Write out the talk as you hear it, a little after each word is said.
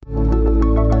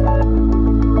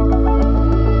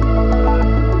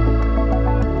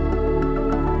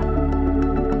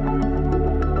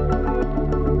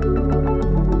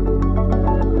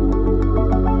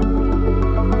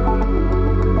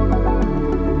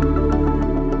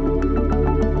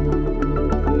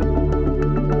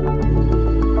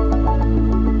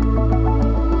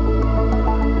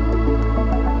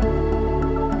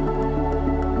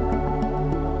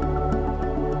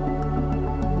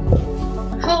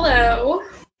Hello.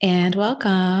 And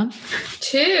welcome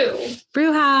to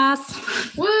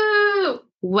Brujas. Woo!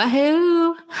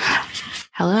 Wahoo!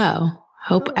 Hello.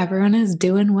 Hope everyone is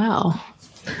doing well.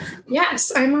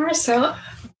 Yes, I'm Maricela.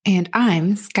 And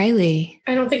I'm Skyly.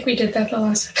 I don't think we did that the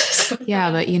last episode.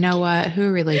 Yeah, but you know what?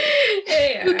 Who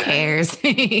cares?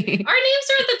 Our names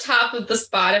are at the top of the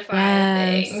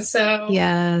Spotify thing. So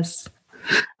yes.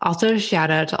 Also,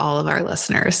 shout out to all of our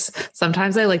listeners.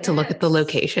 Sometimes I like to look at the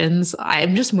locations.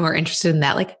 I'm just more interested in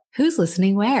that, like who's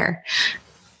listening where.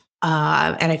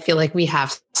 And I feel like we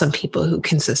have some people who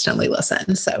consistently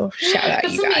listen. So shout out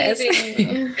That's you guys.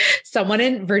 amazing. Someone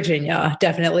in Virginia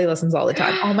definitely listens all the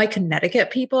time. All my Connecticut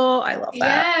people, I love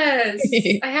that.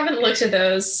 Yes. I haven't looked at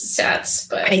those stats,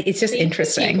 but It's just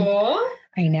interesting.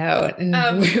 I know.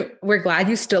 And we're glad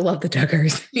you still love the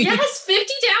Duggars. Yes, 50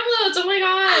 downloads. Oh my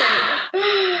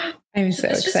God. I'm so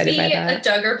excited by that. A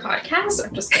Duggar podcast?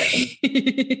 I'm just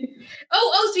kidding.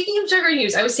 oh, speaking of Duggar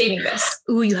news, I was saving this.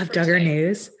 Ooh, you have Duggar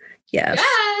news? Yes.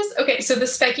 Yes. Okay, so the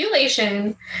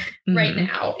speculation right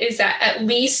now is that at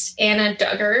least Anna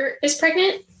Duggar is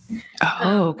pregnant.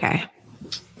 Oh, okay.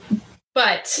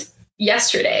 But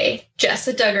yesterday,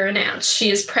 Jessa Duggar announced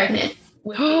she is pregnant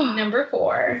with baby number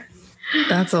 4.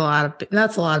 That's a lot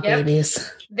of babies.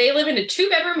 They live in a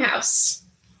 2-bedroom house.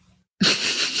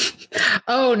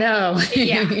 Oh no.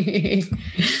 Yeah.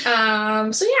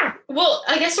 So yeah. Well,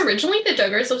 I guess originally the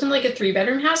Duggars lived in like a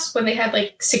 3-bedroom house when they had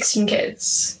like 16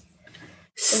 kids.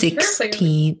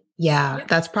 16. Yeah,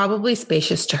 that's probably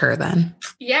spacious to her then.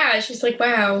 Yeah, she's like,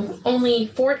 wow, only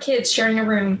 4 kids sharing a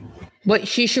room. What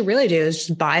she should really do is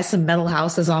just buy some metal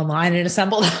houses online and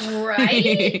assemble them.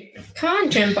 Right? Come on,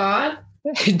 Jim Bob.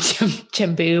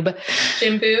 Jim Boob.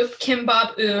 Kim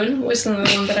Bob Oon was the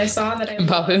one that I saw that I Kim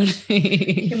Bob Oon.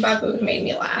 Kim Bob Oon made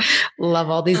me laugh. Love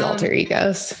all these alter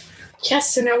egos.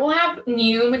 Yes, so now we'll have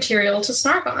new material to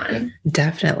snark on.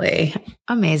 Definitely.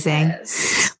 Amazing.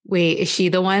 Yes. Wait, is she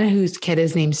the one whose kid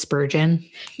is named Spurgeon?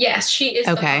 Yes, she is.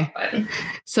 Okay. The one.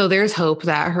 So there's hope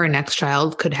that her next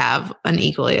child could have an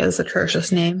equally as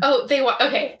atrocious name. Oh,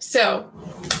 okay. So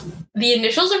the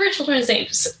initials of her children's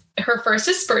names, her first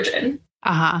is Spurgeon.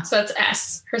 Uh-huh. So that's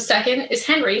S. Her second is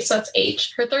Henry, so that's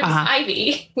H. Her third is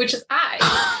Ivy, which is I.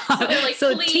 So they're like,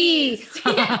 so please. T.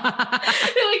 Yeah.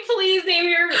 They're like, please name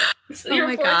your fourth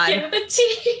kid with a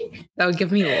T. That would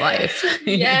give me life.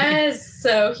 Yes.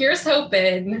 So here's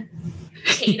hoping.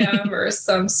 Tatum or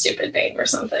some stupid name or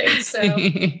something. So,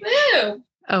 woo.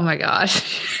 Oh my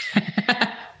gosh.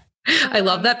 I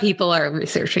love that people are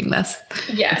researching this.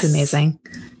 Yes. It's amazing.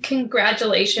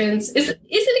 Congratulations. Is it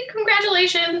a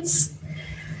congratulations?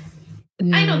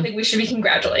 I don't think we should be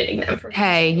congratulating them for.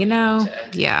 Hey,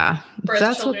 yeah, if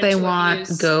that's what they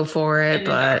want, go for it.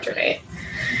 But I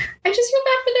just feel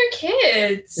bad for their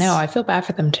kids. No, I feel bad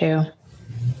for them too.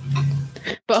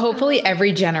 But hopefully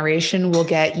every generation will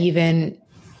get even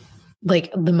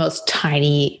like the most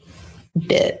tiny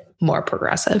bit more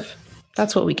progressive.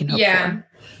 That's what we can hope for.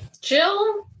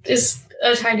 Jill is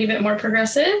a tiny bit more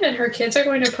progressive and her kids are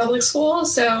going to public school.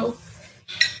 So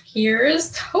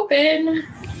here's hoping.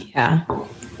 Yeah.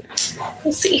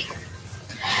 We'll see.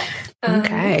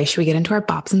 Okay. Should we get into our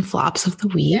bops and flops of the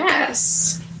week?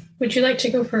 Yes. Would you like to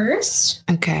go first?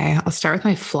 Okay. I'll start with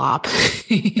my flop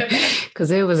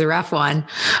because it was a rough one.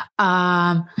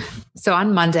 So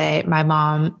on Monday, my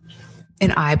mom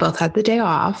and I both had the day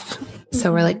off.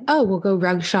 So we're like, we'll go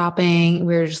rug shopping.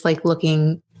 We were just like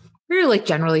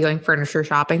generally going furniture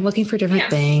shopping, looking for different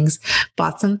things,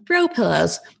 bought some throw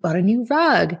pillows, bought a new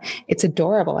rug. It's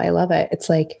adorable. I love it. It's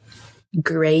like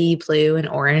gray, blue, and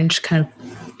orange kind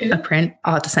of a print.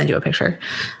 I'll have to send you a picture.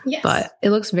 Yes. But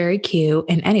it looks very cute.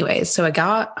 And anyways, so I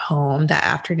got home that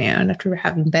afternoon after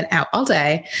having been out all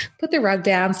day, put the rug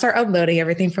down, start unloading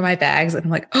everything from my bags. And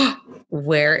I'm like,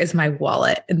 where is my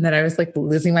wallet? And then I was like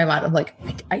losing my mind. I'm like,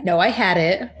 I know I had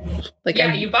it. Like,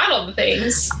 you bought all the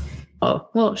things. Oh,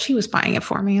 well, she was buying it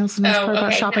for me. It was the nice part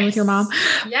about shopping with your mom.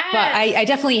 Yeah. But I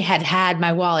definitely had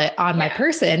my wallet on my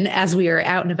person as we were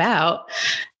out and about.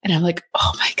 And I'm like,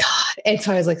 oh my God. And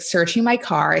so I was like searching my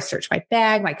car. I searched my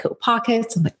bag, my coat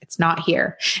pockets. I'm like, it's not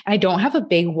here. And I don't have a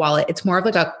big wallet. It's more of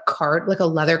like a card, like a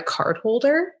leather card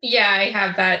holder. Yeah, I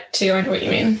have that too. I know what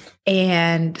you mean.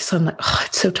 And so I'm like,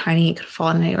 it's so tiny. It could fall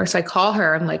in anywhere. So I call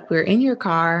her. I'm like, we're in your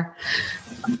car.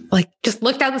 Like, just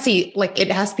look down the seat. Like,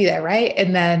 it has to be there, right?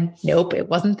 And then, nope, it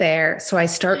wasn't there. So I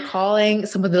start calling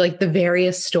some of the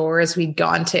various stores we'd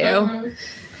gone to. Mm-hmm.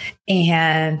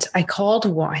 And I called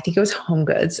one, I think it was Home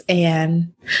Goods.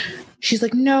 And she's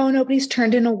like, no, nobody's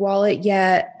turned in a wallet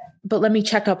yet. But let me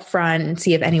check up front and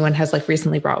see if anyone has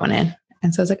recently brought one in.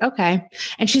 And so I was like, okay.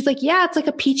 And she's like, yeah, it's like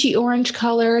a peachy orange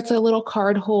color. It's a little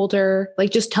card holder.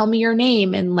 Like, just tell me your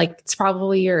name. And like, it's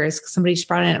probably yours because somebody just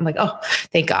brought it in. I'm like, oh,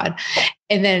 thank God.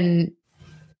 And then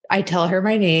I tell her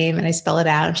my name and I spell it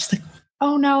out. And she's like,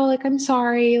 oh no, like, I'm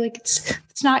sorry. Like,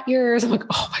 it's not yours. I'm like,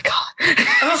 oh my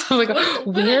God. So I'm like,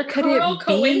 where could it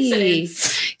be?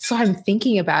 So I'm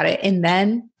thinking about it. And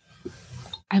then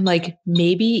I'm like,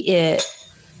 maybe it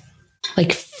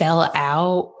like fell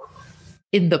out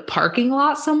in the parking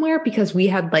lot somewhere because we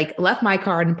had like left my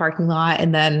car in the parking lot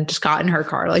and then just got in her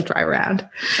car to like drive around.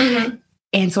 Mm-hmm.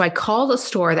 And so I called a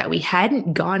store that we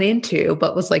hadn't gone into,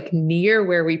 but was like near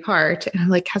where we parked. And I'm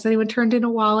like, has anyone turned in a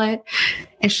wallet?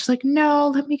 And she's like, no,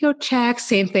 let me go check.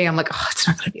 Same thing. I'm like, oh, it's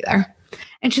not going to be there.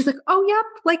 And she's like, oh, yep.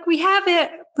 Like we have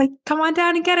it. Like, come on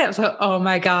down and get it. So, oh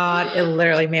my God, it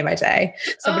literally made my day.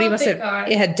 Somebody must have,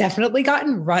 it had definitely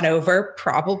gotten run over,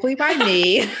 probably by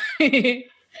me.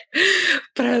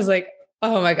 But I was like,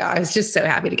 oh my God, I was just so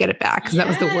happy to get it back because that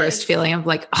was the worst feeling of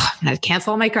like, oh, I'm going to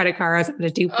cancel all my credit cards. I'm going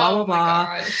to do blah, blah, blah.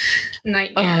 God.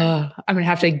 Nightmare. I'm going to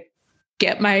have to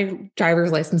get my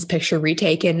driver's license picture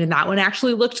retaken. And that one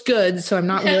actually looked good. So I'm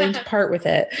not willing to part with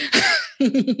it.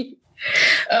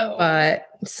 But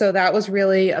so that was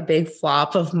really a big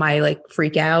flop of my like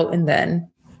freak out. And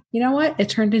then, you know what? It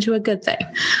turned into a good thing.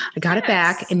 I got it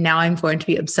back. And now I'm going to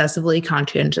be obsessively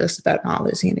conscientious about not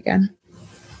losing it again.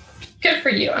 Good for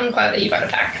you. I'm glad that you got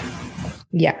it back.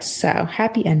 Yes. So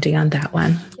happy ending on that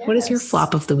one. Yes. What is your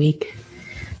flop of the week?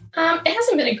 It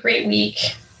hasn't been a great week.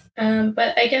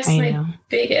 But I guess my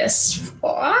biggest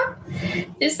flop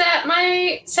is that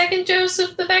my second dose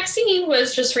of the vaccine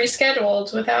was just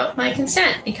rescheduled without my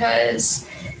consent because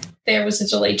there was a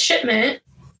delayed shipment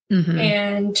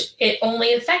and it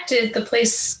only affected the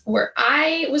place where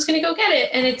I was going to go get it.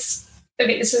 And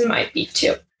this is my beef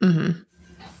too. Mm-hmm.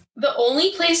 The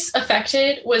only place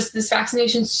affected was this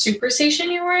vaccination super station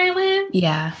near where I live.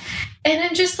 Yeah. And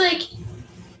I'm just like,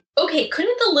 okay,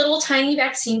 couldn't the little tiny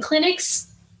vaccine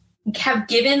clinics have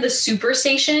given the super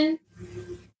station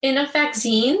enough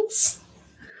vaccines?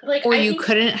 Like, or you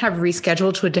couldn't have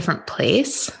rescheduled to a different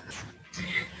place?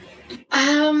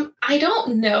 I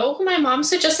don't know. My mom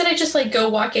suggested I just like go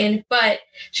walk in, but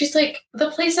she's like,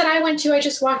 the place that I went to, I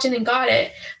just walked in and got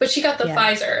it. But she got the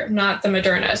Pfizer, not the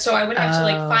Moderna. So I would have to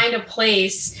like find a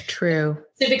place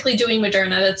specifically doing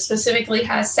Moderna that specifically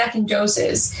has second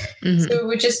doses. Mm-hmm. So it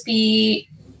would just be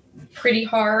pretty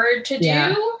hard to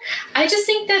do. I just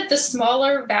think that the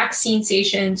smaller vaccine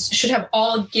stations should have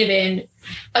all given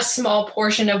a small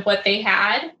portion of what they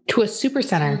had to a super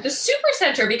center. The super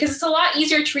center, because it's a lot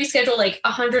easier to reschedule like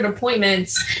 100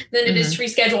 appointments than it is to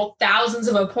reschedule thousands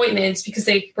of appointments because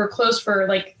they were closed for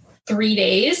like 3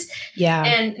 days. Yeah.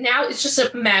 And now it's just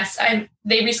a mess.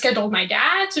 They rescheduled my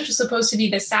dad's, which was supposed to be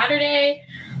this Saturday.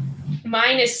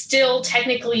 Mine is still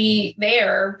technically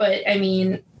there, but I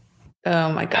mean,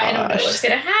 oh my gosh, I don't know what's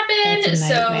going to happen. That's a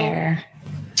nightmare.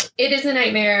 So it is a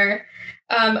nightmare.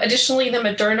 Additionally, the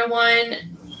Moderna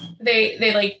one,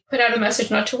 they like put out a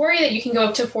message not to worry that you can go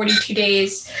up to 42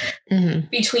 days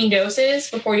between doses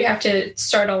before you have to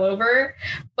start all over.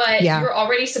 But you're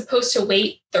already supposed to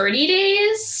wait 30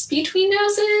 days between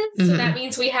doses. So that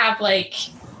means we have like,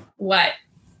 what,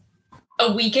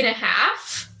 a week and a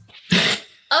half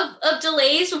of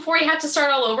delays before you have to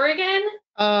start all over again.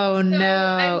 Oh, so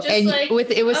no. And like,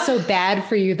 it was so bad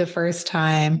for you the first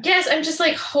time. Yes. I'm just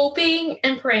like hoping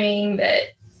and praying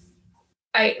that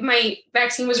my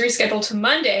vaccine was rescheduled to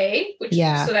Monday,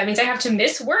 so that means I have to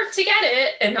miss work to get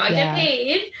it and not get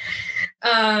paid.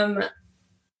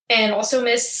 And also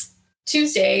miss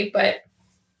Tuesday, but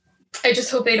I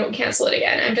just hope they don't cancel it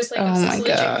again. I'm just like, obsessively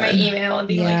checking my email and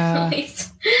being like,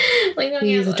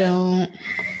 please don't.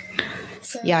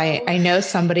 So. Yeah, I know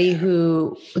somebody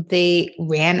who they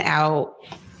ran out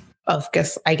of,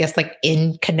 I guess like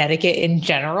in Connecticut in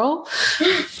general,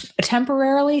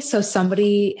 temporarily. So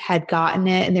somebody had gotten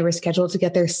it and they were scheduled to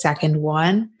get their second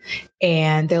one.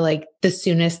 And they're like, the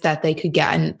soonest that they could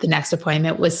get in the next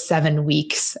appointment was 7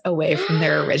 weeks away from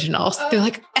their original. So they're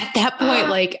like, at that point,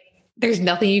 like, there's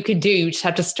nothing you can do. You just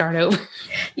have to start over.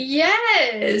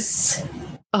 Yes.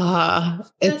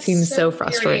 It seems so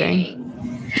frustrating.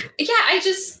 Yeah,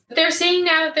 they're saying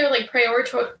now that they're like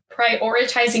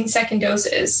prioritizing second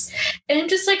doses. And I'm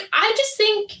just like, I just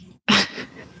think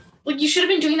like you should have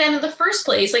been doing that in the first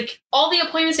place. Like all the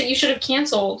appointments that you should have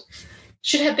canceled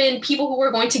should have been people who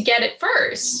were going to get it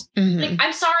first. Like,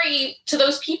 I'm sorry to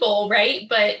those people, right?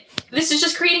 But this is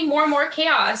just creating more and more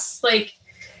chaos. Like,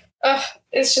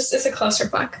 it's a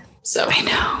clusterfuck. So I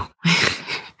know.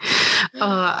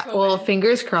 Well,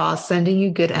 fingers crossed, sending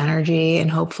you good energy and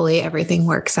hopefully everything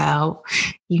works out.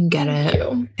 You can get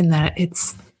and that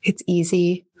it's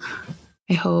easy.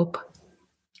 I hope.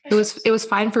 It was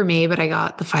fine for me, but I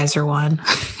got the Pfizer one.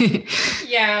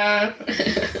 Yeah.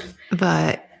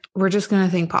 But we're just going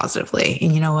to think positively.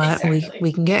 And you know what? Exactly.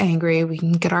 We can get angry. We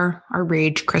can get our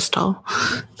rage crystal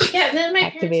and then my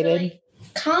activated. Parents were like,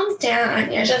 calm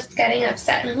down. You're just getting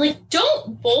upset. And I'm like,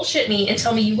 don't bullshit me and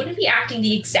tell me you wouldn't be acting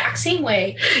the exact same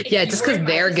way. Yeah, just because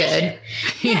they're good.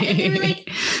 Yeah, and they were like, okay,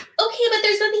 but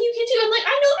there's nothing you can do. I'm like,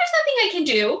 I know there's nothing I can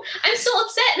do. I'm still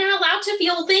upset and I'm allowed to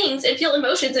feel things and feel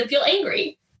emotions and feel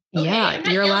angry. Okay, yeah,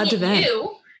 you're allowed to vent.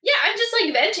 Yeah, I'm just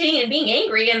like venting and being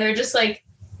angry. And they're just like,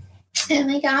 oh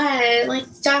my God, like,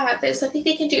 stop. There's nothing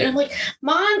they can do. And I'm like,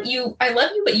 Mom, I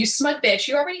love you, but you smug bitch.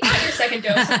 You already got your second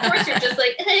dose. Of course, you're just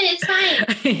like, hey, it's fine.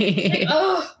 Like,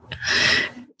 oh.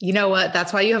 You know what?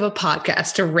 That's why you have a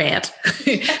podcast to rant,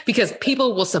 because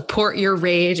people will support your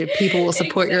rage and people will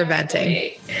support your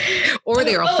venting. Or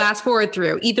they will fast forward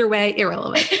through. Either way,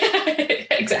 irrelevant.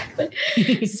 Exactly.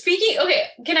 Okay,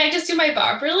 can I just do my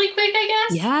Bob really quick, I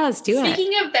guess? Yes, do it.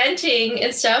 Speaking of venting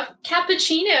and stuff,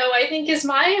 cappuccino, I think, is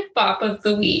my Bop of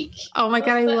the week. Oh my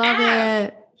God, I love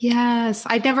it. Yes.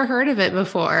 I'd never heard of it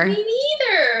before. Me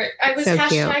neither. I was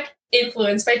so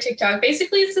influenced by TikTok.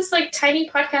 Basically, it's this like tiny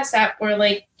podcast app where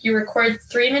like you record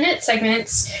 3-minute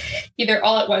segments, either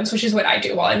all at once, which is what I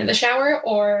do while I'm in the shower,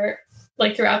 or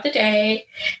like throughout the day.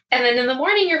 And then in the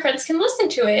morning, your friends can listen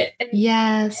to it. And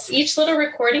yes. Each little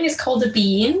recording is called a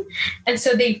bean. And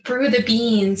so they brew the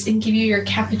beans and give you your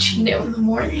cappuccino in the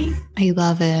morning. I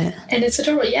love it. And it's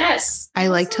adorable. Yes. I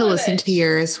like to listen to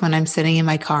yours when I'm sitting in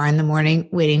my car in the morning,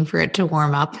 waiting for it to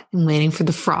warm up and waiting for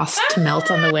the frost to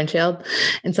melt on the windshield.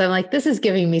 And so I'm like, this is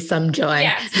giving me some joy.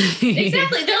 Yes,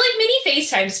 exactly. They're like mini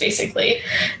FaceTimes, basically.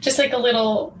 Just like a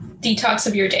little detox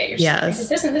of your day. Yes. Like,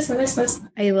 this and this and this and this.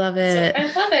 I love it. So I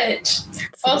love it.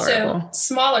 Also,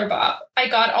 smaller Bob. I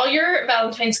got all your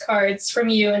Valentine's cards from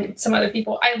you and some other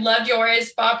people. I loved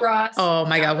yours, Bob Ross. Oh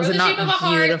my God. Was it not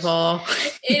beautiful?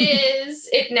 It is.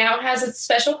 It now has a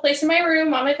special place in my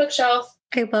room on my bookshelf.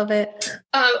 I love it.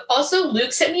 Also,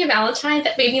 Luke sent me a Valentine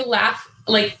that made me laugh,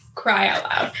 like cry out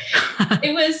loud.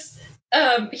 It was,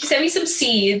 he sent me some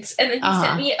seeds and then he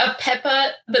sent me a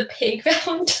Peppa the Pig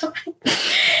Valentine.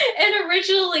 And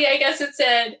originally, I guess it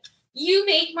said, "You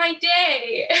make my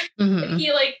day." Mm-hmm.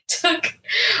 He like took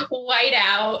white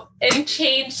out and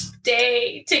changed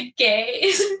day to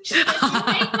gay. Just like,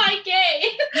 "You make my gay."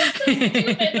 That's so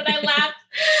stupid, but I laughed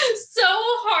so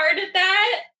hard at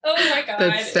that. Oh my God.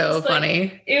 That's so funny.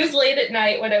 Like, it was late at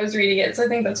night when I was reading it, so I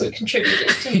think that's what contributed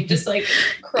to me just like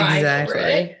crying over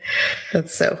it.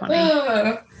 That's so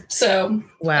funny. So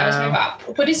that was my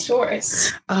Bop. What is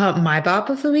yours? My Bop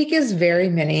of the week is very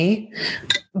mini,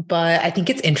 but I think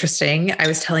it's interesting. I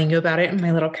was telling you about it in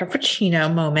my little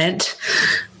cappuccino moment.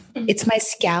 It's my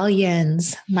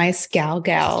scallions, my scal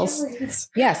gals.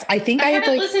 Yes, I think I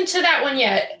haven't listened to that one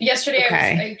yet. Yesterday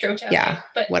I drove down. Yeah,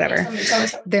 but whatever. Tell me.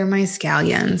 They're my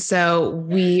scallions. So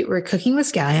we were cooking with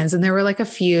scallions and there were like a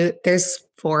few, there's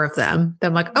 4 of them.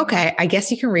 I'm like, okay, I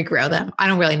guess you can regrow them. I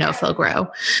don't really know if they'll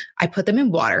grow. I put them in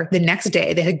water. The next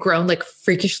day they had grown like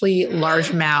freakishly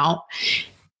large amount.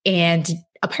 And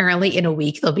apparently in a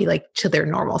week, they'll be like to their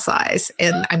normal size.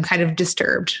 And I'm kind of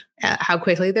disturbed at how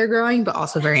quickly they're growing, but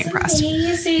also very impressed.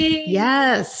 Amazing.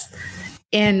 Yes.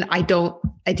 And I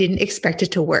didn't expect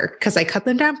it to work because I cut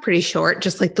them down pretty short,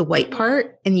 just like the white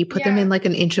part. And you put them in like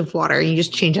an inch of water and you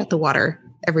just change out the water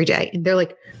every day. And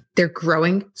they're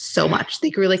growing so much.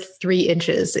 They grew like 3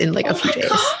 inches in like a few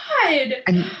days. God.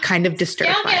 I'm kind of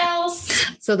disturbed by it.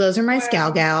 So those are my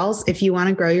scal gals. If you want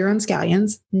to grow your own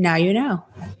scallions, now you know.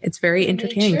 It's very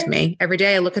entertaining to me. Every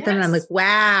day I look at them and I'm like,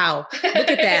 wow, look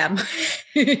at them.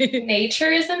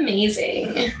 Nature is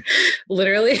amazing.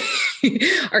 Literally,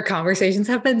 our conversations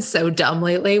have been so dumb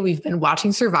lately. We've been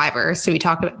watching Survivor. So we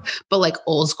talk about, but like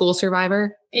old school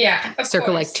Survivor. Yeah.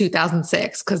 Circa like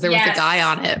 2006, because there was a guy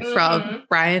on it from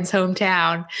Brian's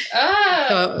hometown. Oh.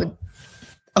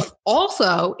 So,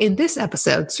 also in this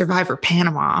episode, Survivor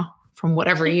Panama, from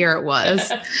whatever year it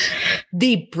was,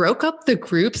 they broke up the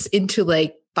groups into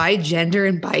like by gender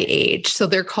and by age. So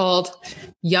they're called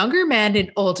younger men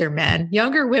and older men,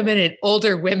 younger women and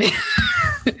older women.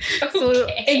 So,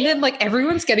 and then like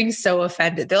everyone's getting so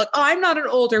offended. They're like, oh, I'm not an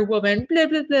older woman, blah,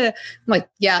 blah, blah. I'm like,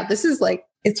 yeah, this is like,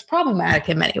 it's problematic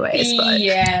in many ways. But.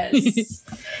 Yes.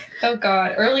 Oh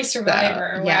God. Early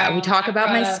Survivor. So, yeah. We talk about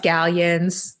my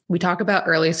scallions. We talk about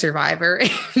early Survivor.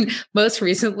 And most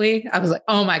recently, I was like,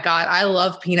 oh my God, I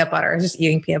love peanut butter. I was just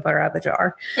eating peanut butter out of the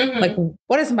jar. Mm-hmm. Like,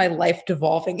 what is my life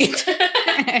devolving into?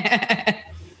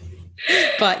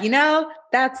 But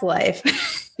that's life.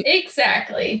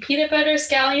 Exactly. Peanut butter,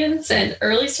 scallions, and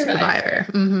early survivor.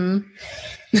 Mm-hmm.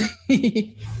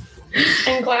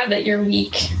 I'm glad that your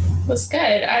week was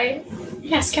good.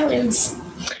 Scallions.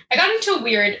 I got into a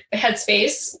weird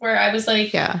headspace where I was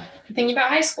like thinking about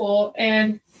high school,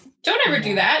 and don't ever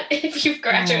do that if you've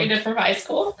graduated from high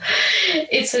school.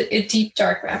 It's a deep,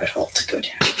 dark rabbit hole to go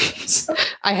down. So,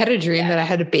 I had a dream that I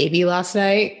had a baby last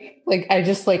night. Like I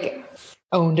just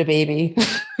owned a baby. I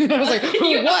was like,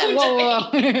 what? Whoa.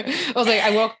 I was like,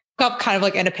 I woke up kind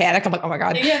of in a panic. I'm like, oh my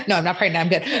God. Yeah. No, I'm not pregnant. I'm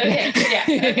good. Okay.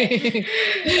 Okay.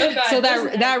 Oh God. So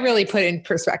that really put in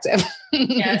perspective.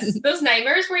 Yes. Those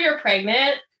nightmares where you're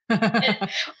pregnant.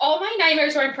 All my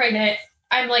nightmares where I'm pregnant,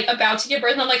 I'm about to give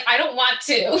birth and I'm like, I don't want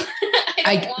to.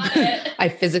 I don't want it. I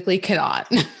physically cannot.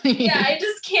 Yeah, I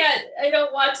just can't. I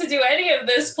don't want to do any of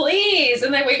this, please.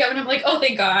 And then I wake up and I'm like, oh,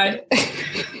 thank God.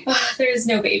 There is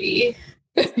no baby.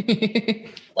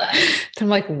 I'm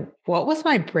like, what was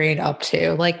my brain up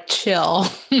to? Chill.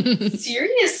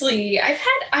 Seriously. I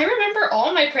remember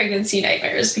all my pregnancy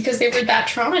nightmares because they were that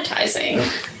traumatizing.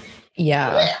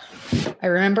 Yeah. I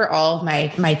remember all of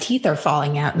my teeth are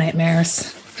falling out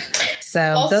nightmares.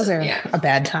 So also, those are a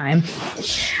bad time.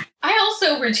 I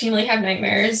also routinely have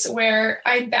nightmares where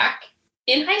I'm back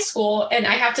in high school and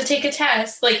I have to take a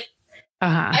test.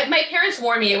 My parents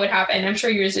warned me it would happen. I'm sure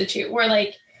yours did too.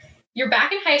 Where you're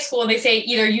back in high school and they say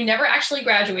either you never actually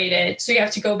graduated, so you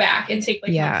have to go back and take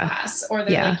one class, or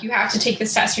they're you have to take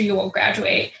this test or you won't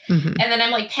graduate. Mm-hmm. And then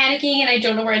I'm panicking and I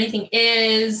don't know where anything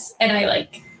is. And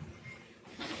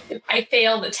I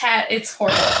fail the test. It's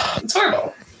horrible. It's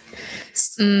horrible.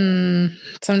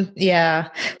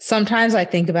 Sometimes I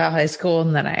think about high school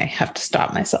and then I have to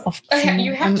stop myself. I'm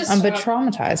a bit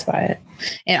traumatized by it.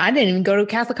 And I didn't even go to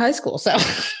Catholic high school. So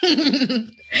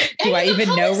do I even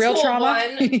know real trauma?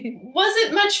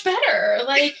 Wasn't much better.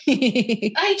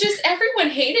 Everyone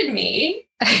hated me.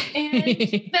 And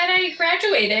then I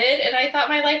graduated and I thought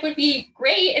my life would be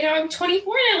great. And now I'm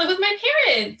 24 and I live with my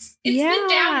parents. It's been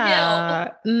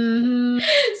downhill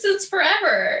since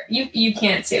forever. You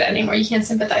can't say that anymore. You can't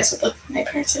sympathize with my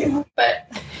parents anymore. But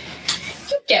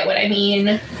you get what I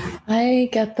mean. I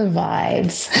get the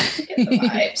vibes.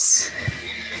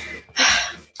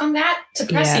 On that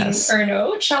depressing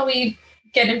note, shall we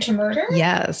get into murder?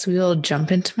 Yes, we will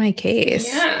jump into my case.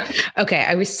 Yeah. Okay,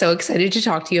 I was so excited to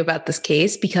talk to you about this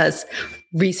case because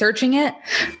researching it,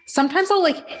 sometimes I'll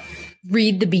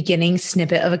read the beginning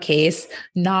snippet of a case,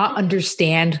 not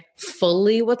understand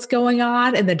fully what's going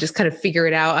on, and then just kind of figure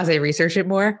it out as I research it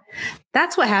more.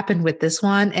 That's what happened with this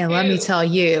one. And let me tell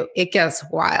you, it gets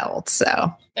wild.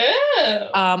 So,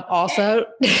 also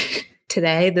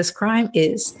today, this crime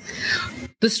is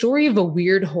the story of a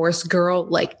weird horse girl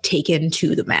taken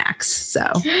to the max. So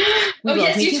we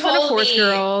love making fun of horse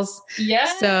girls.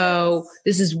 Yes. So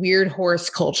this is weird horse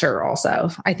culture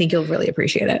also. I think you'll really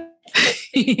appreciate it.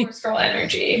 Big horse girl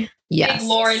energy. Yes. Big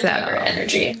Lauren Tucker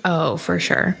energy. Oh, for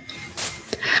sure.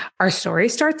 Our story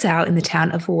starts out in the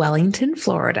town of Wellington,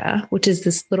 Florida, which is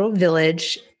this little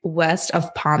village west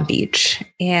of Palm Beach.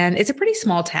 And it's a pretty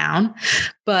small town,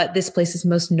 but this place is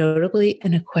most notably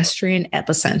an equestrian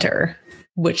epicenter,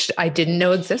 which I didn't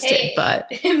know existed, but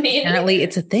apparently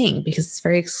it's a thing because it's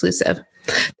very exclusive.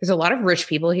 There's a lot of rich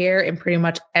people here and pretty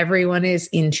much everyone is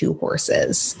into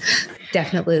horses.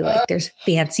 Definitely there's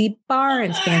fancy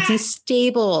barns, fancy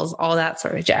stables, all that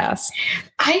sort of jazz.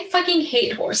 I fucking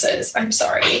hate horses. I'm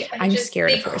sorry. I'm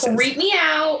scared of horses. They creep me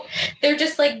out. They're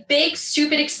just big,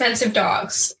 stupid, expensive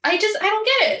dogs. I don't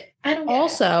get it.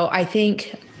 I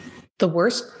think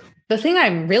the thing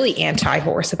I'm really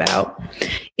anti-horse about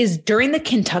is during the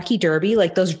Kentucky Derby,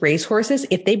 those race horses,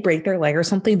 if they break their leg or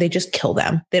something, they just kill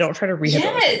them. They don't try to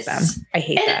rehabilitate them. I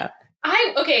hate that.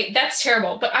 That's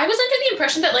terrible. But I was under the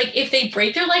impression that if they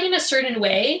break their leg in a certain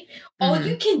way, all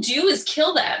you can do is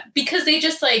kill them because they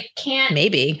just can't.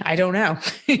 Maybe. I don't know.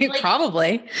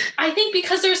 Probably. I think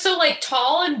because they're so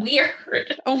tall and weird.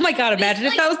 Oh my God. Imagine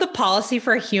if that was the policy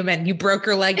for a human. You broke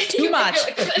your leg too much.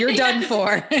 You're done for.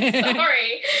 Sorry.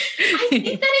 I think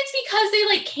that it's because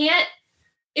they can't,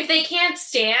 if they can't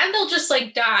stand, they'll just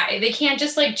die. They can't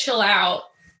just chill out.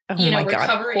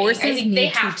 Recovering. Horses I think they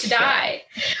have to die.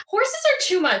 Horses are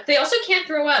too much. They also can't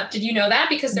throw up. Did you know that?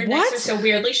 Because their necks are so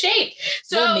weirdly shaped.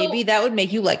 So maybe that would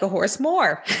make you like a horse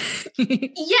more.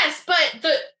 Yes, but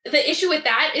the issue with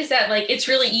that is that it's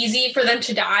really easy for them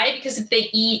to die because if they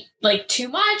eat too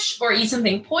much or eat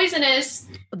something poisonous,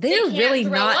 they're really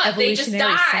not evolutionary. They just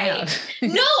die.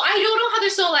 No, I don't know how they're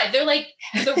still alive.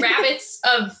 They're the rabbits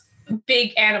of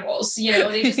big animals,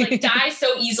 they just die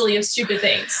so easily of stupid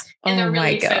things, and they're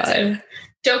really expensive.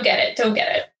 Don't get it. Don't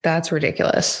get it. That's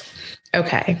ridiculous.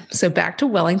 Okay. So back to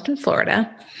Wellington, Florida.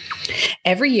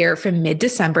 Every year from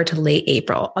mid-December to late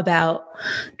April, about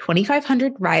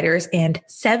 2,500 riders and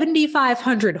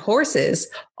 7,500 horses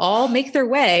all make their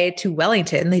way to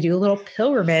Wellington. They do a little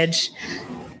pilgrimage.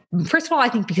 First of all, I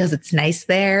think because it's nice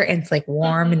there and it's like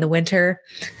warm in the winter,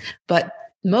 but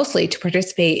mostly to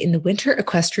participate in the Winter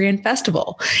Equestrian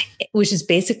Festival, which is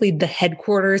basically the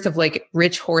headquarters of like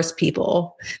rich horse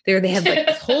people. They have like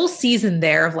this whole season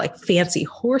there of like fancy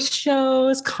horse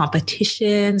shows,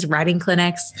 competitions, riding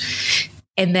clinics.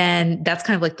 And then that's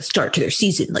kind of like the start to their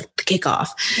season, like the kickoff.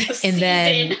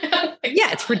 Then,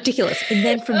 yeah, it's ridiculous. And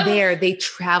then from there, they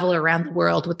travel around the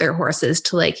world with their horses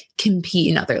to like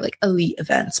compete in other like elite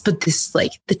events. But this is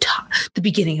like the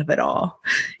beginning of it all.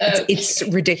 It's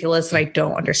ridiculous. And I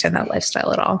don't understand that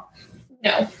lifestyle at all.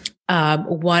 No.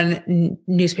 One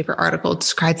newspaper article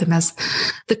described them as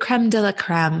the creme de la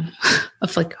creme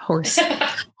of like horse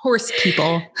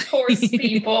people. Horse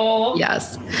people.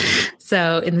 Yes.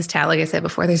 So in this town, like I said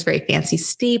before, there's very fancy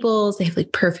stables. They have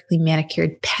like perfectly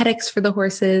manicured paddocks for the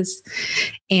horses.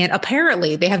 And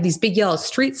apparently they have these big yellow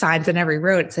street signs on every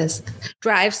road. It says,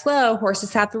 drive slow,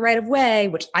 horses have the right of way,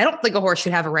 which I don't think a horse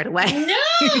should have a right of way. No,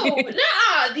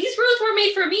 nah, these roads were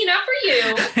made for me, not for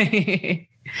you.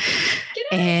 Get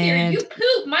out of here. You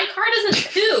poop. My car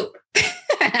doesn't poop.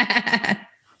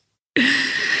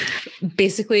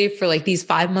 Basically, for like these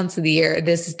 5 months of the year,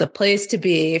 this is the place to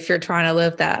be if you're trying to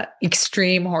live that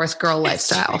extreme horse girl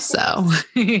lifestyle. So,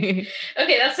 okay,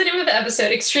 that's the name of the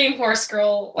episode, Extreme Horse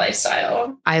Girl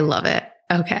Lifestyle. I love it.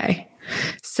 Okay.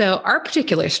 So our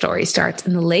particular story starts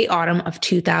in the late autumn of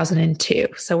 2002.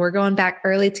 So we're going back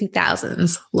early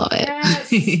 2000s. Love it.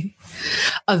 Yes.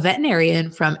 A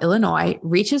veterinarian from Illinois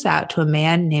reaches out to a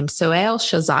man named Sohail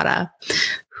Shahzada,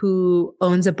 who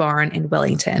owns a barn in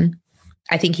Wellington.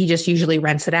 I think he just usually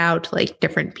rents it out to like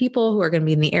different people who are going to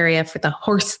be in the area for the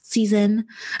horse season.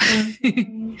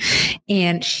 Mm-hmm.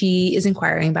 And she is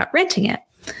inquiring about renting it.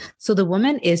 So the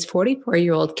woman is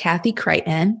 44-year-old Kathy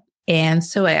Crichton, and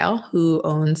Sohail, who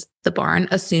owns the barn,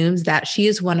 assumes that she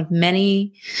is one of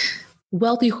many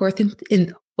wealthy horse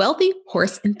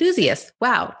enthusiasts.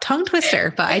 Wow, tongue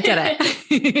twister, but I did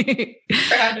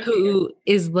it. Who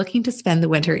is looking to spend the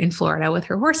winter in Florida with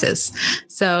her horses.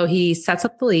 So he sets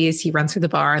up the lease, he runs through the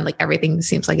barn, like everything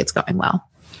seems like it's going well.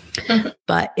 Mm-hmm.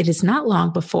 But it is not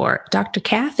long before Dr.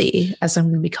 Kathy, as I'm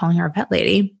going to be calling her vet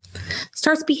lady,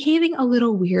 starts behaving a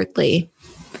little weirdly.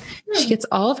 She gets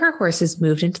all of her horses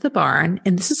moved into the barn,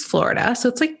 and this is Florida. So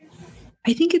it's like,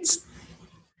 I think it's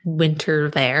winter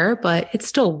there, but it's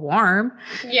still warm.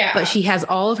 Yeah. But she has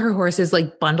all of her horses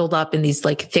like bundled up in these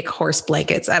like thick horse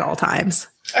blankets at all times.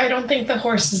 I don't think the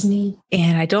horses need.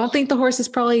 And I don't think the horses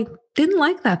probably didn't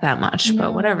like that much,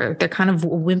 but whatever. They're kind of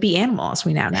wimpy animals,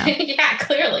 we now know. Yeah,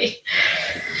 clearly.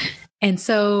 And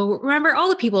so remember, all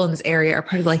the people in this area are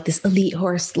part of like this elite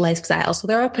horse lifestyle. So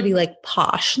they're all pretty like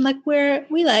posh and like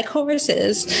we like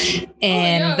horses.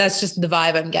 And that's just the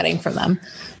vibe I'm getting from them.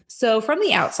 So from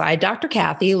the outside, Dr.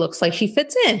 Kathy looks like she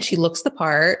fits in. She looks the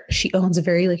part. She owns a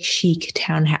very like chic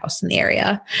townhouse in the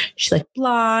area. She's like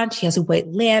blonde. She has a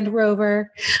white Land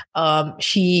Rover.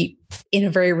 She, in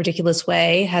a very ridiculous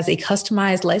way, has a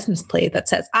customized license plate that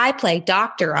says, "I play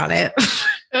doctor" on it.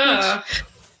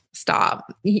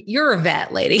 Stop. You're a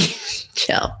vet, lady.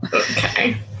 Chill.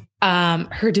 Okay.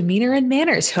 Her demeanor and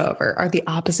manners, however, are the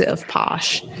opposite of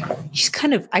posh. She's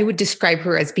kind of, I would describe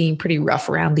her as being pretty rough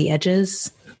around the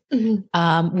edges.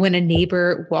 Mm-hmm. When a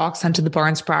neighbor walks onto the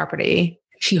barn's property,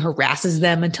 she harasses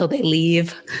them until they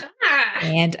leave.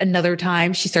 And another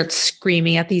time she starts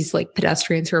screaming at these like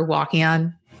pedestrians who are walking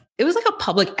on. It was like a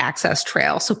public access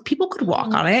trail, so people could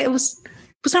walk on it. It was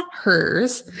not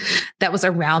hers. That was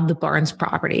around the barn's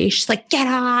property. She's like, "Get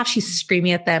off." She's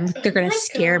screaming at them. They're going to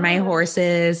scare my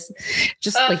horses.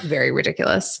 Just like very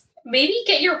ridiculous. Maybe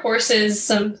get your horses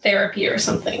some therapy or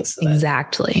something.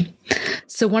 Exactly.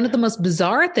 So one of the most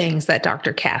bizarre things that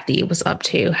Dr. Kathy was up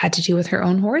to had to do with her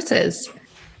own horses.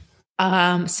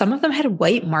 Some of them had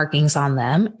white markings on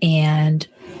them, and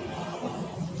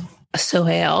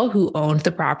Sohail, who owned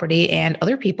the property, and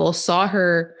other people saw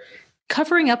her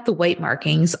covering up the white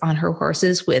markings on her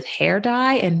horses with hair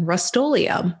dye and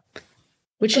Rust-Oleum,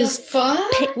 which is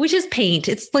paint.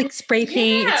 It's like spray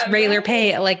paint. Yeah, it's regular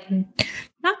paint, like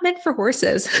not meant for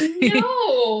horses.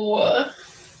 No.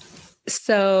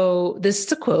 So this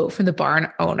is a quote from the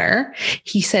barn owner.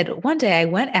 He said, "One day I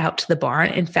went out to the barn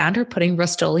and found her putting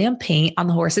Rust-Oleum paint on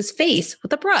the horse's face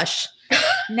with a brush."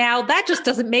 Now that just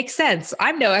doesn't make sense.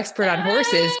 I'm no expert on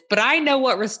horses, but I know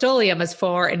what Rust-Oleum is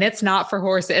for, and it's not for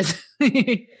horses.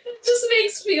 just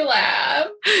makes me laugh.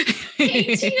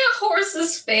 Painting a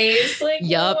horse's face. Like,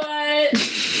 what?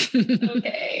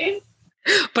 Okay.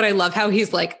 But I love how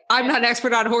he's like, I'm not an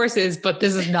expert on horses, but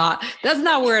that's not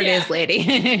where it is,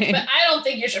 lady. But I don't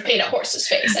think you should paint a horse's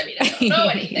face. I mean, I don't know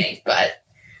anything, but.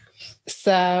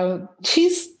 So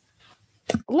she's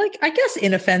like, I guess,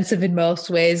 inoffensive in most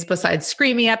ways, besides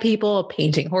screaming at people,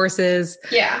 painting horses.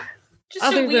 Yeah. Just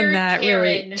other than that, Karen.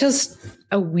 Really, just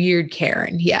a weird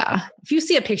Karen. Yeah. If you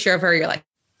see a picture of her, you're like,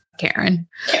 Karen.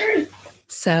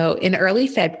 So in early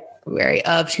February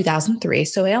of 2003,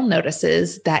 Sohail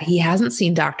notices that he hasn't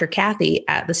seen Dr. Kathy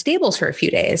at the stables for a few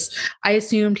days. I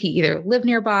assumed he either lived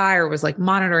nearby or was like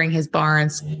monitoring his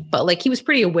barns, but like he was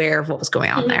pretty aware of what was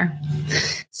going on there.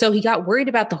 So he got worried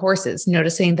about the horses,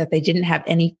 noticing that they didn't have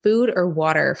any food or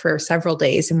water for several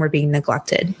days and were being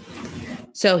neglected.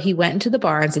 So he went into the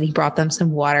barns and he brought them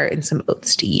some water and some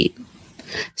oats to eat.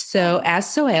 So as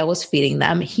Sohail was feeding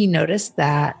them, he noticed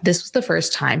that this was the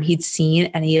first time he'd seen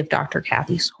any of Dr.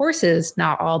 Kathy's horses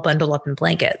not all bundled up in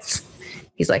blankets.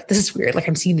 He's like, this is weird. Like,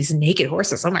 I'm seeing these naked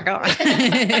horses. Oh my God.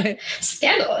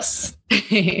 Scandalous.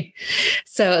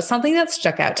 So something that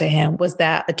stuck out to him was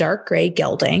that a dark gray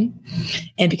gelding.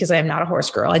 And because I am not a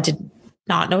horse girl, I did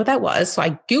not know what that was. So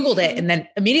I Googled it and then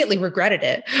immediately regretted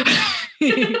it.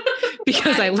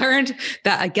 Because I learned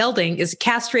that a gelding is a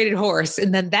castrated horse.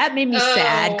 And then that made me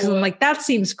sad because I'm like, that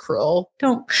seems cruel.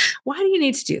 Why do you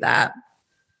need to do that?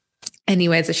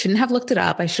 Anyways, I shouldn't have looked it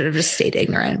up. I should have just stayed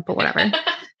ignorant, but whatever.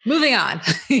 Moving on.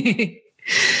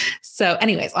 So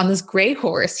anyways, on this gray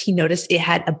horse, he noticed it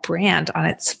had a brand on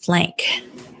its flank.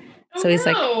 So he's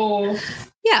like,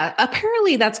 yeah,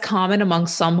 apparently that's common among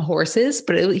some horses,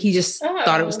 but he just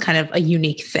thought it was kind of a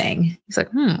unique thing. He's like,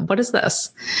 what is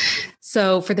this?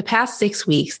 So for the past 6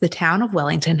 weeks, the town of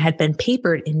Wellington had been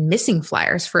papered in missing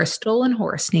flyers for a stolen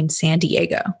horse named San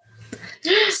Diego.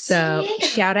 So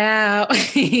shout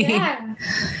out. Yeah.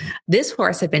 This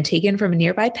horse had been taken from a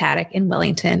nearby paddock in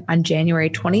Wellington on January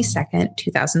 22nd,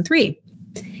 2003.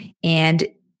 And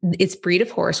its breed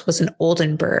of horse was an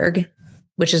Oldenburg,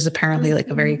 which is apparently like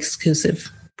a very exclusive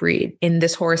breed. And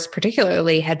this horse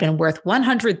particularly had been worth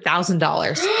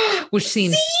 $100,000, which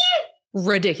seems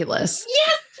ridiculous.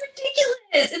 Yes, ridiculous.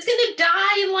 It's going to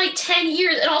die in like 10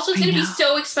 years. And also it's going to be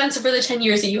so expensive for the 10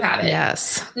 years that you have it.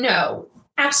 Yes. No,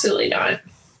 absolutely not.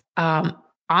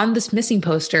 On this missing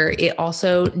poster, it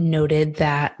also noted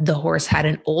that the horse had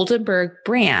an Oldenburg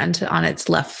brand on its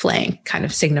left flank, kind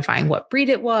of signifying what breed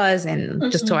it was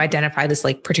and just to identify this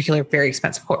like particular very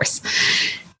expensive horse.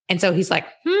 And so he's like,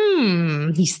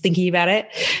 he's thinking about it.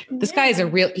 This guy is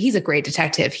he's a great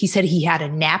detective. He said he had a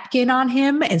napkin on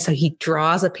him. And so he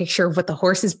draws a picture of what the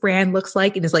horse's brand looks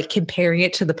like and is like comparing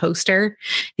it to the poster.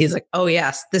 He's like, oh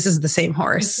yes, this is the same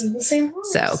horse. This is the same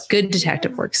horse. So good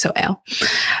detective work, Sohail.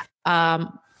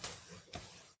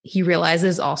 He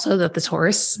realizes also that this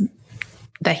horse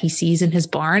that he sees in his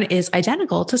barn is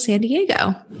identical to San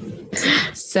Diego.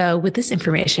 So with this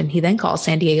information, he then calls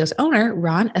San Diego's owner,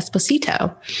 Ron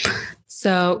Esposito.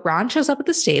 So Ron shows up at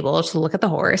the stable to look at the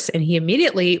horse and he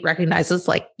immediately recognizes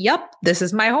like, yep, this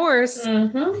is my horse.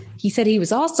 He said he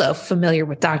was also familiar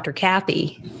with Dr.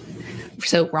 Kathy.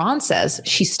 So Ron says,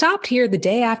 she stopped here the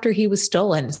day after he was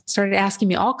stolen, started asking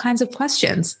me all kinds of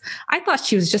questions. I thought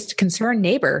she was just a concerned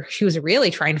neighbor. She was really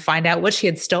trying to find out what she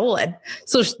had stolen.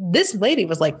 So this lady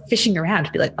was like fishing around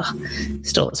to be like, oh,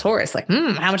 stole this horse. Like,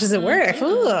 how much is it worth?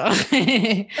 Oh,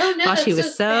 no, she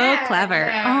was so clever.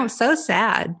 Yeah. Oh, so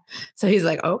sad. So he's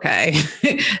like, okay,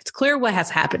 it's clear what has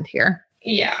happened here.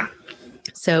 Yeah.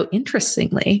 So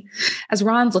interestingly, as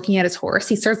Ron's looking at his horse,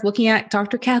 he starts looking at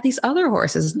Dr. Kathy's other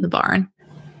horses in the barn.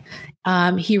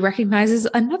 He recognizes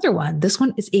another one. This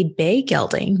one is a bay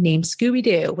gelding named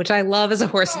Scooby-Doo, which I love as a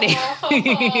horse name.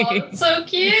 So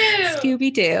cute.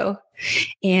 Scooby-Doo.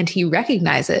 And he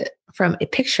recognizes it from a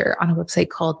picture on a website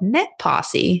called Net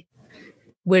Posse,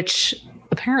 which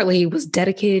apparently was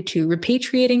dedicated to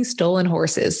repatriating stolen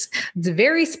horses. It's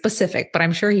very specific, but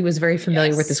I'm sure he was very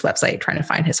familiar with this website trying to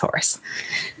find his horse.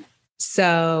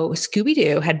 So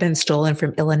Scooby-Doo had been stolen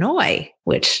from Illinois,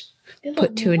 which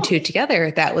put two and two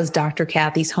together. That was Dr.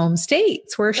 Kathy's home state.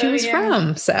 It's where she was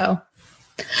from. So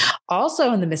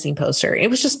also in the missing poster, it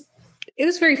was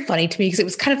very funny to me because it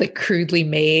was kind of like crudely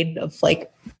made of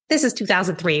like, this is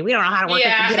 2003. We don't know how to work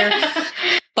a computer.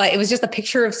 But it was just a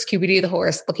picture of Scooby-Doo the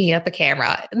horse looking at the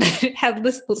camera. And then it had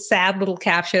this sad little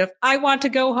caption of, I want to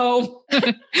go home,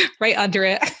 right under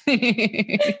it.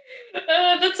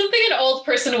 That's something an old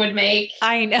person would make.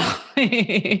 I know.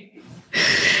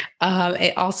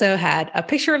 It also had a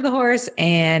picture of the horse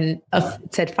and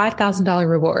it said $5,000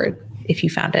 reward if you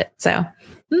found it. So,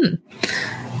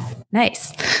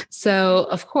 Nice. So,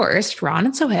 of course, Ron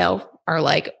and Sohail are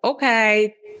like,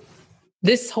 okay,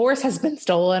 this horse has been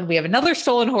stolen. We have another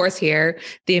stolen horse here.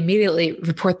 They immediately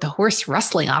report the horse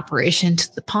rustling operation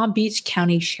to the Palm Beach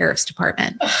County Sheriff's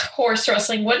Department. Ugh, horse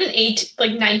rustling. What an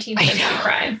 19th century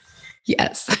crime.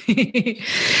 Yes.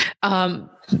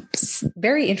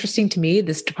 Very interesting to me.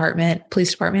 This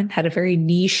police department had a very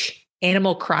niche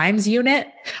animal crimes unit.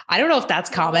 I don't know if that's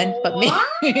common, but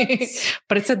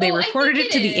but it said they reported it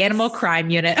to the animal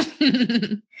crime unit.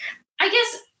 I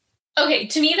guess, okay,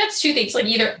 to me, that's two things, like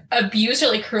either abuse or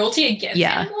like cruelty against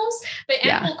animals, but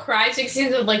animal crimes makes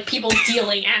sense of like people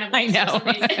dealing animals. I know.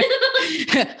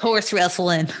 Horse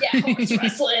wrestling. Yeah, horse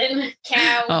wrestling.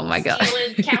 Cow. Oh my God.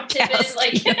 Stealing, cow tipping.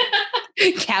 Like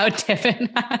cow tipping.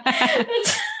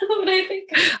 That's what I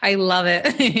think. I love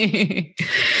it.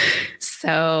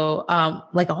 So,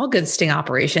 like all good sting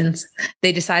operations,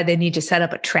 they decide they need to set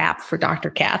up a trap for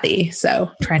Dr. Kathy. So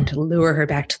trying to lure her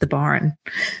back to the barn.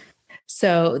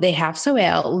 So they have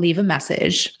Sohail leave a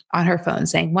message on her phone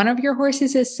saying, one of your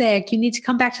horses is sick. You need to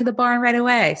come back to the barn right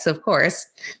away. So of course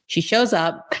she shows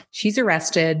up, she's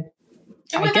arrested.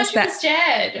 Oh, I guess she was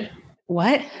dead.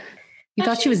 What? You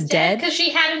thought she was dead? Because she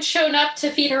hadn't shown up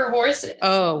to feed her horses.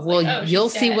 Oh, well, you'll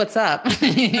see what's up.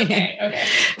 Okay.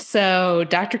 So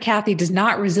Dr. Kathy does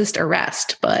not resist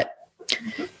arrest, but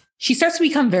she starts to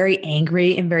become very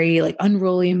angry and very like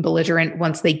unruly and belligerent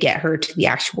once they get her to the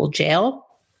actual jail.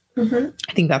 Mm-hmm.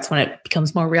 I think that's when it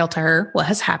becomes more real to her what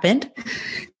has happened.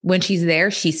 When she's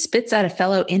there, she spits at a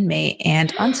fellow inmate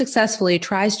and unsuccessfully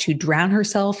tries to drown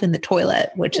herself in the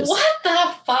toilet, which is what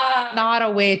the fuck? Not a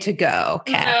way to go,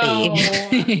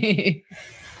 Kathy. No.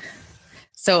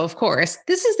 So, of course,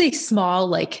 this is a small,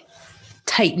 like,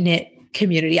 tight-knit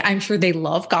community. I'm sure they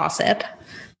love gossip.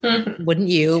 Mm-hmm. Wouldn't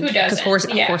you? Because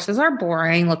horses are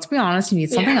boring. Let's be honest. You need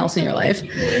something else in your life.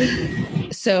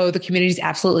 So the community is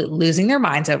absolutely losing their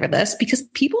minds over this because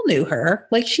people knew her.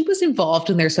 Like, she was involved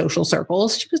in their social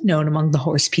circles. She was known among the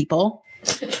horse people.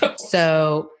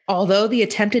 So although the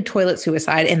attempted toilet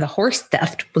suicide and the horse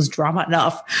theft was drama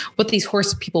enough, what these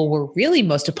horse people were really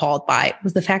most appalled by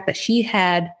was the fact that she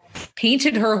had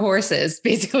painted her horses.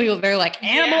 Basically, they're like,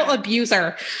 animal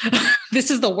abuser.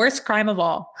 This is the worst crime of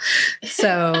all.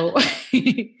 So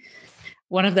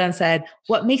one of them said,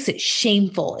 what makes it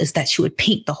shameful is that she would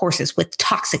paint the horses with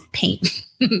toxic paint.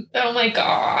 Oh my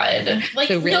God. Like,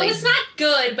 so really, no, it's not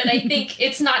good, but I think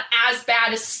it's not as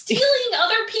bad as stealing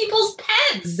other people's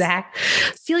pets. Exactly.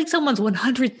 Stealing someone's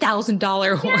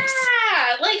 $100,000 horse.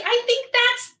 Yeah. Like, I think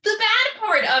that's the bad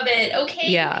part of it.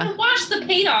 Okay. Yeah. You can wash the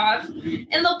paint off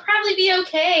and they'll probably be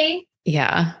okay.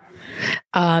 Yeah.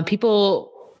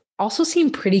 People also seem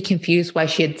pretty confused why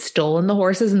she had stolen the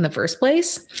horses in the first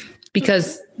place.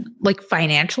 Because like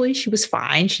financially, she was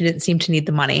fine. She didn't seem to need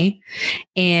the money.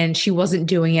 And she wasn't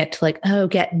doing it to like,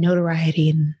 get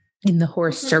notoriety in the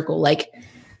horse circle. Like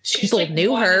people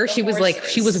knew her. She was like,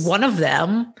 she was one of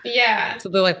them. Yeah. So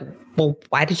they're like, well,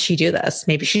 why did she do this?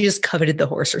 Maybe she just coveted the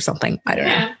horse or something. I don't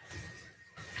know.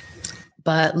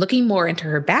 But looking more into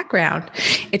her background,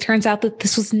 it turns out that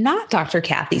this was not Dr.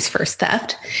 Kathy's first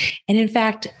theft. And in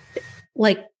fact,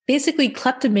 like, basically,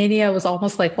 kleptomania was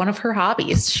almost like one of her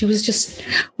hobbies. She would just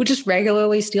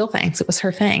regularly steal things. It was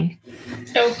her thing.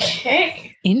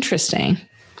 Okay. Interesting.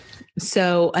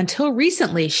 So until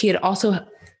recently, she had also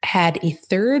had a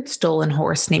third stolen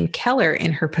horse named Keller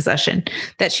in her possession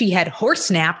that she had horse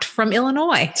snapped from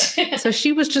Illinois. So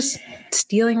she was just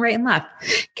stealing right and left.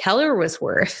 Keller was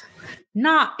worth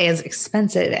not as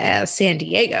expensive as San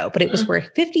Diego, but it was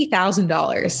worth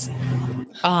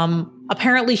 $50,000.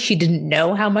 Apparently she didn't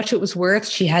know how much it was worth.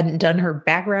 She hadn't done her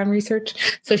background research.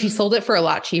 So she sold it for a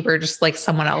lot cheaper, just like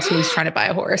someone else who was trying to buy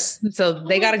a horse. So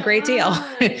they got a great deal.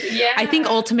 Yeah. I think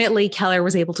ultimately Keller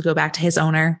was able to go back to his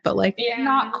owner, but like,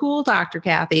 not cool, Dr.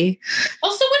 Kathy.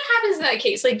 Also, what happens in that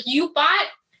case? Like, you bought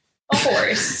a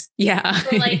horse.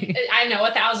 For like, I know,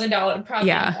 $1,000, probably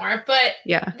more. But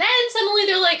then suddenly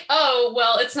they're like, oh,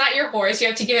 well, it's not your horse. You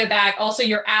have to give it back. Also,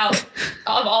 you're out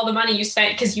of all the money you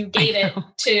spent because you gave it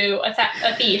to a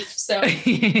thief. So,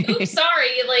 oops, sorry.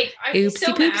 Like, I'm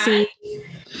so mad.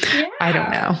 Yeah. I don't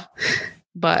know.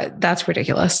 But that's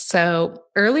ridiculous. So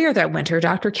earlier that winter,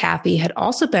 Dr. Kathy had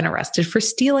also been arrested for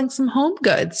stealing some home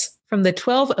goods from the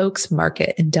 12 Oaks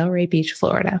Market in Delray Beach,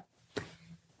 Florida.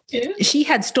 She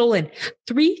had stolen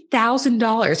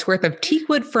 $3,000 worth of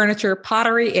teakwood furniture,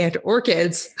 pottery, and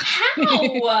orchids.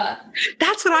 How?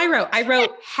 That's what I wrote. I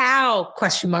wrote, how?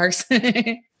 Question marks.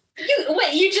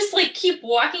 You just like keep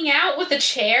walking out with a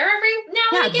chair every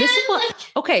now and again? This is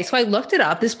okay, so I looked it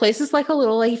up. This place is like a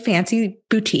little like fancy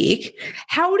boutique.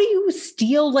 How do you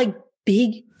steal like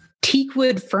big teak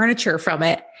wood furniture from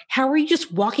it. How are you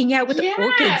just walking out with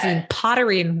orchids and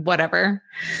pottery and whatever?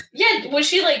 Yeah. Was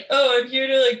she like, oh, I'm here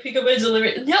to like pick up my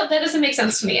delivery? No, that doesn't make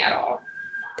sense to me at all.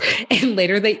 And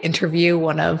later they interview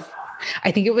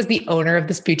I think it was the owner of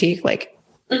this boutique, like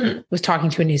was talking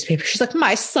to a newspaper. She's like,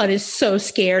 my son is so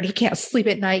scared. He can't sleep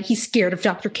at night. He's scared of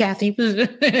Dr. Kathy.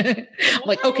 I'm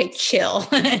like, okay, chill.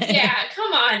 Yeah,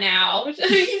 come on now. He's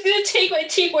going to take my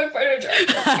teakwood furniture.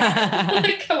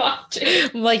 Like, come on,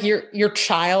 dude. Like your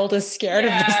child is scared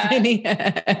of this thing.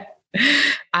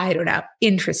 I don't know.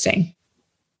 Interesting.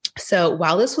 So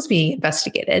while this was being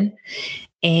investigated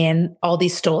and all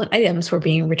these stolen items were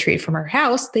being retrieved from her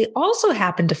house, they also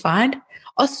happened to find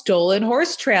a stolen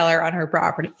horse trailer on her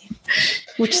property,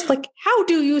 which is like, how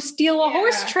do you steal a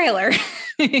horse trailer?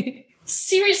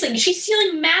 Seriously, she's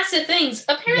stealing massive things,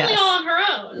 apparently all on her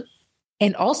own.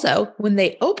 And also, when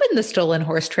they opened the stolen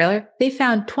horse trailer, they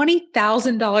found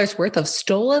 $20,000 worth of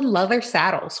stolen leather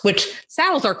saddles, which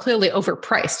saddles are clearly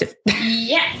overpriced.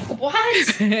 Yeah.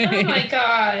 What? Oh my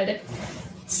God.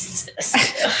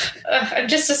 I'm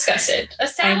just disgusted. A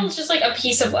saddle is just like a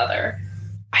piece of leather.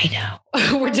 I know.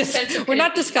 We're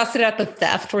not disgusted at the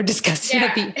theft. We're disgusted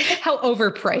at how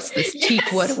overpriced this teak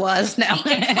wood was now.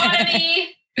 The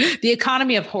economy. The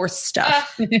economy of horse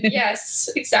stuff. Yes,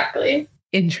 exactly.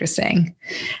 Interesting.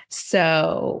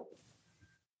 So,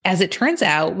 as it turns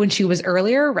out, when she was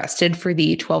earlier arrested for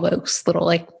the 12 Oaks little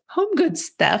like home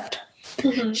goods theft,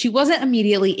 she wasn't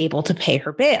immediately able to pay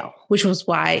her bail, which was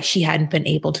why she hadn't been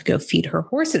able to go feed her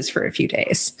horses for a few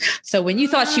days. So when you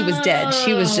thought she was dead,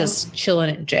 she was just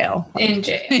chilling in jail.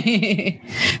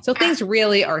 So things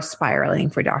really are spiraling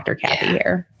for Dr. Kathy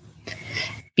here.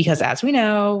 Because as we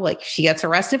know, like she gets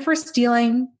arrested for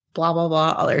stealing, blah, blah, blah,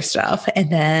 other stuff, and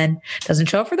then doesn't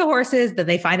show up for the horses. Then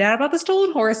they find out about the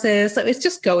stolen horses. So it's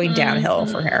just going downhill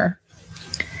for her.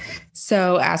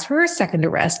 So as for her second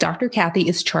arrest, Dr. Kathy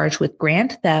is charged with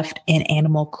grand theft and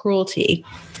animal cruelty.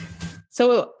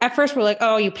 So at first we're like,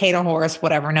 oh, you paid a horse,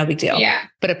 whatever, no big deal. Yeah.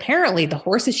 But apparently the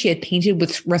horses she had painted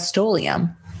with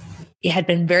Rust-Oleum, it had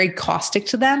been very caustic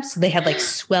to them. So they had like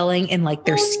swelling and like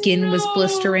their skin was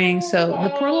blistering. So the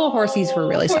poor little horsies were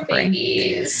really suffering.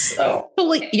 But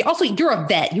like, also, you're a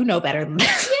vet. You know better than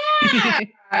this. Yeah.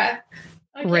 Okay,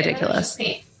 ridiculous.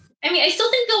 I mean, I still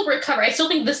think they'll recover. I still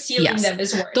think the sealing them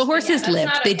is worse. The horses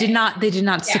lived. They did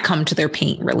not succumb to their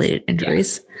paint-related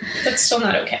injuries. Yeah. That's still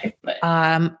not okay. But.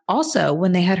 Also,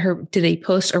 when they had her did a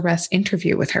post-arrest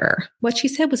interview with her, what she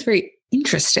said was very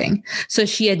interesting. So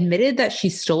she admitted that she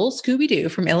stole Scooby-Doo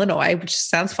from Illinois, which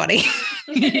sounds funny.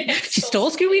 She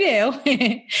stole Scooby-Doo.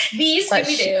 The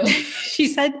Scooby-Doo. She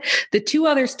said the two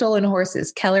other stolen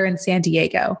horses, Keller and San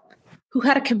Diego, who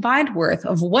had a combined worth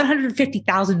of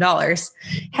 $150,000,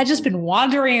 had just been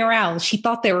wandering around. She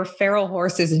thought they were feral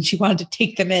horses and she wanted to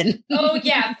take them in. Oh,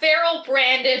 yeah. Feral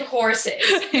branded horses.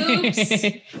 Oops.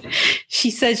 She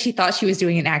said she thought she was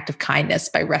doing an act of kindness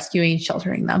by rescuing and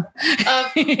sheltering them.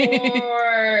 Of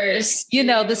course. You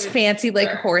know, this fancy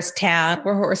like horse town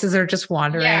where horses are just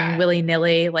wandering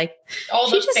willy-nilly. Like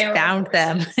she just found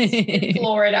them in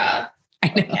Florida. I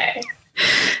know. Okay.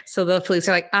 So the police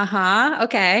are like,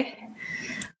 okay.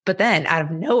 But then out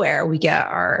of nowhere, we get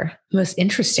our most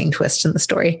interesting twist in the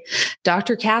story.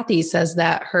 Dr. Kathy says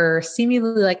that her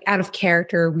seemingly like out of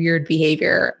character, weird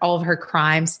behavior, all of her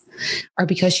crimes are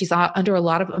because she's under a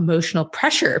lot of emotional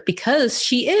pressure because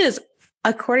she is,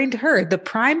 according to her, the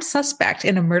prime suspect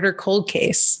in a murder cold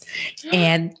case.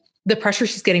 And the pressure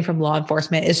she's getting from law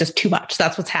enforcement is just too much.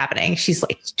 That's what's happening. She's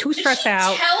like too stressed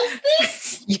out. Tell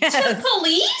this to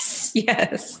police?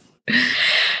 Yes.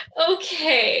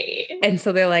 Okay. And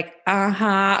so they're like,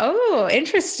 oh,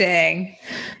 interesting.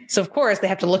 So of course they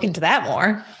have to look into that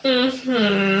more.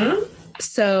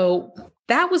 So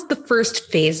that was the first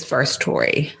phase of our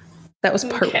story. That was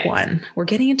part one. We're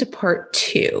getting into part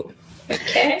two.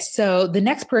 Okay. So the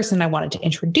next person I wanted to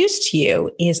introduce to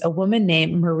you is a woman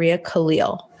named Maria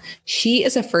Khalil. She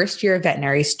is a first-year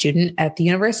veterinary student at the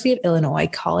University of Illinois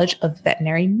College of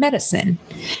Veterinary Medicine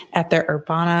at their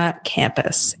Urbana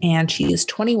campus, and she is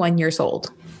 21 years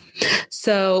old.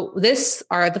 So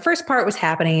the first part was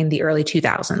happening in the early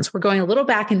 2000s. We're going a little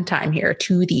back in time here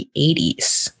to the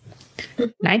 80s,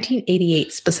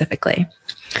 1988 specifically.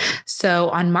 So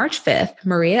on March 5th,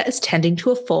 Maria is tending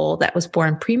to a foal that was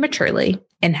born prematurely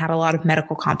and had a lot of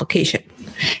medical complication.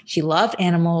 She loved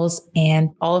animals,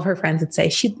 and all of her friends would say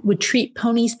she would treat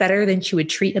ponies better than she would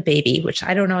treat a baby, which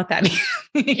I don't know what that means.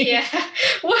 Yeah.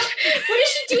 What? What does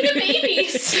she do to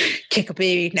babies? Kick a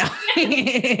baby. No.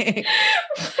 I'm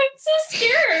so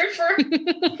scared for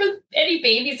any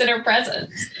babies in her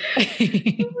presence. Oh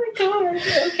my God.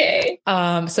 Okay.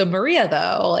 So Maria,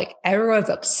 though, like everyone's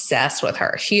obsessed with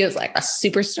her. She is like a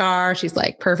superstar. She's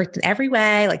like perfect in every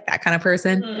way, like that kind of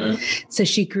person. Mm-hmm. So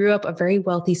she grew up a very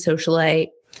wealthy socialite.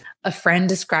 A friend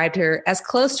described her as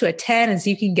close to a 10 as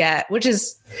you can get, which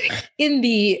is in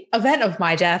the event of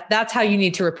my death, that's how you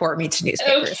need to report me to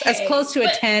newspapers. Okay, as close to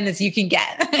a 10 as you can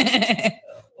get.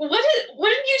 Wouldn't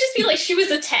you just be like, she was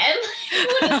a 10?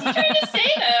 What is he trying to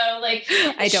say though? Like,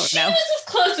 I don't know. She was as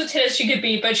close to 10 as she could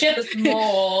be, but she had this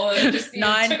mole.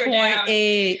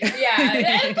 9.8.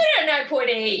 Yeah, put her at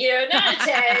 9.8, not a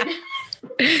 10.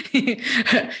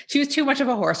 She was too much of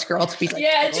a horse girl to be like,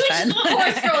 yeah, too much of a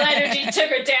horse girl energy took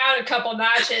her down a couple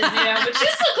notches, but she's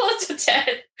still close to 10.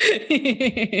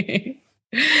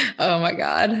 Oh my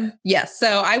God. Yes.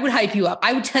 So I would hype you up.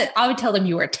 I would tell them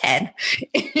you were 10.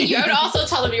 You would also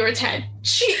tell them you were 10.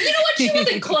 You know what? She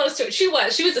wasn't close to it. She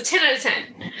was a 10 out of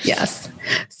 10. Yes.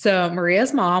 So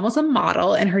Maria's mom was a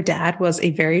model and her dad was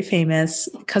a very famous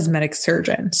cosmetic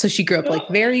surgeon. So she grew up like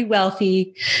very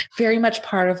wealthy, very much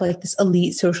part of like this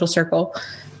elite social circle.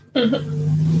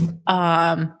 Mm-hmm.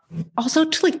 Also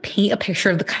to like paint a picture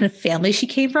of the kind of family she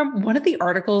came from, one of the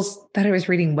articles that I was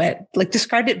reading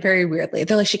described it very weirdly.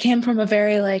 They're like, she came from a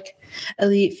very like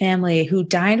elite family who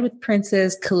dined with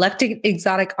princes, collected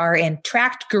exotic art, and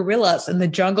tracked gorillas in the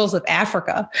jungles of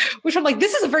Africa, which I'm like,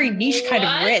 this is a very niche kind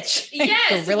of rich.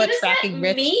 Yes. Gorilla what does tracking that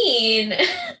rich. Mean? What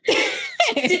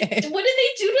did they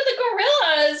do to the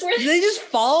gorillas? They just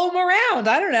follow them around.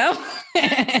 I don't know.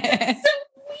 That's so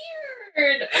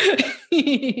weird.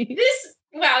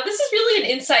 This is really an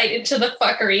insight into the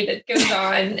fuckery that goes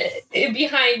on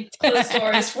behind closed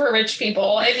doors for rich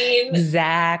people. I mean,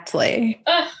 exactly.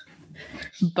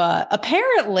 But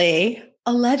apparently,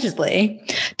 allegedly,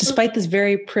 despite this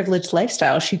very privileged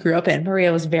lifestyle she grew up in,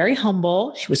 Maria was very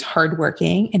humble. She was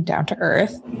hardworking and down to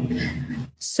earth.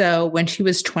 So when she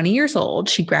was 20 years old,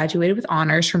 she graduated with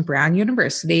honors from Brown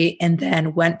University and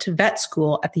then went to vet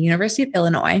school at the University of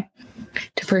Illinois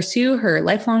to pursue her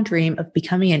lifelong dream of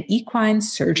becoming an equine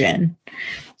surgeon.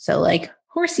 So like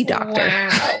horsey doctor,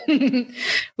 wow.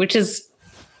 Which is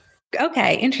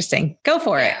okay. Interesting. Go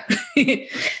for it.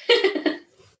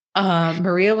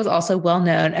 Maria was also well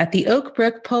known at the Oak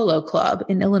Brook Polo Club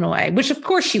in Illinois, which of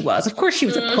course she was. Of course she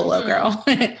was a polo girl.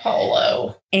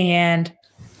 Polo. And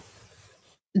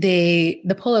the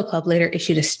Polo Club later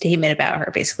issued a statement about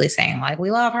her, basically saying like,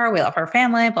 we love her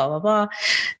family, blah, blah, blah.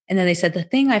 And then they said, the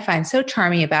thing I find so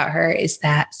charming about her is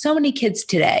that so many kids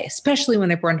today, especially when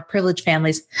they're born to privileged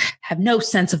families, have no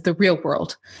sense of the real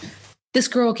world. This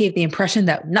girl gave the impression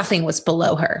that nothing was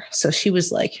below her. So she was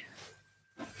like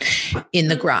in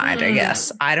the grind, I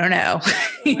guess. I don't know.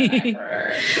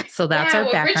 So that's our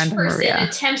background. A rich person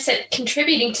attempts at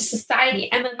contributing to society.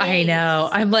 I know.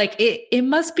 I'm like, it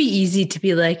must be easy to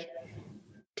be like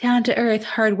down to earth,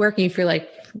 hardworking if you're like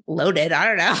loaded. I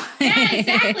don't know. Yeah,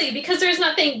 exactly. Because there's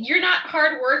nothing, you're not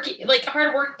hardworking. Like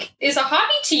hard work is a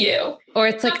hobby to you. Or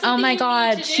it's like, oh my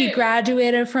God, she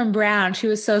graduated from Brown. She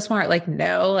was so smart. Like,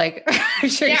 no, like I'm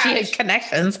sure she had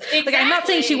connections. Exactly. Like, I'm not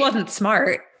saying she wasn't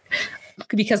smart,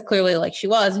 because clearly like she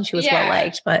was and she was well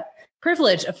liked, but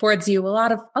privilege affords you a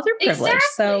lot of other privilege.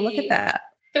 Exactly. So look at that.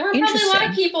 There were probably a lot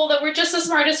of people that were just as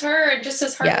smart as her and just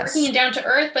as hardworking and down to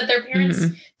earth, but their parents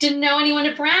didn't know anyone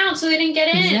at Brown, so they didn't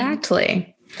get in.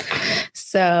 Exactly.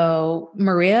 So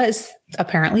Maria is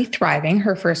apparently thriving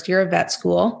her first year of vet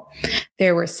school.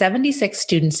 There were 76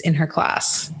 students in her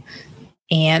class.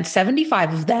 And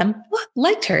 75 of them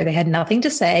liked her. They had nothing to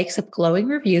say except glowing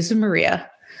reviews of Maria.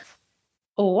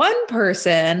 One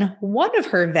person, one of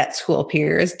her vet school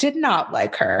peers, did not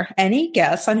like her. Any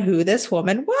guess on who this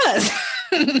woman was?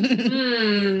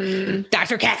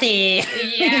 Dr. Kathy.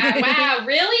 Yeah. Wow.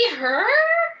 Really? Her?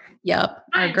 Yep.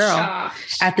 Our girl.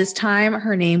 Shocked. At this time,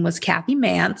 her name was Kathy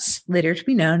Mance, later to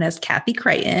be known as Kathy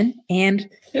Crichton. And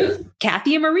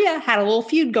Kathy and Maria had a little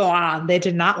feud going on. They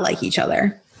did not like each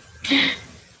other.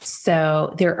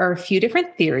 So there are a few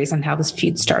different theories on how this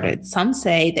feud started. Some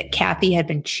say that Kathy had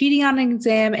been cheating on an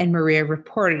exam and Maria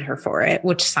reported her for it,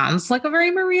 which sounds like a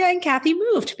very Maria and Kathy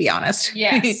move, to be honest.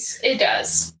 Yes, it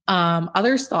does.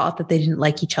 Others thought that they didn't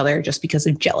like each other just because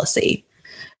of jealousy.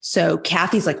 So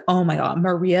Kathy's like, oh my God,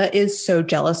 Maria is so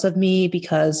jealous of me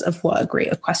because of what a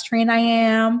great equestrian I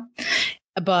am.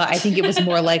 But I think it was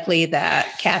more likely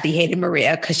that Kathy hated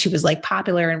Maria because she was like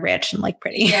popular and rich and like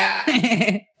pretty.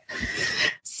 Yeah.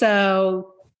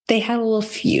 So they had a little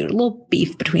feud, a little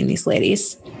beef between these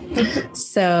ladies.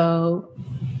 So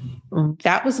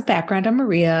that was the background on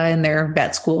Maria and their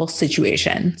vet school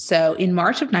situation. So in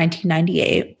March of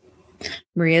 1998,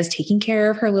 Maria is taking care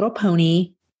of her little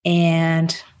pony,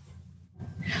 and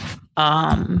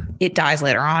it dies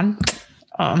later on.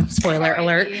 Spoiler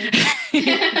alert.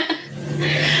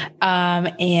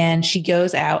 And she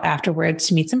goes out afterwards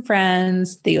to meet some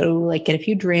friends. They go like get a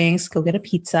few drinks, go get a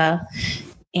pizza.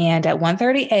 And at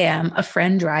 1:30 a.m., a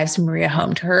friend drives Maria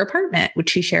home to her apartment,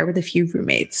 which she shared with a few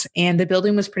roommates. And the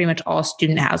building was pretty much all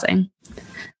student housing.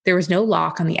 There was no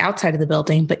lock on the outside of the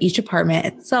building, but each apartment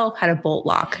itself had a bolt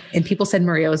lock. And people said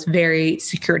Maria was very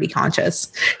security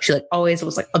conscious. She like always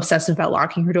was like obsessive about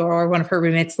locking her door. Or one of her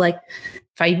roommates, like,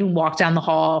 if I even walked down the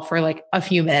hall for like a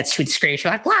few minutes, she would scream. She'd be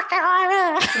like, lock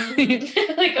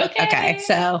it. Like, okay.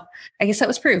 So I guess that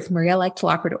was proof. Maria liked to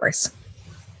lock her doors.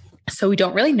 So we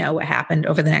don't really know what happened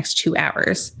over the next 2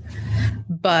 hours.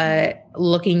 But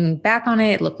looking back on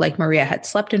it, it looked like Maria had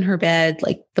slept in her bed.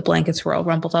 Like the blankets were all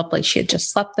rumpled up, like she had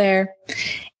just slept there.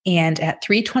 And at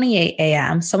 3:28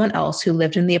 a.m., someone else who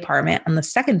lived in the apartment on the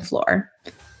second floor,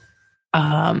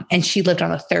 and she lived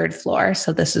on the third floor.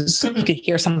 So this is, you could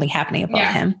hear something happening above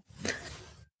him.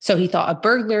 So he thought a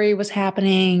burglary was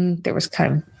happening. There was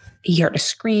he heard a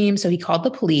scream. So he called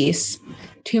the police.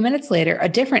 2 minutes later, a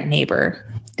different neighbor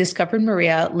discovered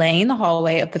Maria laying in the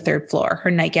hallway of the third floor,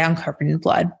 her nightgown covered in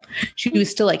blood. She was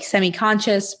still like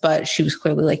semi-conscious, but she was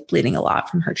clearly like bleeding a lot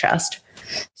from her chest.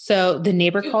 So the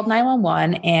neighbor called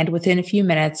 911, and within a few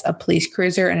minutes, a police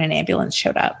cruiser and an ambulance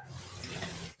showed up.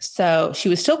 So she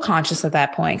was still conscious at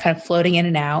that point, kind of floating in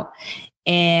and out.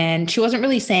 And she wasn't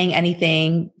really saying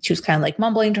anything. She was kind of like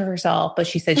mumbling to herself, but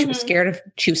she said she was scared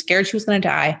she was going to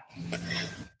die.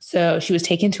 So she was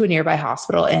taken to a nearby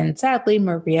hospital, and sadly,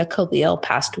 Maria Khalil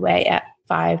passed away at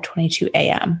 5:22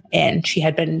 a.m. And she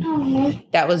had been,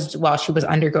 that was while she was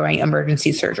undergoing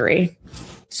emergency surgery.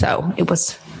 So it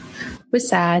was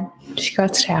sad. She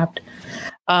got stabbed.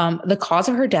 The cause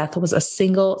of her death was a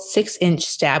single 6-inch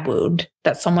stab wound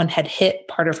that someone had hit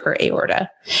part of her aorta.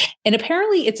 And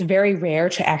apparently it's very rare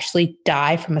to actually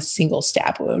die from a single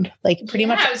stab wound. Like pretty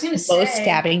much most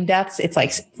stabbing deaths, it's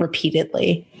like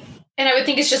repeatedly. And I would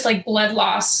think it's just like blood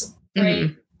loss, right?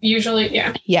 Mm-hmm. Usually,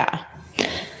 yeah. Yeah.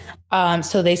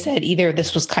 So they said either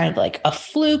this was kind of like a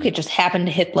fluke, it just happened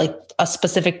to hit like a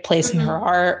specific place in her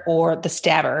heart, or the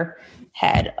stabber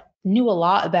knew a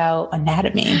lot about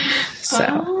anatomy.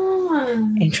 So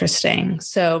interesting.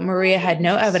 So Maria had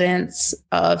no evidence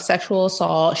of sexual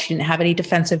assault. She didn't have any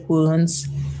defensive wounds.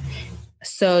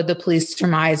 So the police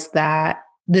surmised that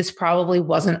this probably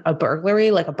wasn't a burglary,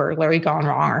 like a burglary gone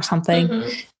wrong or something,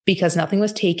 because nothing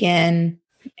was taken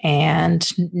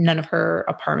and none of her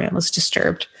apartment was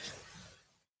disturbed.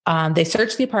 They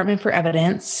searched the apartment for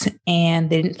evidence, and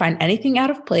they didn't find anything out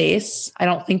of place. I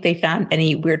don't think they found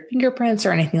any weird fingerprints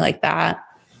or anything like that.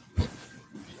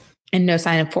 And no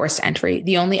sign of forced entry.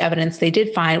 The only evidence they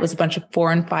did find was a bunch of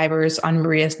foreign fibers on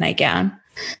Maria's nightgown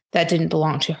that didn't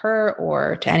belong to her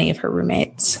or to any of her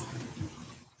roommates.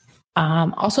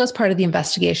 Also, as part of the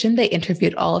investigation, they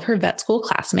interviewed all of her vet school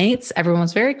classmates. Everyone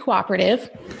was very cooperative,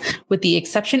 with the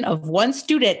exception of one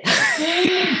student.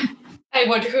 I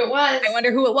wonder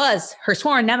who it was. Her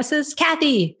sworn nemesis,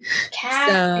 Kathy.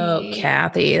 So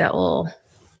Kathy,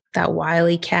 that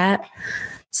wily cat.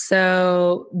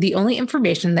 So the only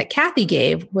information that Kathy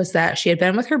gave was that she had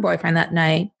been with her boyfriend that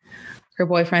night. Her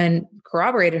boyfriend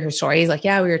corroborated her story. He's like,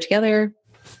 yeah, we were together.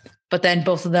 But then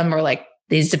both of them were like,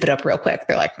 they zip it up real quick.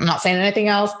 They're like, I'm not saying anything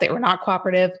else. They were not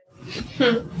cooperative.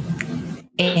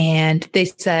 And they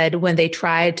said when they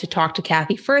tried to talk to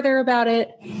Kathy further about it,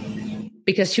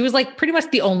 because she was like pretty much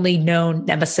the only known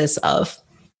nemesis of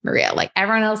Maria. Like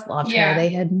everyone else loved her. They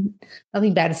had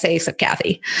nothing bad to say except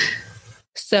Kathy.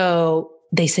 So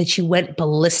they said she went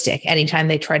ballistic anytime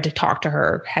they tried to talk to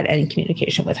her, had any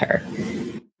communication with her.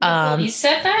 You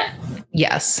said that?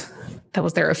 Yes. That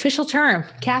was their official term.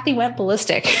 Kathy went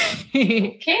ballistic.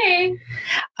 Okay.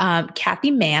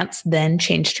 Kathy Mance then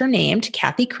changed her name to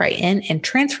Kathy Crichton and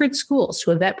transferred schools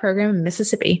to a vet program in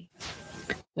Mississippi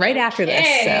right after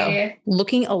this. So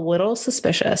looking a little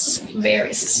suspicious.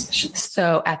 Very suspicious.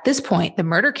 So at this point, the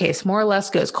murder case more or less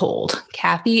goes cold.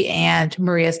 Kathy and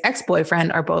Maria's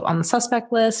ex-boyfriend are both on the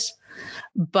suspect list,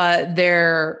 but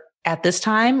they're at this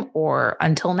time or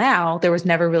until now, there was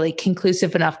never really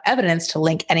conclusive enough evidence to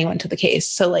link anyone to the case.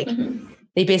 So like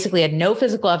they basically had no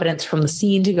physical evidence from the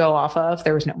scene to go off of.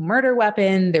 There was no murder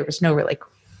weapon. There was no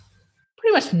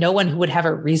pretty much no one who would have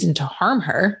a reason to harm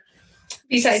her.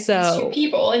 Besides these two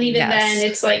people. And even then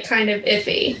it's like kind of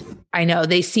iffy. I know.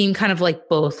 They seem kind of like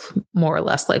both more or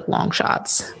less like long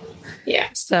shots. Yeah.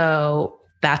 So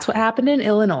that's what happened in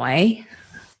Illinois.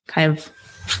 Kind of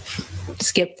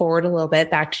skip forward a little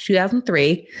bit back to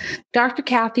 2003. Dr.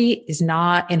 Kathy is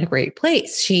not in a great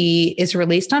place. She is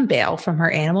released on bail from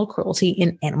her animal cruelty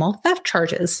and animal theft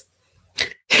charges.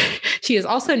 She is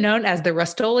also known as the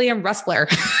Rust-Oleum Rustler,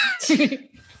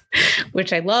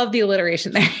 which I love the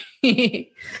alliteration there.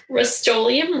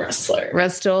 Rust-Oleum Rustler.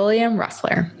 Rust-Oleum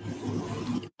Rustler.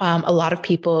 A lot of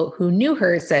people who knew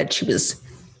her said she was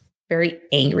very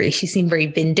angry. She seemed very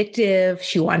vindictive.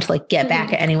 She wanted to get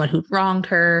back at anyone who'd wronged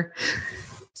her.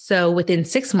 So within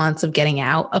 6 months of getting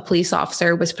out, a police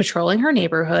officer was patrolling her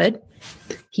neighborhood.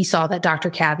 He saw that Dr.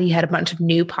 Kathy had a bunch of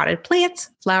new potted plants,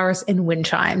 flowers, and wind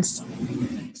chimes.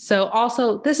 So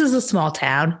also, this is a small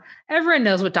town. Everyone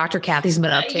knows what Dr. Kathy's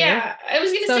been up to. Yeah, I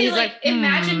was going to say,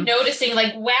 imagine noticing,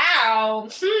 wow,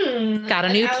 got a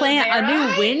new plant, a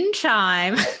new wind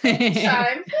chime. Wind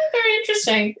chime. Very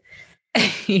interesting.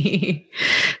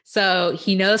 So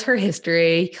he knows her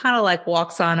history. He kind of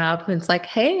walks on up and it's like,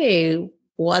 hey,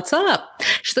 what's up?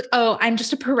 She's like, oh, I'm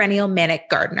just a perennial manic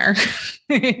gardener.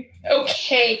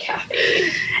 Okay, Kathy.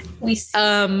 We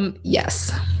see.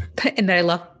 Yes. And then I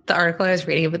love the article I was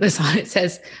reading about this on. It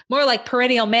says more like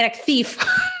perennial manic thief.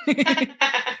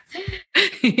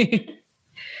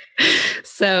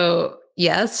 So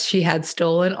yes, she had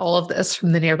stolen all of this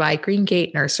from the nearby Green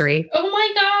Gate nursery. Oh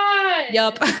my God.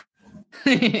 Yup.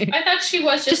 I thought she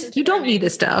was just you don't need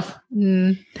this stuff.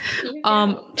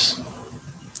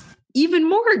 Even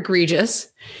more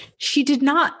egregious, she did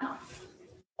not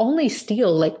only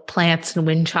steal plants and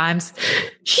wind chimes.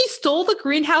 She stole the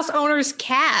greenhouse owner's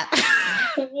cat.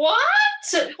 What?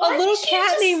 A little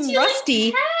cat named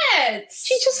Rusty. Cats?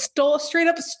 She just straight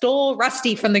up stole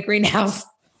Rusty from the greenhouse.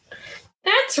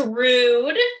 That's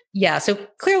rude. Yeah, so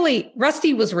clearly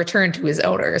Rusty was returned to his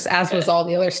owners, as was all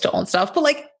the other stolen stuff. But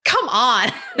come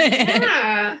on.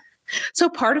 Yeah. So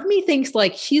part of me thinks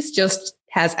she's just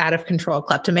has out of control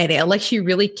kleptomania. She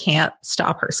really can't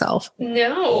stop herself.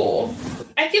 No.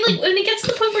 I feel when it gets to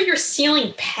the point where you're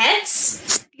stealing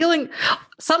pets.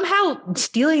 Somehow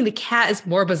stealing the cat is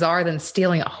more bizarre than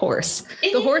stealing a horse.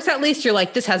 The horse, at least you're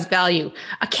this has value.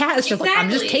 A cat is just I'm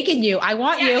just taking you. I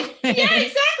want you. Yeah,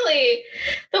 exactly.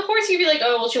 The horse, you'd be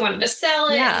oh, well, she wanted to sell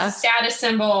it. Yeah. It's a status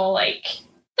symbol.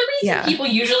 The reason people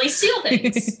usually steal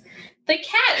things. The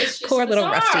cat is just poor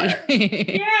bizarre. Little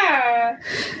Rusty. Yeah.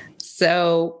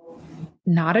 So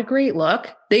not a great look.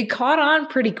 They caught on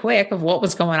pretty quick of what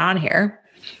was going on here.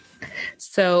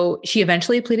 So she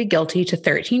eventually pleaded guilty to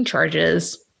 13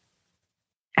 charges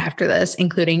after this,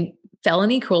 including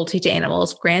felony cruelty to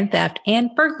animals, grand theft, and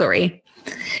burglary.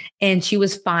 And she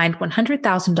was fined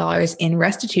 $100,000 in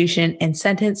restitution and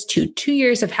sentenced to 2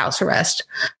 years of house arrest,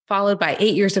 followed by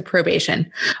 8 years of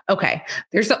probation. Okay,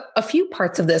 there's a few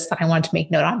parts of this that I want to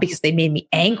make note on because they made me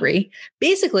angry.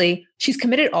 Basically, she's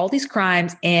committed all these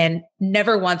crimes and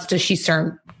never once does she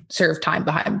serve time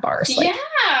behind bars. Yeah.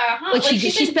 Huh?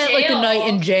 She spent the night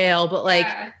in jail,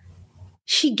 but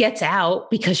she gets out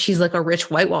because she's a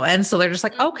rich white woman. So they're just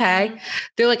okay.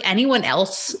 They're anyone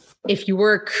else. If you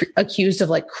were accused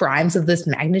of crimes of this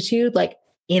magnitude,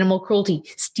 animal cruelty,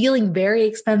 stealing very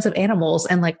expensive animals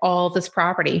and all this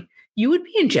property, you would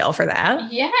be in jail for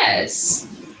that. Yes.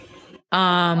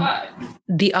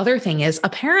 The other thing is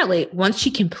apparently once she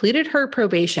completed her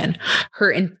probation,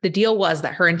 the deal was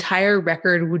that her entire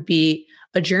record would be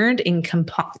adjourned in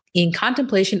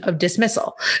contemplation of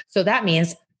dismissal. So that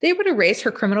means they would erase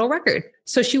her criminal record.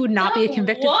 So she would not be a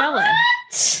convicted felon.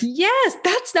 Yes,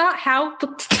 that's not how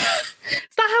it's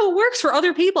not how it works for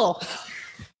other people.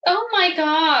 Oh my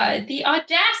God, the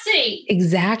audacity.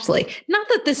 Exactly. Not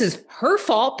that this is her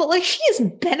fault, but she is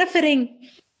benefiting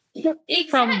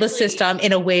from the system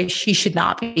in a way she should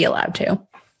not be allowed to.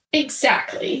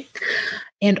 Exactly.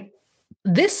 And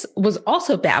this was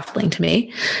also baffling to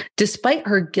me. Despite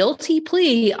her guilty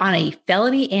plea on a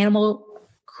felony animal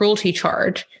cruelty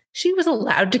charge, she was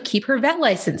allowed to keep her vet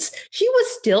license. She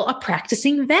was still a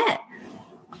practicing vet.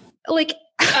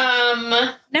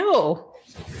 No.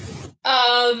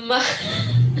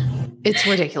 It's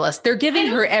ridiculous. They're giving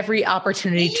her every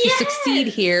opportunity to succeed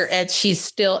here, and she's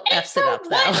still F's it up,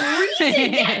 though.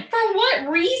 For what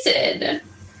reason?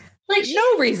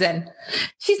 No reason.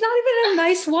 She's not even a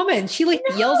nice woman. She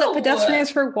yells at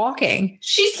pedestrians for walking.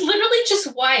 She's literally just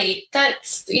white.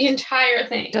 That's the entire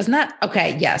thing. Doesn't that?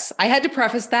 Okay, yes. I had to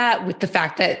preface that with the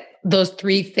fact that those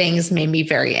three things made me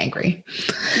very angry.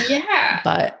 Yeah.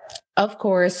 But of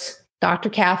course, Dr.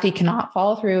 Kathy cannot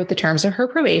follow through with the terms of her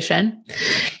probation.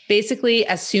 Basically,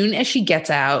 as soon as she gets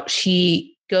out,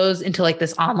 she goes into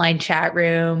this online chat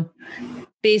room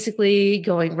basically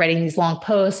writing these long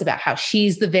posts about how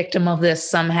she's the victim of this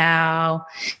somehow.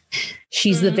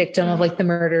 She's the victim of like the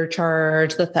murder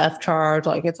charge, the theft charge,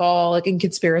 like it's all like in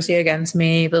conspiracy against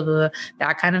me, blah, blah, blah,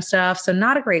 that kind of stuff. So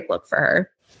not a great look for her.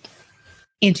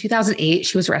 In 2008,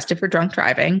 she was arrested for drunk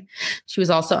driving. She was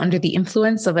also under the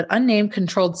influence of an unnamed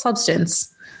controlled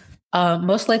substance,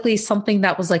 most likely something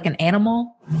that was like an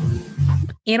animal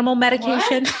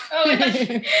medication. What? Oh, I thought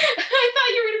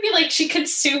you were going to be like, she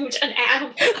consumed an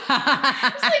animal.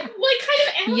 I was like, what kind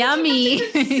of animal Yummy. do you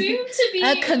have to consume to be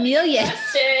a chameleon.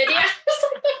 arrested? Yeah, I was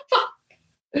like, the fuck?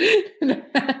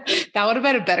 That would have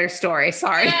been a better story.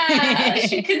 Sorry. Yeah,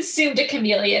 she consumed a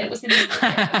chameleon. It was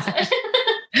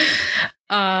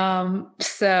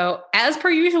so as per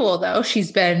usual, though, she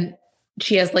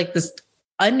has like this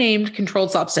unnamed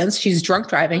controlled substance. She's drunk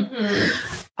driving.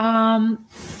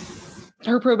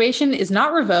 Her probation is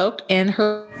not revoked, and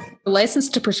her license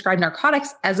to prescribe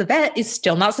narcotics as a vet is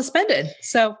still not suspended.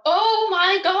 So, oh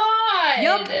my God.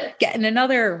 Yep, getting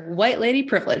another white lady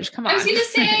privilege. Come on. I was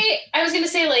gonna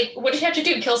say, like, what did she have to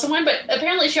do? Kill someone? But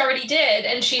apparently she already did,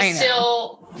 and she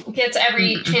still gets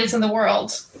every chance in the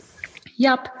world.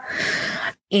 Yep.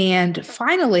 And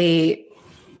finally,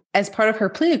 as part of her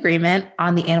plea agreement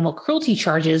on the animal cruelty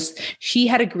charges, she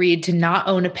had agreed to not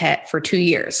own a pet for 2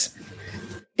 years.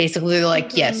 Basically, they're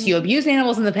like, yes, you abused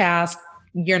animals in the past.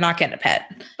 You're not getting a pet.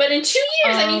 But in 2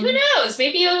 years, I mean, who knows?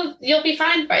 Maybe you'll be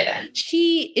fine by then.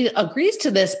 She agrees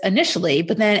to this initially,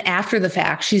 but then after the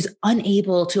fact, she's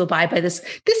unable to abide by this.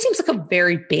 This seems like a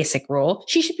very basic rule.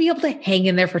 She should be able to hang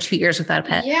in there for 2 years without a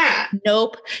pet. Yeah.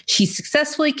 Nope. She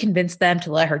successfully convinced them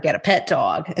to let her get a pet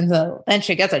dog. And so then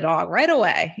she gets a dog right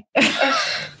away. How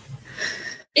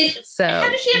does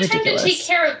she have time to take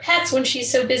care of pets when she's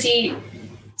so busy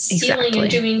stealing and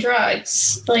doing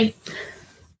drugs? Like,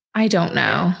 I don't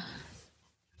know.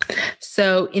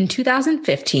 So in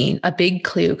 2015, a big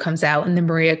clue comes out in the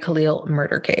Maria Khalil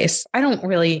murder case.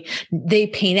 They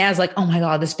paint it as like, oh my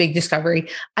God, this big discovery.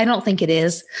 I don't think it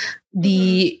is.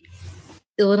 The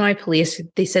Illinois police,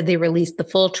 they said they released the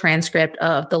full transcript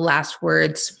of the last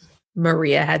words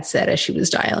Maria had said as she was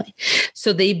dying.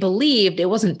 So they believed it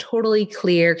wasn't totally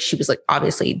clear. She was like,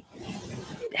 obviously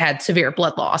had severe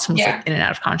blood loss and was like in and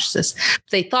out of consciousness.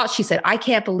 But they thought she said, I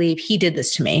can't believe he did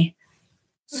this to me.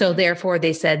 So therefore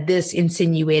they said this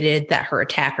insinuated that her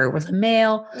attacker was a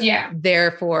male. Yeah.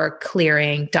 Therefore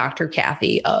clearing Dr.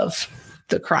 Kathy of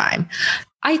the crime.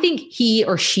 I think he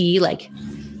or she, like,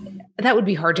 that would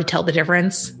be hard to tell the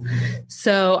difference.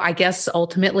 So I guess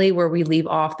ultimately where we leave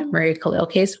off the Maria Khalil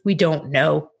case, we don't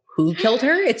know who killed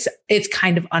her. It's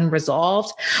kind of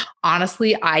unresolved.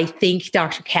 Honestly, I think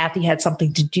Dr. Kathy had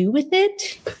something to do with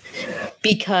it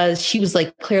because she was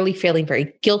like clearly feeling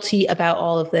very guilty about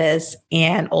all of this.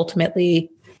 And ultimately,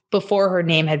 before her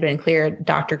name had been cleared,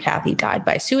 Dr. Kathy died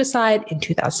by suicide in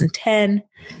 2010.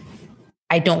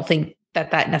 I don't think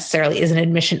that necessarily is an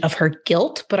admission of her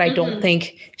guilt, but I don't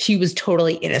think she was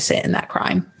totally innocent in that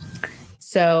crime.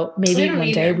 So maybe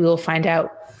one day we will find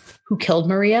out who killed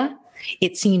Maria.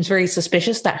 It seems very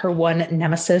suspicious that her one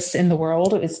nemesis in the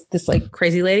world is this like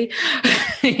crazy lady.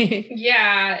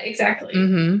 Yeah,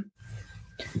 exactly.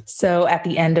 So at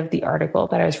the end of the article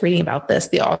that I was reading about this,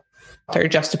 the author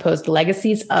juxtaposed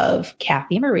legacies of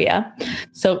Kathy and Maria.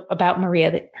 So about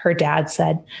Maria, her dad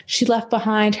said, she left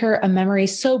behind her a memory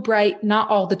so bright, not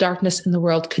all the darkness in the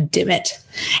world could dim it.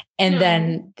 And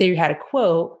then they had a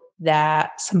quote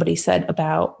that somebody said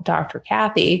about Dr.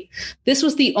 Kathy. This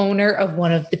was the owner of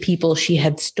one of the people she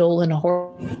had stolen a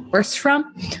horse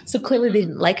from. So clearly they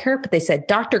didn't like her, but they said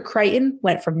Dr. Crichton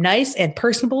went from nice and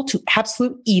personable to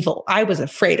absolute evil. I was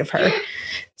afraid of her.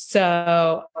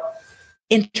 So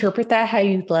interpret that how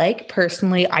you'd like.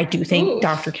 Personally, I do think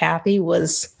Dr. Kathy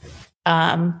was,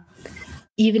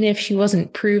 even if she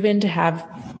wasn't proven to have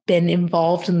been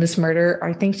involved in this murder,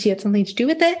 I think she had something to do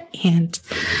with it. And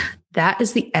that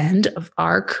is the end of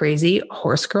our crazy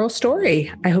horse girl story.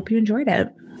 I hope you enjoyed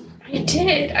it. I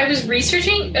did. I was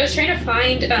researching. I was trying to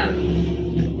find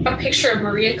a picture of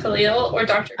Maria Khalil or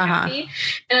Dr. Kathy.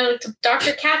 And I looked up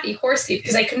Dr. Kathy Horse Thief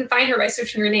because I couldn't find her by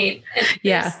searching her name.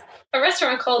 And a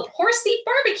restaurant called Horse Thief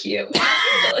Barbecue in Los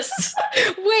Angeles.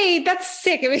 Wait, that's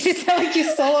sick. It makes it sound like you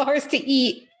stole a horse to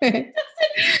eat. Like,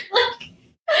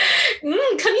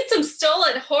 come eat some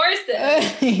stolen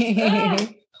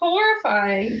horses.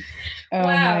 Horrifying. Oh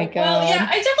my God. Well, yeah,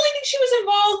 I definitely think she was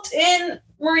involved in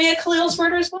Maria Khalil's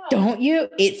murder as well. Don't you?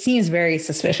 It seems very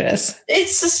suspicious.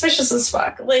 It's suspicious as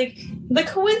fuck. Like, the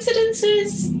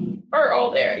coincidences are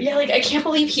all there. Yeah, like, I can't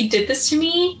believe he did this to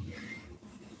me.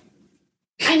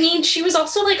 I mean, she was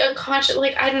also, like, unconscious.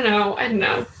 Like, I don't know.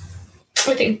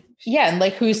 I think. Yeah, and,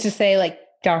 like, who's to say, like,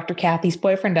 Dr. Kathy's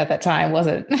boyfriend at that time, was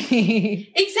it?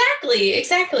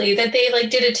 Exactly. That they like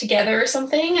did it together or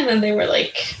something, and then they were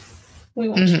like, "We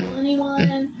won't tell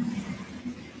anyone."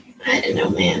 I don't know,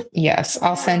 man. Yes,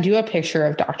 I'll send you a picture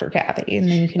of Dr. Kathy, and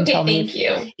then you can tell me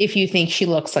if you think she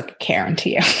looks like a Karen to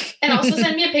you. And also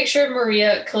send me a picture of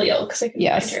Maria Khalil, because I can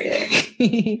find her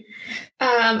either.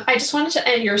 I just wanted to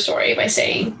end your story by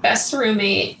saying best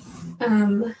roommate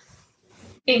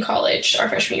in college, our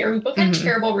freshman year. We both had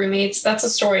terrible roommates. That's a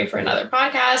story for another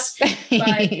podcast.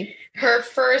 But her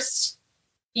first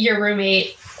year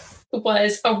roommate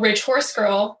was a rich horse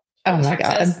girl. Oh my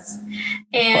God.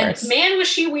 And man, was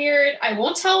she weird. I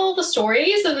won't tell the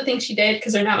stories of the things she did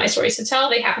because they're not my stories to tell.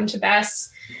 They happened to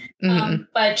Bess.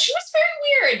 But she was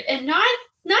very weird and not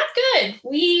good.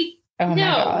 My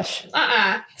gosh.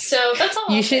 So that's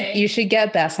all you should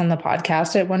get Bess on the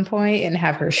podcast at one point and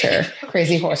have her share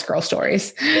crazy horse girl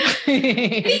stories. I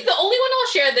think the only one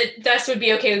I'll share that Bess would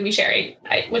be okay with me sharing,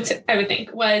 I would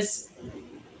think, was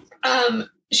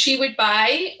she would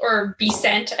buy or be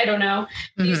sent, I don't know,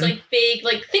 these like big,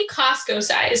 like think Costco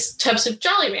size tubs of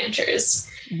Jolly Ranchers.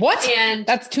 What? And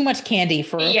that's too much candy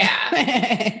for.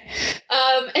 Yeah.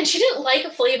 And she didn't like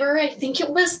a flavor. I think it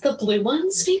was the blue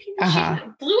ones, maybe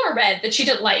blue or red that she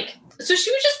didn't like. So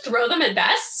she would just throw them at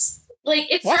Bess.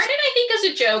 Like it started, I think, as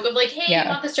a joke of like, hey, you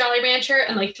want this Jolly Rancher?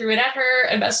 And like threw it at her.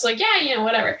 And Bess was like, yeah,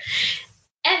 whatever.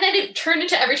 And then it turned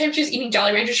into every time she was eating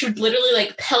Jolly Rancher, she would literally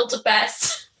like pelt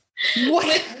Bess. What?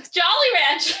 With Jolly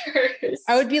Ranchers.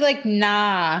 I would be like,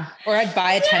 nah. Or I'd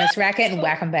buy a tennis racket and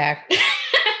whack them back.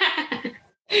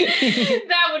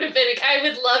 That would have been, I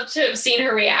would love to have seen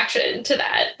her reaction to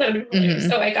that. That would have been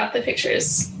So I got the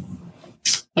pictures.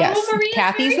 Yes.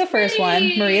 Kathy's the first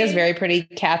one. Maria's very pretty.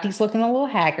 Kathy's looking a little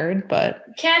haggard, but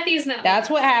Kathy's not. That's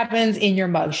what happens in your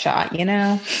mugshot, you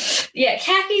know? Yeah.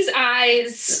 Kathy's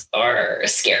eyes are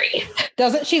scary.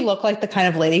 Doesn't she look like the kind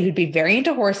of lady who'd be very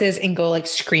into horses and go like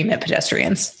scream at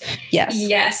pedestrians? Yes.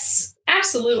 Yes,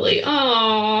 absolutely.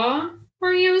 Aww.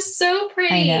 Maria was so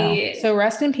pretty. I know. So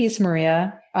rest in peace,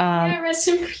 Maria. Rest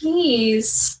in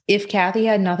peace. If Kathy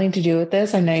had nothing to do with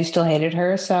this, I know you still hated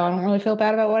her, so I don't really feel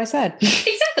bad about what I said.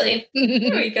 Exactly.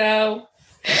 There we go.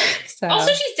 So.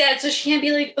 Also, she's dead, so she can't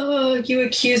be like, oh, you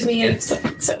accuse me of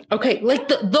so. Okay, like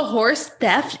the horse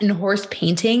theft and horse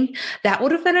painting, that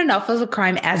would have been enough of a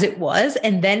crime as it was.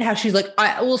 And then how she's like,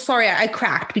 I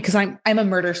cracked because I'm a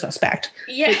murder suspect.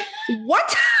 Yeah. Like,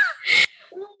 what?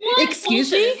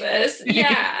 Excuse me?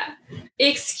 Yeah.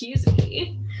 Excuse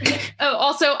me. Oh,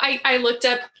 also, I looked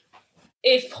up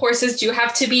if horses do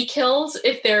have to be killed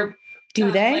if they're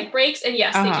like breaks, and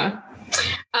yes, they do.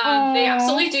 They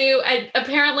absolutely do. And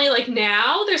apparently, like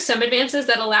now, there's some advances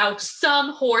that allow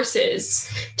some horses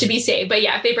to be saved. But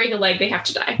yeah, if they break a leg, they have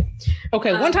to die.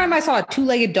 Okay, one time I saw a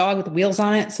 2-legged dog with wheels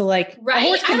on it. So like, a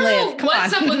horse can live. Come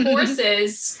what's up with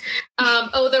horses?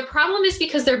 The problem is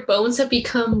because their bones have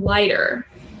become lighter.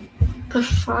 The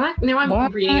fuck? Now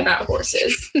I'm reading about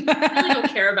horses. I really don't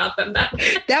care about them that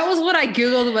much. That was what I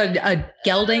Googled, a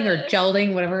gelding or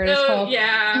gelding, whatever it is called.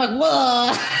 Yeah. I'm like,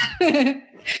 whoa.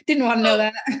 Didn't want to know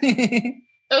that.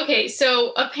 Okay,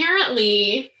 so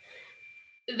apparently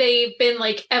they've been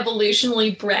like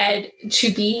evolutionally bred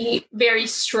to be very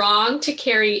strong to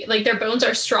carry, like their bones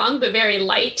are strong but very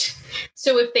light.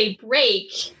 So if they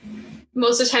break,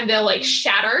 most of the time they'll like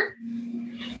shatter.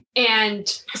 And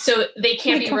so they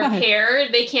can't be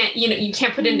repaired. They can't, you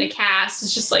can't put it in a cast.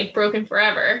 It's just like broken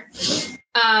forever.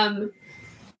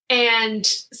 And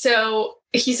so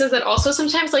he says that also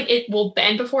sometimes like it will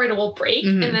bend before it will break.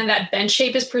 And then that bend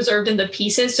shape is preserved in the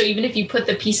pieces. So even if you put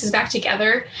the pieces back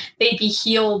together, they'd be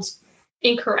healed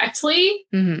incorrectly.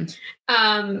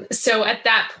 So at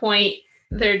that point,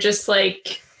 they're just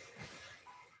like,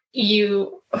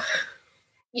 it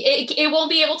won't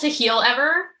be able to heal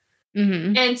ever.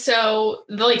 And so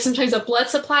like sometimes the blood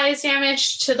supply is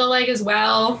damaged to the leg as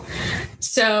well.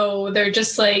 So they're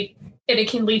just like, and it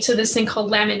can lead to this thing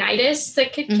called laminitis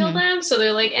that could kill them. So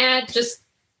they're like, just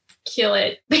kill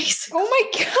it, basically. Oh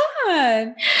my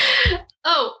God.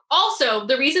 Oh, also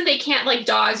the reason they can't, like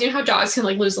dogs, you know how dogs can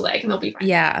like lose a leg and they'll be fine.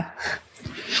 Yeah.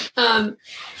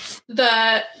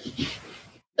 They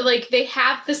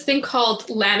have this thing called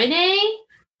laminae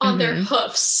on their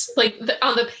hoofs, like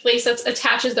on the place that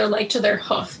attaches their leg to their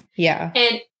hoof. Yeah.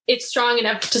 And it's strong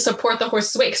enough to support the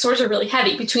horse's weight. Horses are really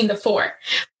heavy between the four.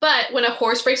 But when a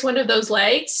horse breaks one of those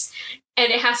legs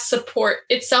and it has to support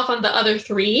itself on the other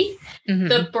three,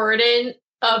 the burden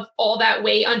of all that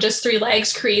weight on just 3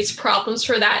 legs creates problems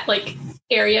for that like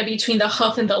area between the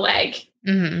hoof and the leg.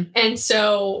 And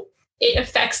so it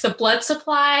affects the blood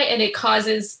supply and it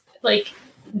causes like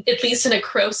at least a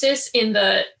necrosis in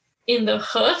the in the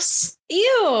hoofs.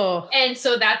 Ew. And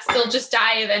so they'll just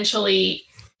die eventually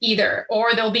either,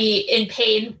 or they'll be in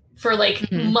pain for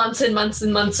like months and months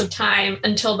and months of time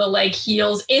until the leg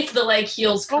heals, if the leg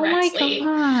heals correctly. Oh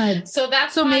my God.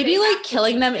 So maybe like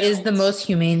killing them is the most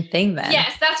humane thing then.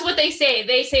 Yes, that's what they say.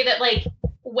 They say that like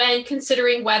when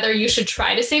considering whether you should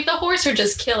try to save the horse or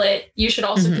just kill it, you should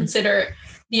also consider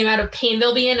the amount of pain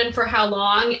they'll be in and for how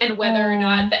long, and whether or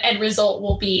not the end result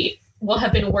will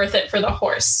have been worth it for the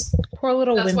horse. Poor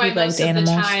little wimpy-legged animals. That's why most of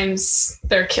the times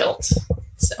they're killed.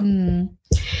 So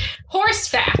horse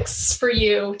facts for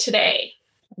you today.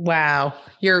 Wow.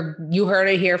 You heard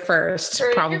it here first.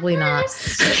 Probably not.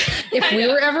 If we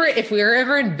were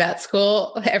ever in vet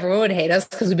school, everyone would hate us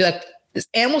because we'd be like, this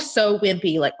animal's so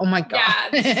wimpy. Like, oh my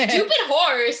God. Yeah, stupid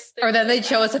horse. Or then they'd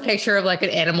show us a picture of like an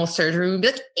animal surgery room and be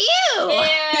like, ew.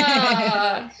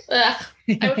 Yeah.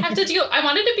 I would have to I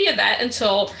wanted to be a vet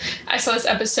until I saw this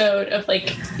episode of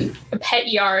like a Pet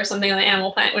ER or something on the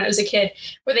Animal Planet when I was a kid,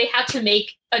 where they had to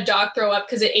make a dog throw up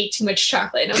because it ate too much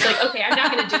chocolate. And I was like, okay, I'm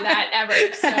not going to do that ever.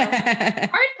 So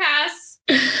hard pass.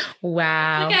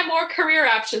 Wow. I think I have more career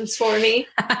options for me.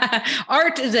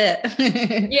 Art is it?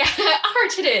 Yeah,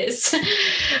 art it is.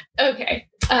 Okay.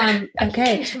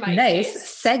 Okay.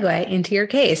 Nice segue into your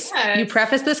case. Yes. You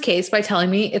preface this case by telling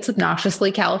me it's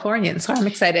obnoxiously Californian, so I'm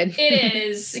excited. It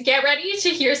is. Get ready to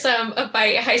hear some of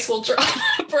my high school drama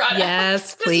brought up.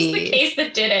 Yes, please. This is the case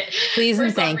that did it. Please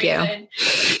and thank you.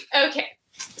 Okay.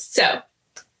 So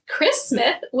Chris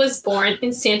Smith was born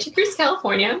in Santa Cruz,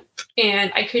 California,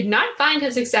 and I could not find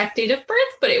his exact date of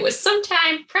birth, but it was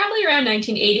sometime probably around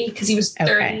 1980 because he was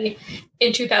 30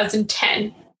 in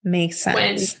 2010. Makes sense.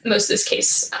 When most of this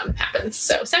case happens.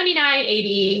 So 79,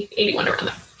 80, 81,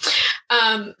 around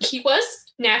there. He was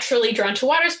naturally drawn to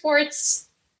water sports.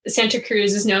 Santa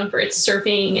Cruz is known for its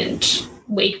surfing and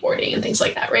wakeboarding and things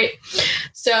like that, right?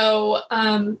 So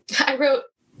I wrote,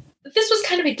 this was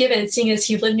kind of a given, seeing as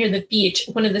he lived near the beach,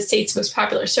 one of the state's most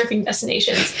popular surfing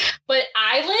destinations. But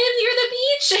I live near the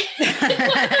beach.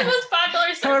 One of the most popular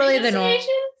surfing destinations.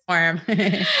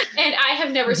 And I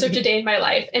have never surfed a day in my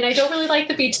life, and I don't really like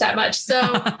the beach that much. So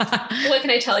what can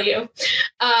I tell you?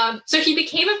 So he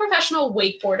became a professional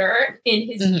wakeboarder in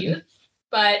his youth,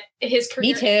 but his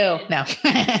career... Me too. No.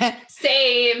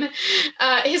 Same.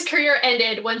 His career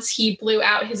ended once he blew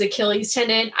out his Achilles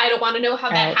tendon. I don't want to know how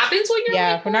that happens when you're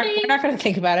wakeboarding. We're not going to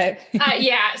think about it.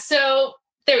 Yeah. So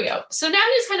there we go. So now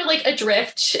he's kind of like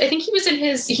adrift. I think he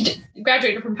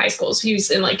graduated from high school. So he was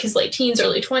in like his late teens,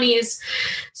 early 20s.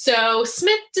 So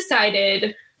Smith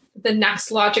decided the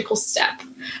next logical step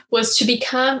was to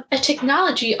become a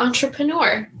technology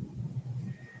entrepreneur.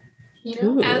 You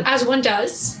know, as one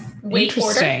does.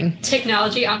 Wakeboarder,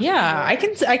 technology entrepreneur. Yeah,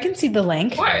 I can see the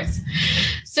link. Of course.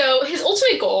 So his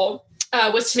ultimate goal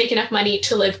was to make enough money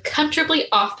to live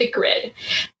comfortably off the grid,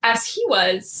 as he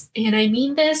was, and I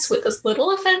mean this with as little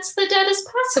offense to the dead as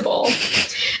possible,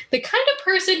 the kind of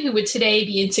person who would today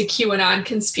be into QAnon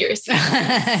conspiracy.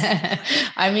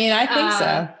 I mean, I think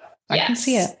so. I can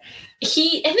see it.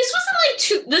 And this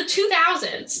wasn't like the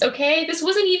 2000s, okay? This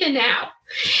wasn't even now.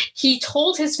 He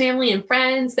told his family and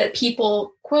friends that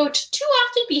people, quote, too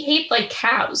often behaved like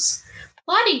cows,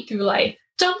 plodding through life,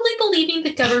 dumbly believing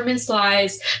the government's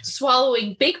lies,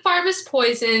 swallowing big pharma's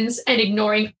poisons, and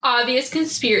ignoring obvious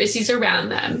conspiracies around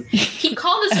them. He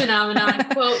called this phenomenon,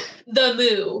 quote, the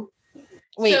moo.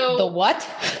 Wait, the what?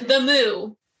 The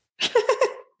moo.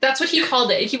 That's what he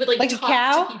called it. He would like talk a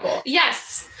cow? to people.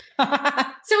 Yes.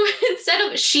 So instead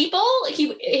of sheeple,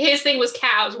 his thing was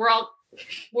cows. We're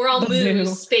all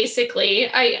moose, basically.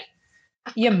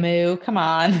 You moo, come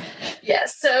on.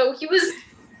 Yes. So you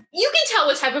can tell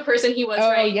what type of person he was,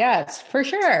 right? Oh, yes, for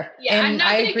sure. Yeah, and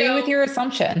I agree with your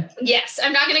assumption. Yes.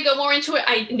 I'm not going to go more into it.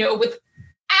 I know with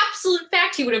absolute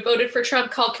fact he would have voted for Trump,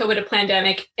 called COVID a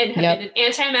pandemic, and have been an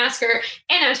anti-masker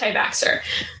and anti-vaxxer.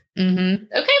 Mm-hmm.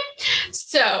 Okay.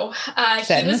 So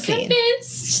he was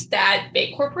convinced that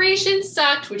big corporations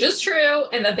sucked, which is true,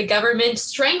 and that the government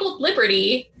strangled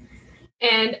liberty.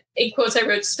 And in quotes I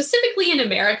wrote, specifically in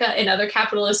America and other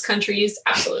capitalist countries,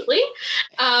 absolutely.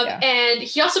 And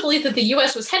he also believed that the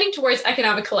U.S. was heading towards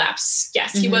economic collapse.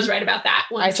 Yes, he was right about that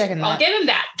one. I second that. I'll give him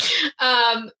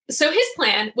that. So his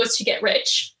plan was to get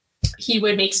rich. He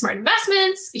would make smart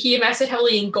investments. He invested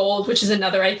heavily in gold, which is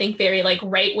another, I think, very like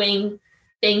right-wing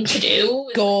thing to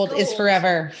do. Gold is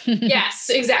forever.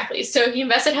 Yes, exactly. So he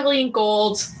invested heavily in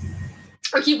gold,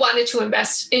 or he wanted to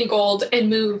invest in gold and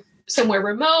move somewhere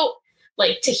remote,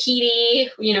 like Tahiti,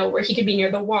 you know, where he could be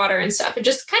near the water and stuff, and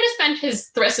just kind of spend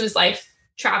the rest of his life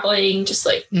traveling, just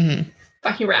like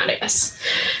fucking around, I guess.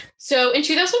 So in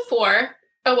 2004,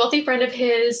 a wealthy friend of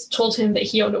his told him that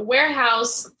he owned a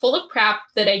warehouse full of crap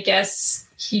that I guess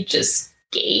he just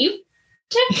gave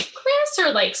to Chris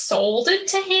or like sold it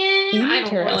to him. I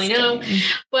don't really know.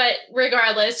 But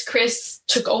regardless, Chris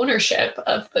took ownership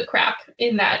of the crap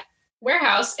in that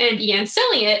warehouse and began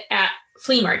selling it at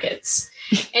flea markets.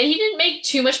 And he didn't make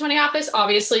too much money off this,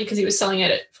 obviously, because he was selling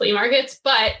it at flea markets.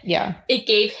 But it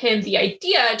gave him the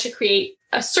idea to create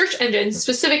a search engine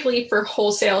specifically for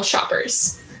wholesale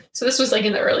shoppers. So this was like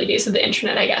in the early days of the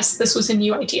internet, I guess. This was a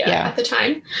new idea at the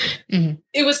time. Mm-hmm.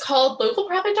 It was called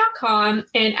localprofit.com.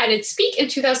 And at its peak in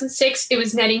 2006, it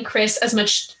was netting Chris as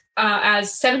much as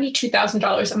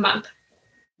 $72,000 a month.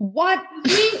 What?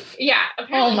 Yeah.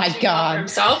 Apparently oh my God. For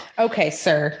himself. Okay,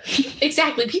 sir.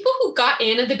 Exactly. People who got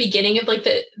in at the beginning of like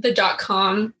the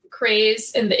 .com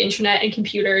craze and the internet and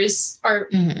computers are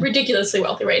ridiculously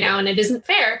wealthy right now. And it isn't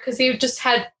fair because they've just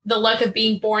had the luck of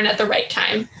being born at the right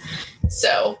time.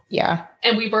 So, yeah.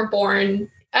 And we were born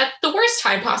at the worst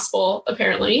time possible,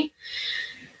 apparently.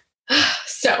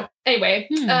 So, anyway,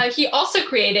 he also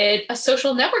created a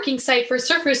social networking site for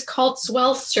surfers called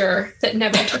Swellster that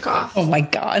never took off. Oh, my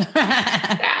God.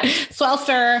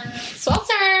 Swellster.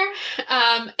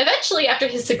 Eventually, after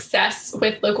his success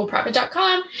with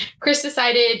localprofit.com, Chris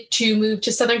decided to move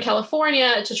to Southern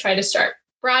California to try to start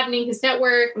broadening his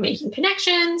network, making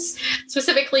connections.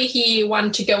 Specifically, he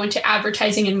wanted to go into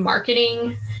advertising and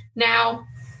marketing now.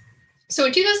 So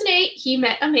in 2008, he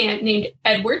met a man named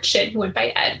Edward Shin, who went by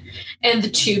Ed, and the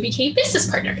two became business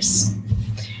partners.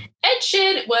 Ed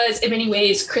Shin was in many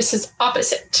ways Chris's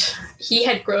opposite. He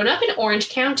had grown up in Orange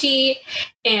County,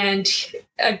 and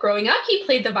growing up, he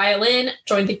played the violin,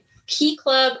 joined the Key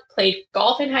Club, played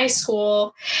golf in high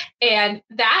school, and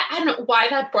that, I don't know why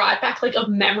that brought back like a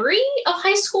memory of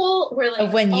high school where like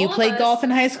of when you played golf in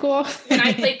high school. When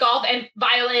I played golf and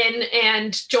violin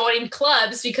and joined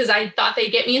clubs because I thought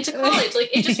they'd get me into college. Like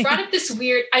it just brought up this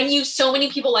weird, I knew so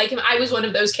many people like him. I was one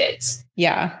of those kids.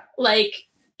 Yeah. Like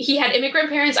he had immigrant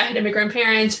parents. I had immigrant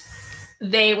parents.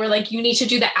 They were like, you need to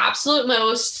do the absolute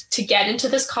most to get into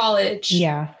this college.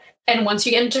 Yeah. And once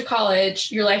you get into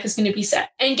college, your life is going to be set.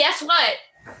 And guess what?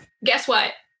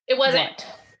 It wasn't. What?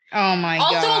 Oh my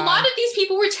God. Also, a lot of these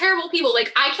people were terrible people.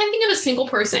 Like, I can't think of a single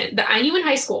person that I knew in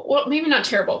high school. Well, maybe not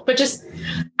terrible, but just,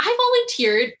 I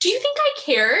volunteered. Do you think I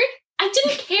cared? I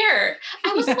didn't care.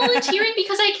 I was volunteering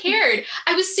because I cared.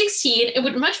 I was 16 and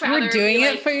would much rather. You were doing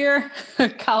it for your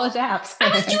college apps. I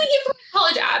was doing it for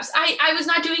college apps. I was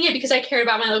not doing it because I cared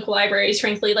about my local libraries,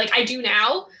 frankly, like I do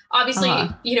now. Obviously,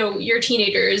 you know, you're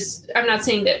teenagers. I'm not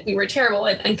saying that we were terrible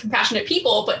and compassionate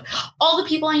people, but all the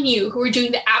people I knew who were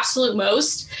doing the absolute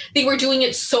most, they were doing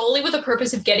it solely with the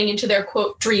purpose of getting into their,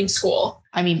 quote, dream school.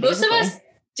 I mean, most of us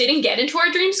didn't get into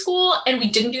our dream school, and we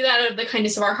didn't do that out of the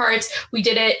kindness of our hearts. We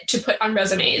did it to put on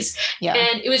resumes. Yeah.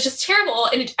 And it was just terrible.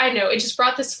 And I know it just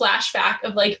brought this flashback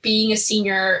of like being a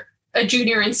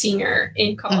junior and senior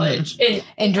in college.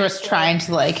 And just trying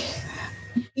to like...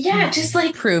 Yeah, just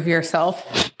like prove yourself.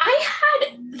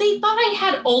 They thought I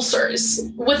had ulcers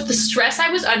with the stress I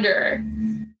was under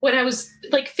when I was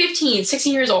like 15,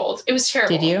 16 years old. It was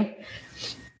terrible. Did you?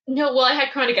 No, well, I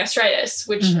had chronic gastritis,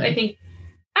 which I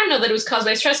don't know that it was caused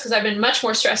by stress because I've been much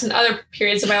more stressed in other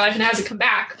periods of my life and it hasn't come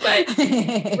back.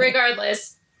 But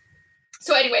regardless.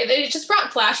 So anyway, they just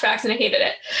brought flashbacks and I hated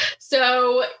it.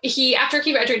 So after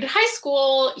he graduated high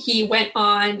school, he went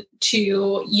on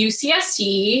to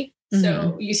UCSD.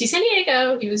 So UC San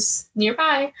Diego, he was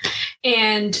nearby,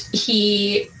 and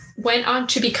he went on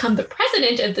to become the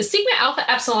president of the Sigma Alpha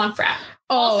Epsilon frat.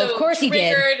 Oh, also, of course he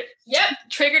did. Yep,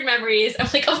 triggered memories. I'm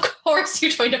like, of course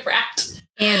you joined a frat.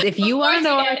 And if you want to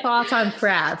know our thoughts on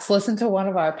frats, listen to one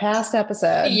of our past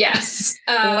episodes. Yes.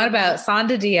 We went about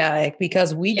Sonda Diak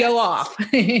because we go off.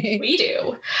 We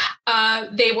do.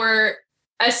 They were...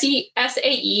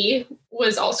 SAE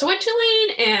was also at Tulane,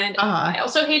 and I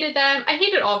also hated them. I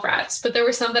hated all frats, but there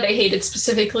were some that I hated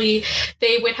specifically.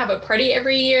 They would have a party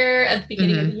every year at the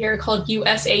beginning of the year called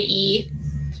USAE.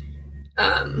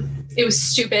 It was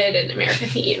stupid and America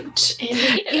themed.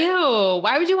 And ew!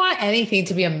 Why would you want anything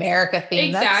to be America themed?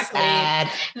 Exactly.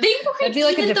 That's sad. That'd be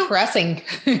like a depressing.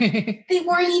 They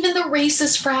weren't even the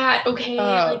racist frat. Okay,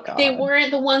 they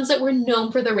weren't the ones that were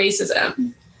known for the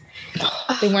racism.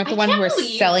 They weren't the ones who were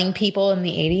selling people in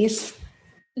the 80s?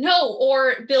 No,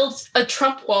 or build a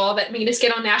Trump wall that made us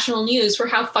get on national news for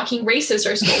how fucking racist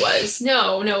our school was.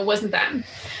 No, it wasn't them.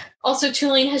 Also,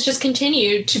 Tulane has just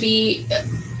continued to be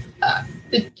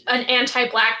an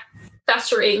anti-Black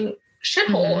festering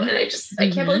shithole. And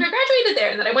I can't believe I graduated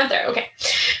there and that I went there. Okay.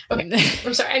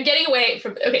 I'm sorry. I'm getting away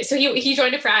from... Okay, so he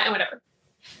joined a frat and whatever.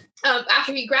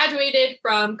 After he graduated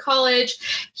from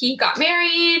college, he got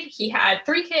married, he had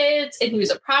 3 kids, and he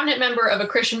was a prominent member of a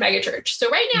Christian megachurch. So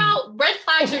right now, red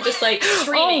flags are just like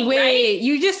screaming. Oh, wait, right?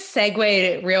 You just segued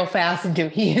it real fast into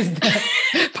he is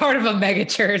part of a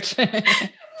megachurch. Right.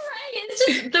 It's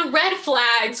just the red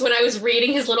flags when I was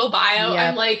reading his little bio. Yep.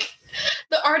 I'm like,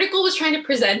 the article was trying to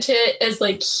present it as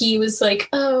like he was like,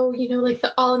 oh, you know, like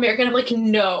the all-American. I'm like,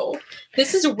 no,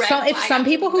 this is red. So if some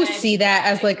people who see that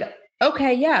as like,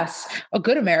 okay, yes, a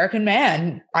good American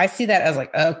man, I see that as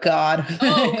like, oh God.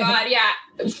 Oh God, yeah.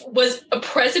 Was a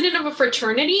president of a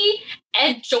fraternity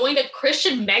and joined a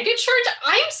Christian megachurch.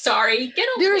 I'm sorry. Get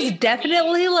away. There's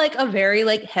definitely like a very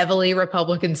like heavily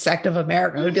Republican sect of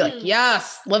America who'd be like,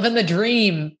 yes, living the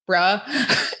dream, bruh.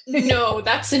 No,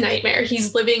 that's a nightmare.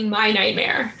 He's living my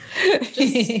nightmare.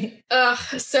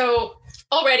 So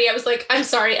already I was like, I'm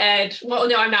sorry, Ed. Well,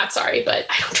 no, I'm not sorry, but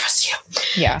I don't trust you.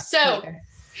 Yeah. So okay.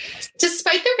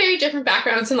 Despite their very different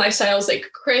backgrounds and lifestyles,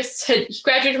 like Chris he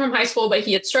graduated from high school, but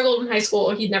he had struggled in high school.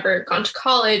 He'd never gone to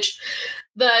college.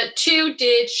 The two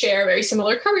did share very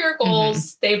similar career goals.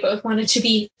 Mm-hmm. They both wanted to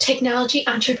be technology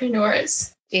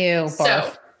entrepreneurs. Ew.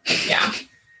 So, yeah.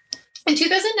 In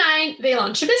 2009, they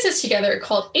launched a business together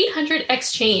called 800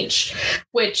 Exchange,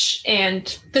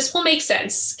 and this will make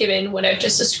sense given what I've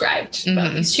just described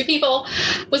about these two people,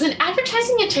 was an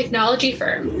advertising and technology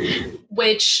firm,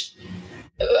 which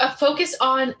a focus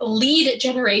on lead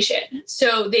generation.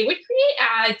 So they would create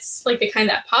ads like the kind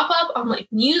that pop up on like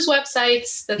news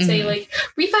websites that say like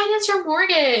refinance your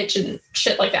mortgage and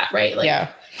shit like that, right? Like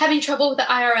having trouble with the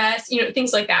IRS, you know,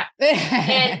 things like that.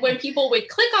 And when people would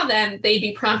click on them, they'd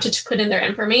be prompted to put in their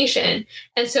information.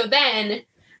 And so then,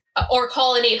 or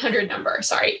call an 800 number,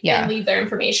 and leave their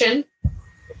information.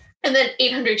 And then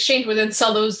 800 Exchange would then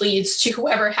sell those leads to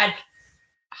whoever had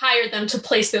hired them to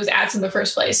place those ads in the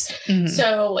first place.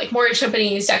 So like mortgage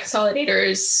companies, debt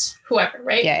consolidators, whoever,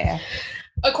 right? Yeah.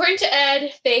 According to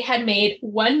Ed, they had made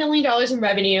 $1 million in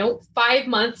revenue 5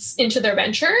 months into their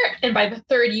venture. And by the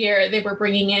 3rd year, they were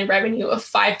bringing in revenue of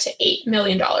 $5 to $8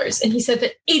 million. And he said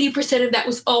that 80% of that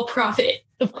was all profit.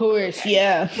 Of course.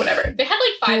 Yeah. Whatever. They had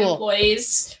like 5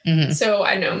 employees. So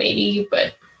I don't know, maybe,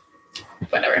 but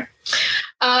whatever.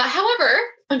 However,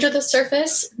 under the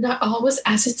surface, not all was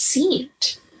as it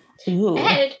seemed. Ooh.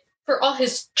 Ed, for all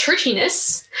his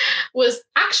churchiness, was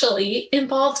actually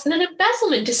involved in an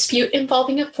embezzlement dispute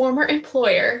involving a former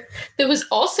employer that was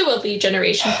also a lead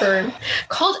generation firm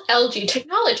called LG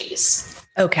Technologies.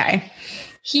 Okay.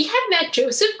 He had met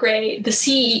Joseph Gray, the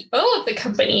CEO of the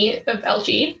company of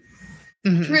LG,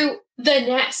 through The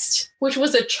Nest, which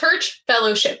was a church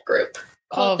fellowship group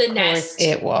called The Nest.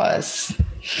 It was.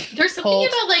 There's something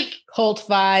about like cult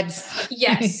vibes.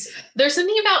 Yes. There's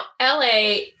something about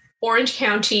LA, Orange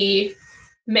County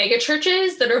mega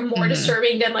churches that are more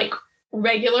disturbing than like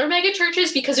regular mega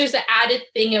churches because there's the added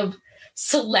thing of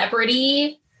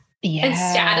celebrity and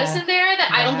status in there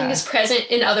that I don't think is present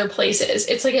in other places.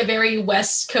 It's like a very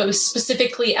West Coast,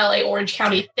 specifically LA, Orange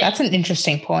County thing. That's an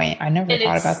interesting point. I never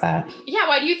thought about that. Yeah.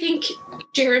 Why do you think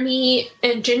Jeremy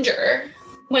and Ginger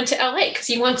went to LA? Because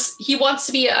he wants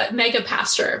to be a mega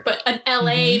pastor, but an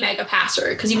LA mega pastor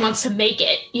because he wants to make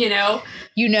it, you know?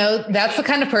 You know, that's the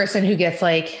kind of person who gets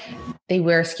like, they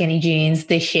wear skinny jeans,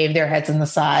 they shave their heads on the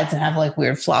sides and have like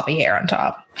weird floppy hair on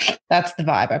top. That's the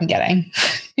vibe I'm getting.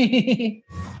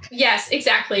 Yes,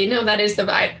 exactly. No, that is the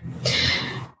vibe.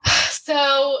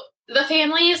 So the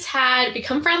families had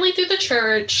become friendly through the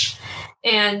church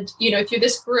and, you know, through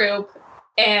this group,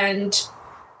 and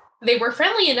they were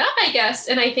friendly enough, I guess.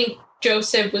 And I think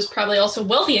Joseph was probably also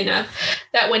wealthy enough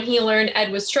that when he learned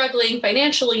Ed was struggling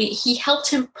financially, he helped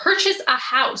him purchase a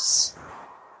house.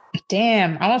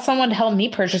 Damn, I want someone to help me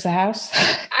purchase a house.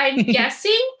 I'm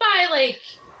guessing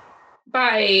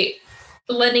by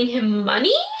lending him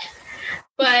money,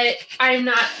 but I'm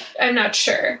not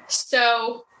sure.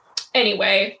 So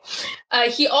anyway,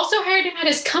 he also hired him at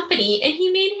his company and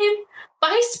he made him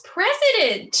vice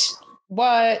president.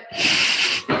 What?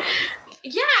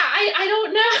 Yeah, I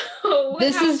don't know.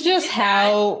 This is just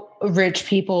how rich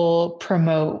people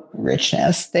promote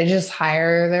richness. They just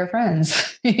hire their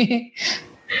friends. Yeah,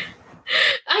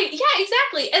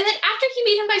 exactly. And then after he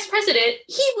made him vice president,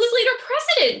 he was later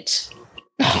president.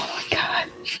 Oh my God.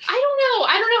 I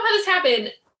don't know how this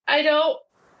happened. I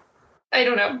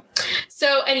don't know.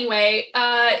 So anyway,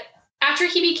 after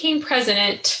he became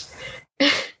president,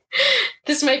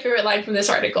 this is my favorite line from this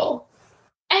article.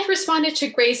 Ed responded to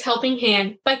Gray's helping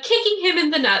hand by kicking him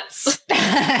in the nuts.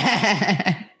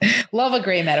 Love a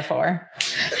great metaphor.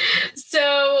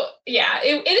 So, yeah,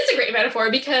 it is a great metaphor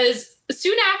because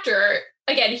soon after,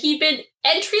 again, he'd been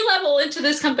entry level into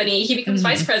this company. He becomes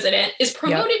vice president, is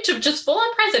promoted to just full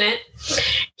on president.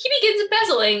 He begins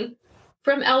embezzling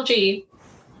from LG.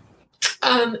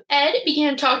 Ed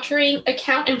began doctoring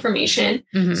account information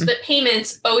so that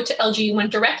payments owed to LG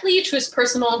went directly to his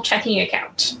personal checking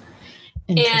account.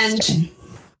 And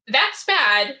that's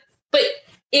bad, but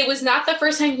it was not the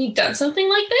first time he'd done something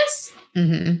like this.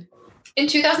 In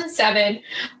 2007,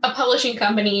 a publishing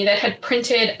company that had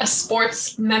printed a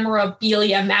sports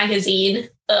memorabilia magazine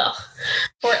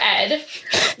for Ed.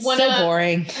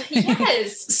 Boring.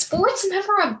 Yes, sports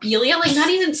memorabilia, like not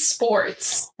even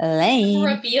sports. Lame.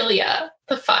 Memorabilia.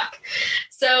 The fuck?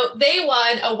 So they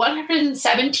won a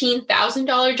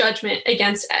 $117,000 judgment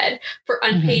against Ed for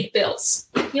unpaid bills.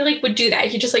 He would do that.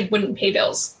 He just wouldn't pay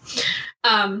bills.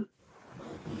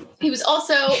 He was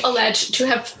also alleged to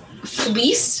have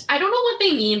fleeced. I don't know what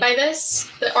they mean by this.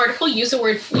 The article used the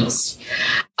word fleeced.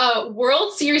 A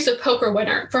World Series of Poker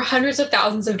winner for hundreds of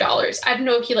thousands of dollars. I don't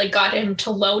know if he got him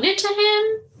to loan it to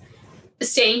him,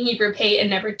 saying he'd repay and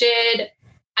never did.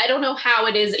 I don't know how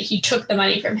it is that he took the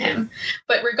money from him.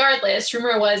 But regardless,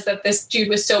 rumor was that this dude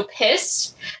was so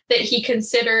pissed that he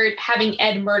considered having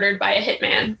Ed murdered by a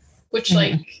hitman, which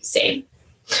same.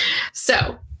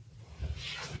 So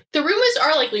the rumors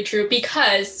are likely true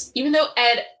because even though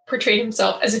Ed portrayed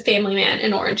himself as a family man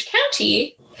in Orange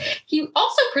County, he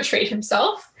also portrayed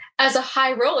himself as a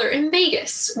high roller in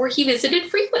Vegas, where he visited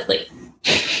frequently.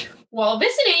 While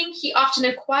visiting, he often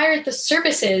acquired the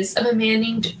services of a man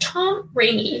named Tom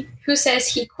Ramey, who says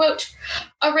he, quote,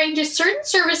 arranges certain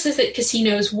services that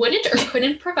casinos wouldn't or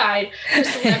couldn't provide for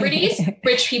celebrities,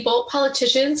 rich people,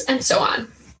 politicians, and so on.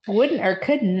 Wouldn't or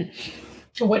couldn't.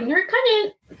 Wouldn't or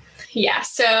couldn't. Yeah,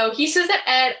 so he says that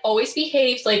Ed always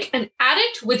behaved like an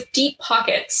addict with deep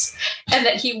pockets and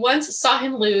that he once saw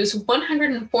him lose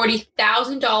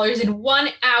 $140,000 in 1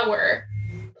 hour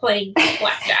playing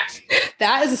blackjack.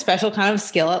 That is a special kind of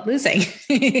skill at losing.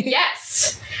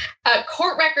 Yes.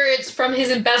 Court records from his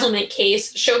embezzlement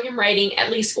case show him writing at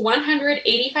least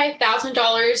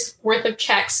 $185,000 worth of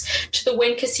checks to the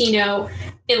Wynn Casino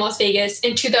in Las Vegas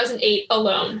in 2008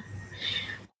 alone.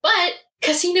 But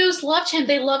casinos loved him.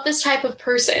 They love this type of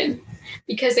person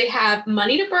because they have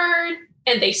money to burn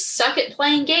and they suck at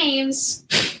playing games.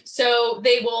 So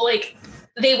they will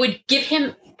they would give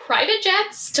him private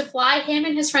jets to fly him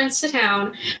and his friends to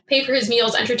town, pay for his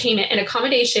meals, entertainment, and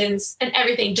accommodations and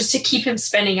everything just to keep him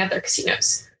spending at their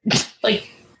casinos.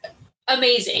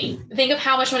 Amazing. Think of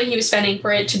how much money he was spending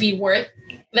for it to be worth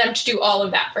them to do all of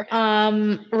that for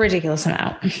him. Ridiculous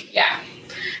amount. Yeah.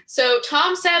 So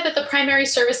Tom said that the primary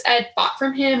service Ed bought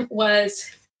from him was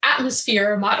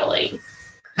atmosphere modeling,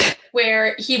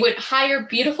 where he would hire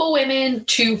beautiful women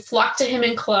to flock to him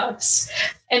in clubs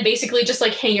and basically just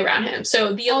hang around him.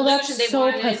 So the illusion that's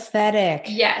so pathetic.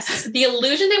 Yes. The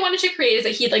illusion they wanted to create is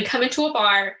that he'd come into a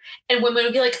bar and women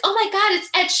would be like, oh my God, it's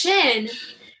Ed Shin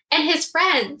and his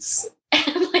friends.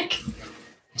 And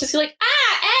just be like,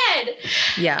 Ed.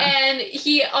 Yeah. And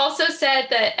he also said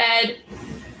that Ed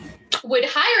would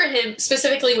hire him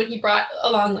specifically when he brought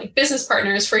along business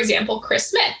partners, for example,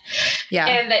 Chris Smith. Yeah.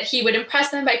 And that he would impress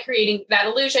them by creating that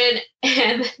illusion.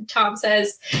 And Tom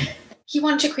says he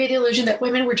wanted to create the illusion that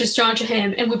women were just drawn to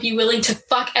him and would be willing to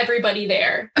fuck everybody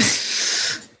there.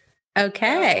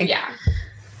 Okay. Yeah.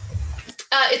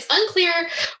 It's unclear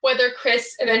whether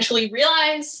Chris eventually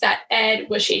realized that Ed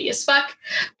was shady as fuck.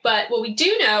 But what we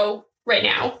do know right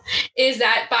now is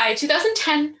that by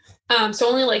 2010, so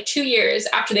only 2 years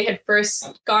after they had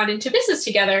first gone into business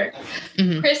together,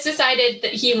 Chris decided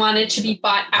that he wanted to be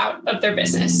bought out of their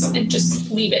business and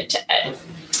just leave it to Ed.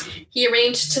 He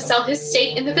arranged to sell his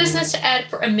stake in the business to Ed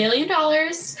for $1 million,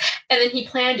 and then he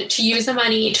planned to use the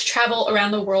money to travel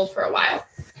around the world for a while.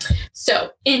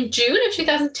 So in June of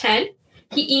 2010,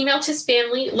 he emailed his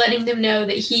family, letting them know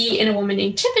that he and a woman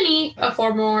named Tiffany, a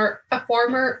former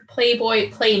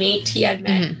Playboy playmate he had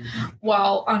met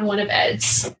while on one of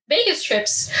Ed's Vegas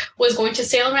trips, was going to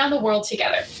sail around the world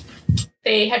together.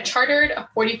 They had chartered a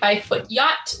 45-foot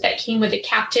yacht that came with a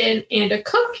captain and a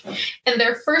cook, and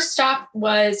their first stop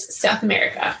was South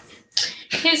America.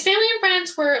 His family and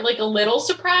friends were a little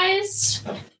surprised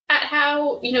at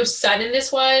how, sudden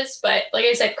this was, but like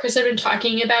I said, Chris had been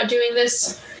talking about doing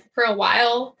this for a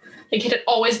while. It had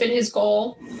always been his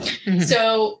goal.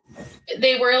 So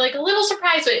they were a little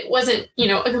surprised, but it wasn't,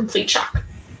 a complete shock.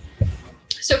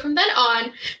 So from then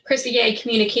on, Chris began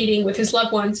communicating with his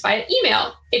loved ones via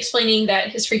email, explaining that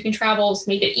his frequent travels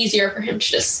made it easier for him to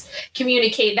just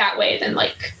communicate that way than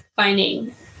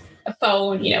finding a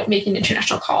phone, making an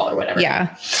international call or whatever.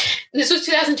 Yeah. And this was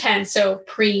 2010, so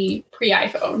pre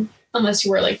iPhone, unless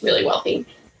you were really wealthy.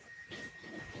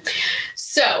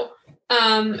 So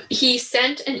he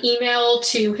sent an email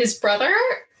to his brother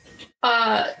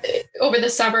over the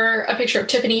summer, a picture of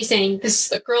Tiffany saying, "This is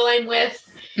the girl I'm with."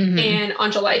 Mm-hmm. And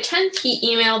on July 10th, he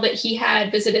emailed that he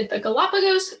had visited the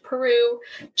Galapagos, Peru,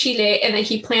 Chile, and that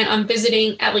he planned on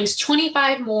visiting at least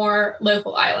 25 more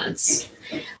local islands.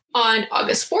 On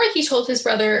August 4th, he told his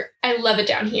brother, "I love it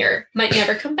down here. Might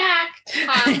never come back."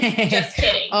 Just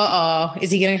kidding. Uh-oh.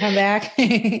 Is he going to come back?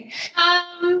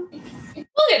 We'll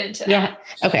get into that. Yeah.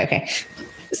 Okay.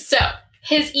 So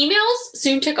his emails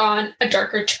soon took on a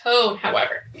darker tone,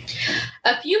 however.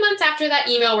 A few months after that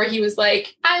email where he was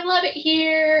like, "I love it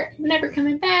here, I'm never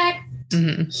coming back,"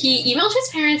 mm-hmm. he emailed his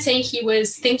parents saying he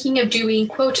was thinking of doing,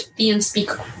 quote, the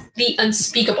unspeakable.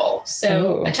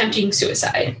 So attempting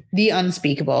suicide. The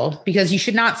unspeakable, because you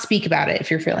should not speak about it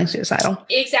if you're feeling suicidal.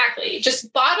 Exactly.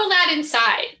 Just bottle that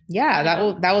inside. Yeah, that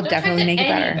will definitely make it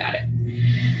better. About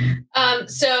it.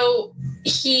 So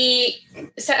he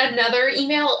sent another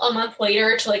email a month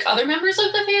later to like other members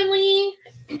of the family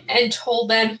and told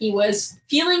them he was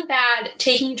feeling bad,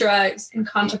 taking drugs, and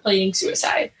contemplating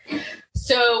suicide.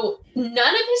 So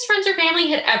none of his friends or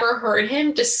family had ever heard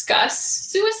him discuss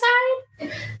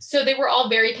suicide. So they were all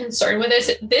very concerned with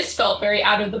this. This felt very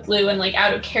out of the blue and like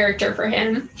out of character for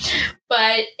him.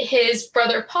 But his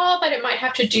brother Paul thought it might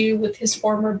have to do with his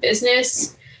former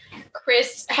business.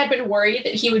 Chris had been worried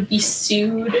that he would be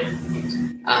sued.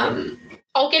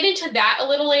 I'll get into that a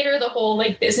little later, the whole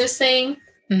like business thing.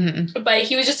 Mm-hmm. But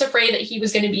he was just afraid that he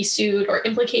was going to be sued or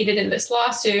implicated in this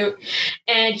lawsuit.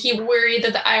 And he worried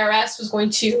that the IRS was going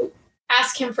to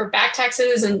ask him for back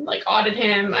taxes and like audit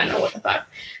him. I don't know what the fuck.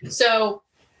 So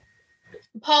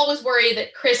Paul was worried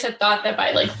that Chris had thought that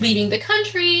by like leaving the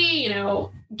country,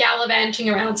 gallivanting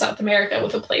around South America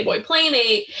with a Playboy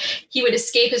playmate, he would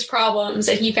escape his problems.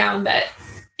 And he found that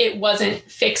it wasn't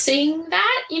fixing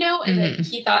that, and mm-hmm. that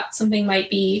he thought something might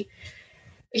be,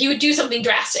 he would do something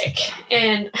drastic.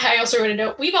 And I also wrote a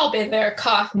note, we've all been there,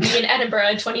 cough, me in Edinburgh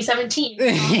in 2017.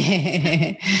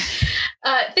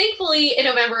 Thankfully, in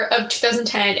November of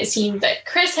 2010, it seemed that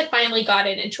Chris had finally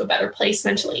gotten into a better place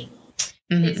mentally.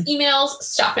 Mm-hmm. His emails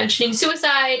stopped mentioning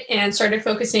suicide and started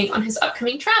focusing on his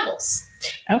upcoming travels.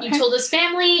 Okay. He told his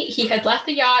family he had left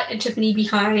the yacht and Tiffany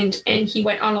behind, and he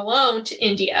went on alone to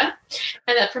India.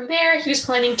 And that from there, he was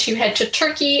planning to head to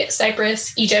Turkey,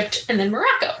 Cyprus, Egypt, and then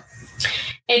Morocco.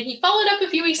 And he followed up a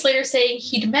few weeks later saying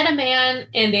he'd met a man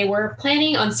and they were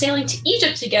planning on sailing to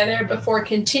Egypt together before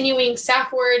continuing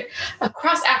southward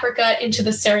across Africa into the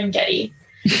Serengeti.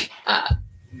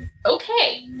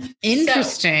 Okay.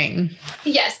 Interesting. So,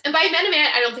 yes. And by met a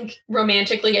man, I don't think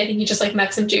romantically. I think he just like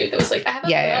met some dude that was like, I have a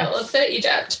girl, let's go to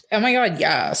Egypt. Oh my God,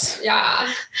 yes.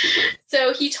 Yeah.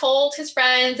 So he told his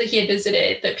friends that he had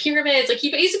visited the pyramids. Like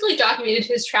he basically documented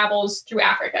his travels through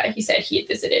Africa. He said he had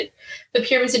visited the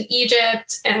pyramids in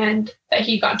Egypt and that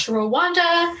he'd gone to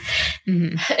Rwanda.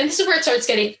 Mm-hmm. And this is where it starts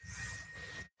getting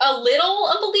a little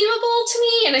unbelievable to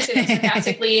me. And I say that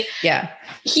sarcastically. Yeah.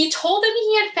 He told them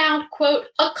he had found, quote,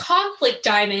 a conflict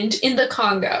diamond in the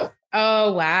Congo.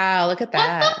 Oh, wow. Look at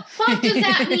that. What the fuck does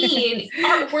that mean?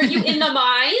 Were you in the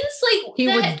mines?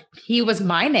 He was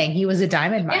mining. He was a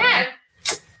diamond miner. Yeah.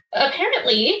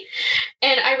 Apparently.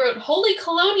 And I wrote, holy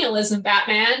colonialism,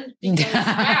 Batman. Because,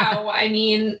 wow. I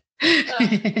mean...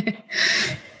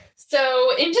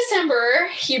 So in December,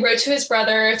 he wrote to his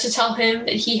brother to tell him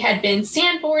that he had been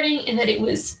sandboarding and that it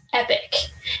was epic.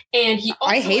 And he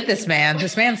also I hate this man.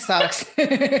 This man sucks. He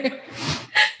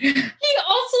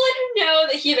also let him know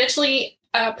that he eventually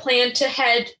planned to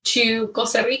head to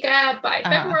Costa Rica by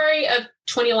February of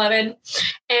 2011.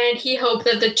 And he hoped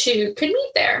that the two could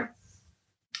meet there.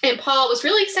 And Paul was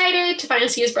really excited to finally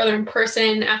see his brother in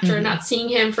person after not seeing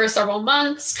him for several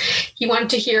months. He wanted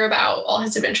to hear about all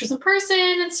his adventures in person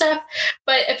and stuff.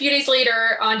 But a few days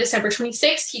later, on December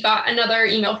 26th, he got another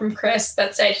email from Chris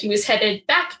that said he was headed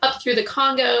back up through the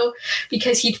Congo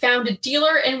because he'd found a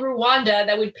dealer in Rwanda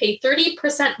that would pay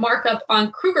 30% markup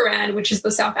on Krugerrand, which is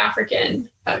the South African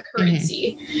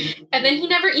currency. Mm-hmm. And then he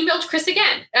never emailed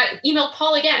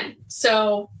Paul again.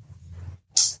 So,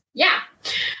 yeah.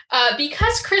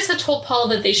 Because Chris had told Paul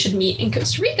that they should meet in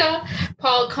Costa Rica,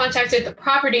 Paul contacted the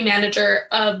property manager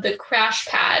of the crash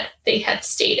pad they had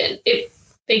stayed in.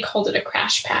 They called it a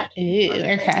crash pad. Ooh,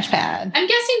 a crash pad. I'm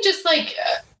guessing just like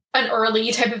an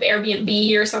early type of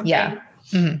Airbnb or something. Yeah.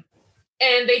 Mm-hmm.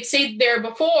 And they'd stayed there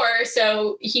before,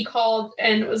 so he called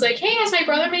and was like, hey, has my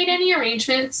brother made any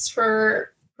arrangements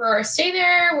for our stay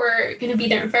there? We're going to be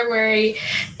there in February.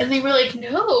 And they were like,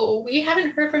 no, we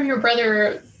haven't heard from your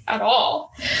brother at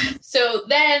all. So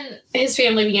then his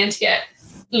family began to get,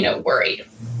 worried.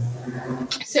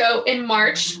 So in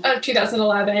March of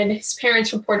 2011, his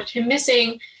parents reported him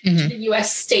missing to the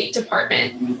U.S. State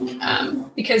Department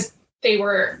because they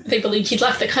believed he'd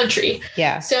left the country.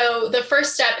 Yeah. So the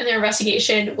first step in their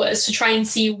investigation was to try and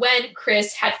see when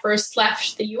Chris had first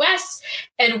left the U.S.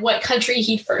 and what country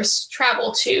he'd first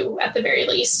traveled to, at the very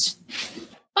least.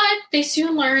 But they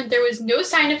soon learned there was no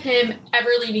sign of him ever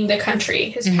leaving the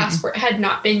country. His passport had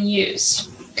not been used.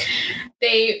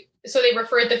 So they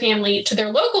referred the family to their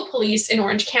local police in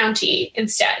Orange County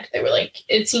instead. They were like,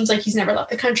 it seems like he's never left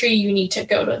the country. You need to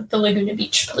go to the Laguna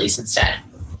Beach police instead.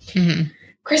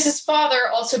 Chris's father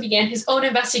also began his own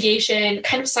investigation,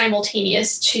 kind of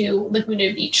simultaneous to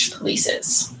Laguna Beach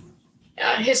police's.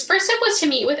 His first step was to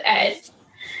meet with Ed,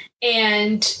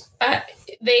 and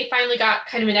they finally got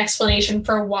kind of an explanation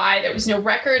for why there was no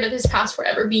record of his passport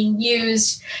ever being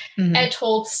used. Ed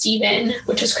told Stephen,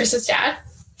 which is Chris's dad,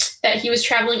 that he was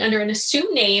traveling under an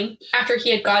assumed name after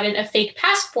he had gotten a fake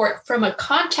passport from a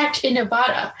contact in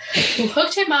Nevada who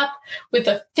hooked him up with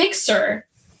a fixer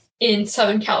in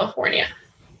Southern California.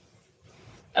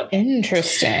 Okay.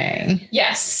 Interesting.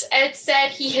 Yes. Ed said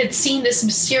he had seen this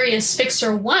mysterious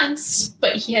fixer once,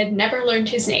 but he had never learned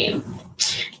his name.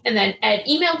 And then Ed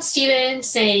emailed Stephen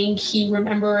saying he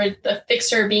remembered the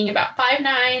fixer being about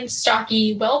 5'9",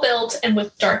 stocky, well-built, and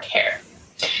with dark hair.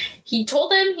 He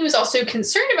told him he was also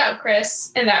concerned about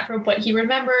Chris and that from what he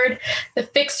remembered, the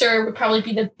fixer would probably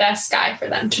be the best guy for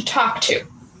them to talk to.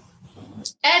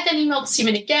 Ed then emailed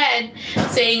Stephen again,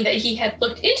 saying that he had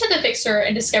looked into the fixer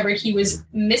and discovered he was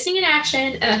missing in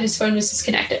action and that his phone was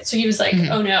disconnected. So he was like,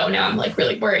 oh no, now I'm like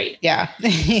really worried. Yeah.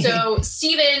 So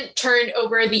Stephen turned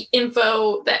over the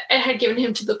info that Ed had given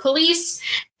him to the police,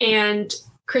 and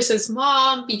Chris's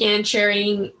mom began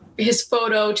sharing his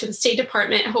photo to the State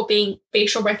Department, hoping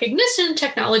facial recognition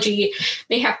technology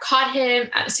may have caught him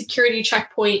at a security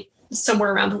checkpoint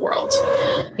somewhere around the world.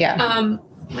 Yeah.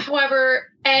 However,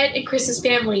 Ed and Chris's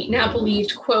family now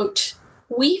believed, quote,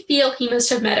 "We feel he must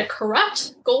have met a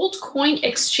corrupt gold coin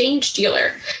exchange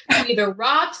dealer who either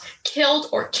robbed, killed,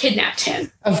 or kidnapped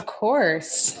him." Of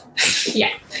course.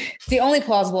 Yeah. It's the only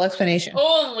plausible explanation.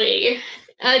 Only.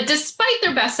 Despite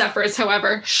their best efforts,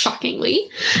 however, shockingly,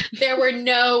 there were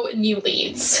no new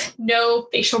leads. No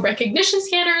facial recognition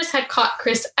scanners had caught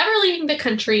Chris ever leaving the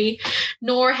country,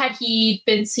 nor had he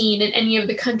been seen in any of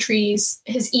the countries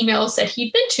his emails said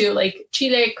he'd been to, like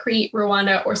Chile, Crete,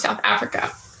 Rwanda, or South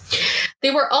Africa.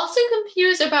 They were also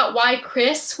confused about why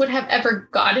Chris would have ever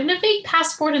gotten a fake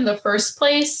passport in the first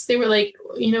place. They were like,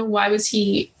 why was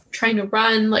he trying to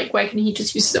run? Like, why couldn't he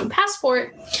just use his own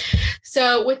passport?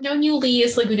 So with no new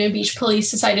leads, Laguna Beach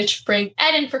police decided to bring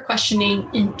Ed in for questioning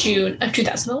in June of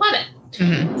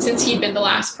 2011, since he'd been the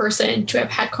last person to have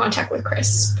had contact with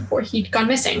Chris before he'd gone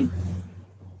missing.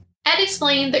 Ed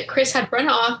explained that Chris had run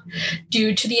off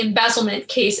due to the embezzlement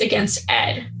case against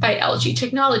Ed by LG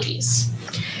Technologies.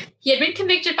 He had been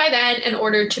convicted by then and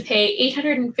ordered to pay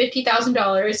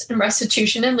 $850,000 in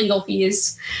restitution and legal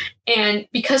fees. And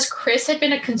because Chris had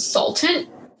been a consultant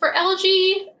for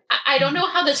LG, I don't know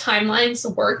how the timelines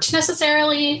worked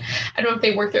necessarily. I don't know if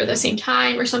they worked there at the same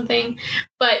time or something,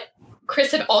 but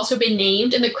Chris had also been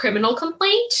named in the criminal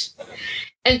complaint.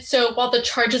 And so while the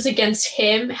charges against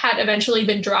him had eventually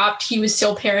been dropped, he was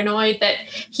still paranoid that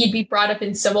he'd be brought up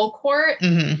in civil court.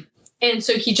 And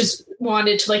so he just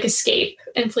wanted to escape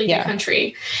and flee the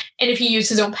country. And if he used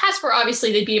his own passport,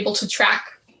 obviously they'd be able to track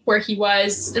where he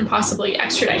was and possibly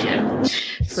extradite him.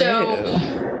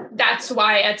 So that's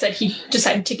why Ed said he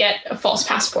decided to get a false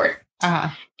passport.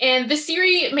 And this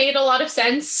theory made a lot of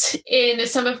sense in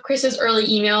some of Chris's early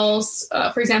emails.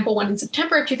 For example, one in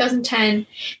September of 2010,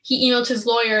 he emailed his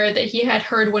lawyer that he had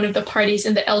heard one of the parties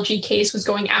in the LG case was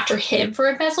going after him for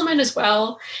embezzlement as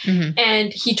well.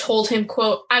 And he told him,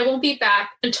 quote, "I won't be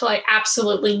back until I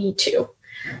absolutely need to."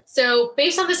 So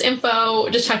based on this info,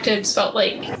 detectives felt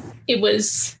like it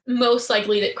was most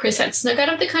likely that Chris had snuck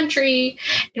out of the country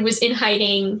and was in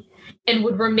hiding and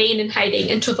would remain in hiding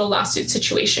until the lawsuit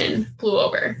situation blew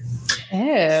over. So,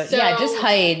 yeah, just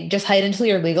hide. Just hide until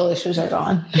your legal issues are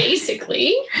gone.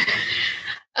 Basically.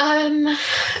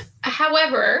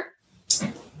 However,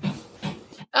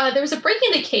 there was a break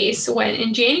in the case when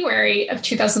in January of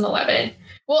 2011,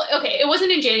 well, okay, it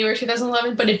wasn't in January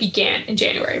 2011, but it began in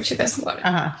January of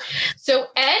 2011. So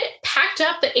Ed packed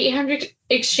up the 800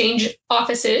 exchange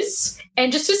offices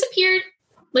and just disappeared,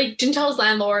 didn't tell his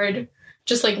landlord,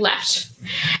 just left.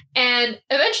 And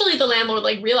eventually the landlord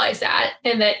realized that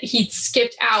and that he'd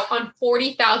skipped out on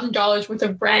 $40,000 worth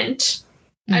of rent.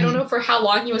 I don't know for how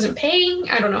long he wasn't paying.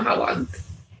 I don't know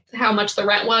how much the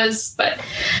rent was, but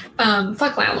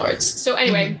fuck landlords. So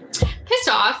anyway, pissed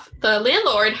off, the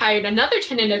landlord hired another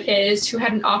tenant of his who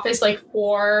had an office like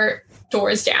 4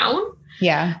 doors down.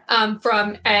 Yeah.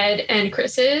 From Ed and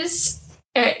Chris's.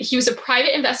 He was a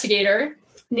private investigator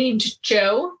named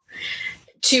Joe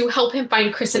to help him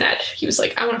find Chris and Ed. He was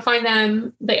like, I want to find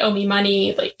them. They owe me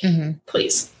money. Like,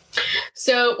 please.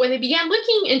 So when they began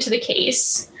looking into the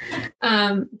case,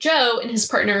 Joe and his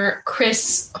partner,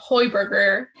 Chris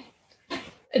Heuberger,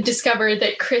 discovered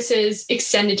that Chris's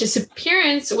extended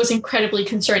disappearance was incredibly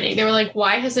concerning. They were like,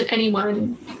 why hasn't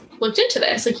anyone looked into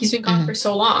this? Like, he's been gone for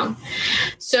so long.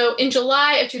 So in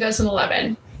July of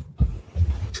 2011,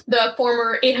 the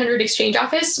former 800 Exchange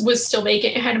office was still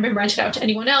vacant. It hadn't been rented out to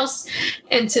anyone else.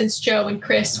 And since Joe and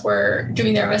Chris were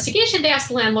doing their investigation, they asked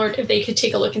the landlord if they could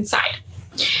take a look inside.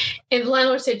 And the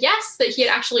landlord said yes, that he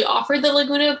had actually offered the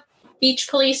Laguna Beach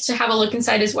police to have a look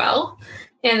inside as well,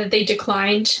 and that they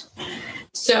declined.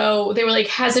 So they were like,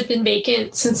 has it been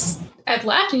vacant since Ed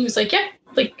left? And he was like, yeah,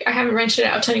 like, I haven't rented it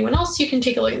out to anyone else. You can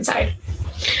take a look inside.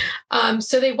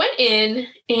 So they went in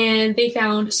and they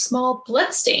found small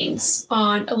blood stains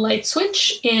on a light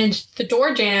switch and the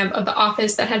door jamb of the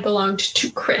office that had belonged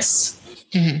to Chris.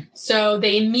 So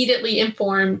they immediately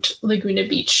informed Laguna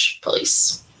Beach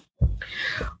police.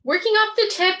 Working off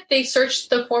the tip, they searched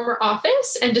the former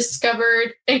office and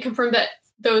discovered and confirmed that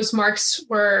those marks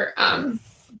were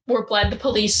blood. The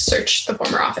police searched the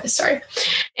former office,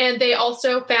 and they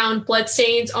also found blood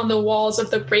stains on the walls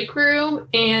of the break room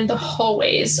and the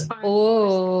hallways.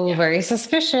 Oh, very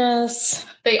suspicious.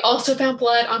 They also found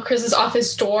blood on Chris's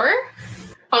office door,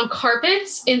 on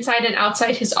carpets inside and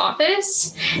outside his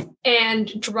office,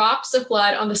 and drops of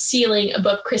blood on the ceiling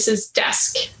above Chris's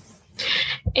desk.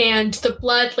 And the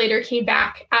blood later came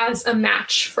back as a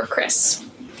match for Chris.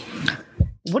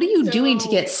 What are you doing to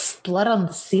get blood on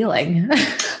the ceiling?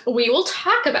 We will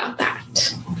talk about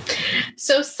that.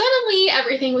 So suddenly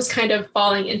everything was kind of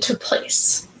falling into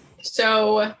place.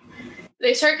 So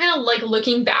they started kind of like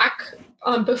looking back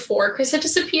on before Chris had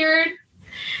disappeared.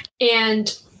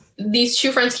 And these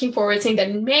two friends came forward saying that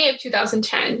in May of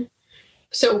 2010,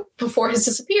 so before his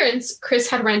disappearance, Chris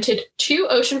had rented 2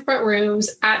 oceanfront rooms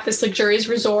at this luxurious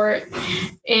resort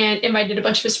and invited a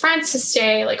bunch of his friends to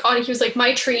stay. Like, he was like,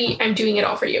 my treat, I'm doing it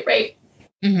all for you, right?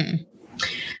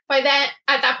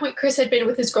 At that point, Chris had been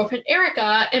with his girlfriend,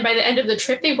 Erica, and by the end of the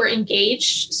trip, they were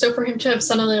engaged. So for him to have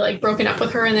suddenly like broken up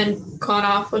with her and then gone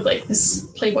off with like this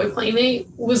Playboy playmate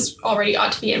was already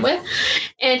odd to begin with.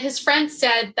 And his friend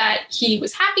said that he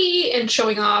was happy and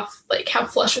showing off like how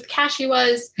flush with cash he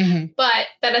was, but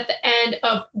that at the end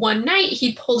of one night,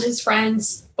 he pulled his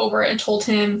friends over and told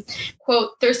him,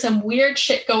 quote, there's some weird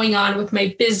shit going on with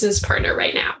my business partner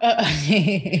right now.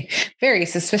 Very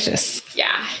suspicious.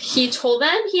 Yeah. He told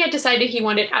them he had decided he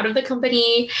wanted out of the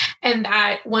company and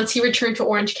that once he returned to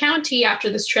Orange County after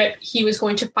this trip, he was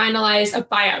going to finalize a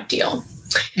buyout deal.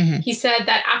 He said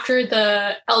that after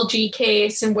the LG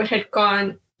case and what had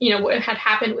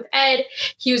happened with Ed,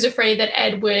 he was afraid that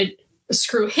Ed would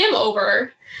screw him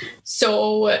over.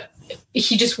 So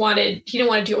he didn't want to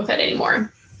deal with Ed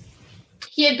anymore.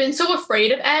 He had been so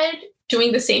afraid of Ed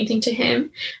doing the same thing to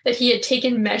him that he had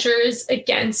taken measures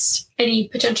against any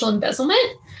potential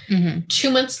embezzlement. 2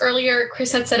 months earlier,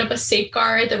 Chris had set up a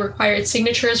safeguard that required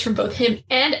signatures from both him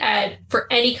and Ed for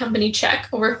any company check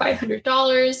over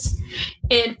 $500.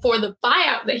 And for the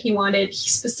buyout that he wanted, he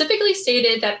specifically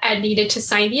stated that Ed needed to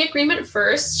sign the agreement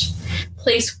first,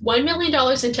 place $1 million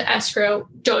into escrow.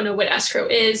 Don't know what escrow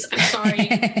is. I'm sorry.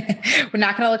 We're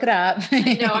not going to look it up.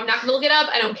 No, I'm not going to look it up.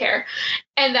 I don't care.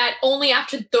 And that only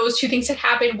after those 2 things had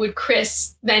happened would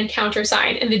Chris then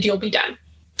countersign and the deal be done.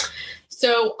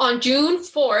 So on June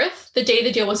 4th, the day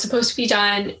the deal was supposed to be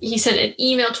done, he sent an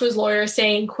email to his lawyer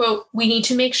saying, quote, we need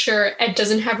to make sure Ed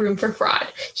doesn't have room for fraud.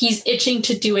 He's itching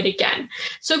to do it again.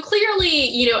 So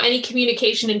clearly, any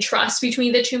communication and trust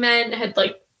between the two men had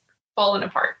like fallen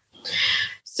apart.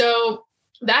 So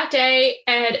that day,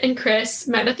 Ed and Chris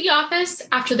met at the office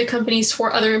after the company's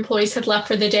 4 other employees had left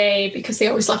for the day because they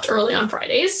always left early on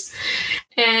Fridays.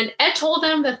 And Ed told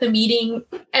police that the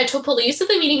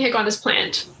meeting had gone as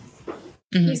planned.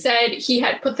 He said he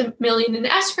had put the $1 million in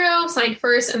escrow, signed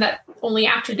first, and that only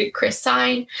after did Chris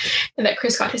sign, and that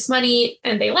Chris got his money,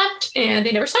 and they left, and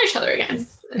they never saw each other again.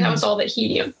 And that was all that he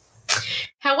knew.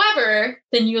 However,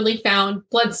 the newly found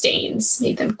bloodstains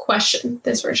made them question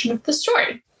this version of the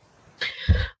story.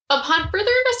 Upon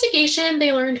further investigation,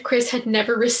 they learned Chris had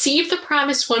never received the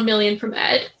promised $1 million from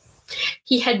Ed.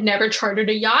 He had never chartered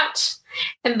a yacht,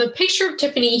 and the picture of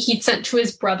Tiffany he'd sent to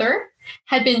his brother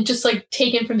had been just like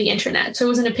taken from the internet. So it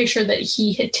wasn't a picture that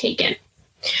he had taken.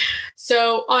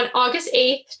 So on August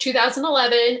 8th,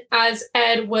 2011, as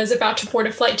Ed was about to board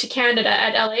a flight to Canada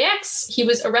at LAX, he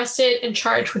was arrested and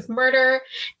charged with murder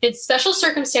in special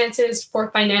circumstances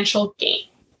for financial gain.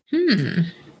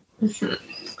 Mm-hmm.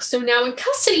 So now in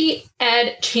custody,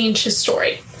 Ed changed his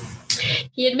story.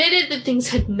 He admitted that things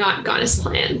had not gone as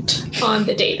planned on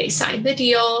the day they signed the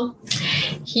deal.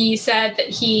 He said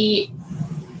that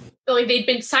they'd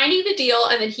been signing the deal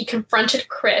and then he confronted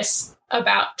Chris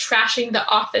about trashing the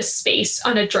office space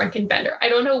on a drunken bender. I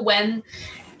don't know when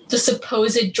the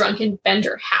supposed drunken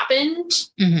bender happened.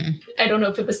 Mm-hmm. I don't know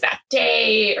if it was that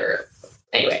day or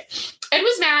anyway. Ed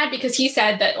was mad because he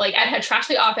said that like Ed had trashed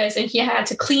the office and he had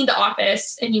to clean the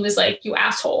office. And he was like, you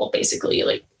asshole, basically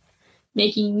like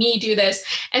making me do this.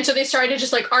 And so they started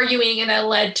just like arguing and that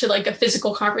led to like a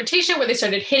physical confrontation where they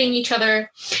started hitting each other.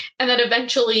 And then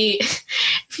eventually,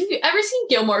 if you've ever seen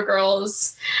Gilmore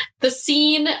Girls, the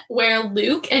scene where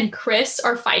Luke and Chris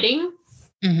are fighting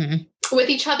with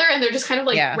each other and they're just kind of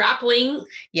like grappling.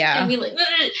 Yeah. And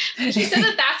he said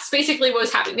that that's basically what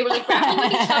was happening. They were like grappling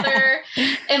with each other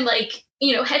and like,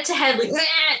 you know, head to head, like,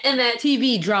 and then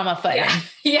TV drama fighting. Yeah,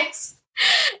 yes.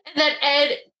 And then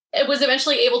Ed was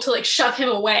eventually able to like shove him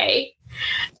away.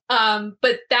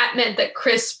 But that meant that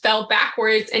Chris fell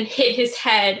backwards and hit his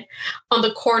head on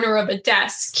the corner of a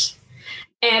desk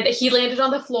and he landed on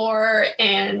the floor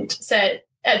and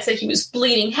Ed said he was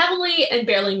bleeding heavily and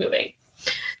barely moving.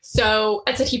 So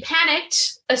Ed said he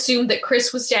panicked, assumed that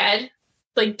Chris was dead,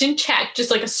 like didn't check, just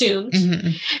like assumed,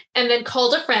 and then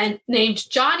called a friend named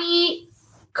Johnny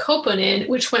Koponen,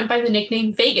 which went by the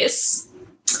nickname Vegas,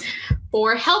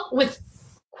 for help with,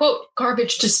 quote,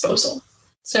 garbage disposal.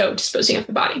 So disposing of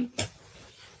the body.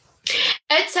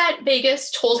 Ed said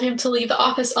Vegas told him to leave the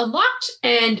office unlocked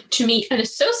and to meet an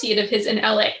associate of his in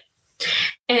LA.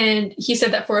 And he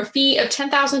said that for a fee of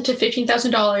 $10,000 to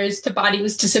 $15,000, the body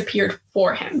was disappeared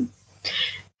for him.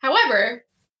 However,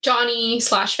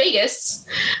 Johnny/Vegas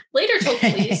later told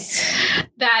police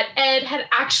that Ed had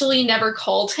actually never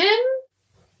called him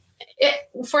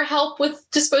for help with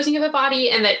disposing of a body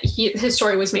and that his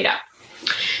story was made up.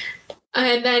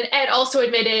 And then Ed also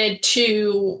admitted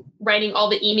to writing all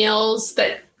the emails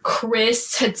that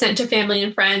Chris had sent to family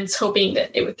and friends, hoping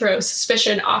that it would throw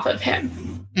suspicion off of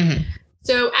him. Mm-hmm.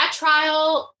 So at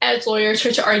trial, Ed's lawyers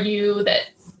tried to argue that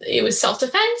it was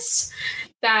self-defense,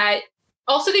 that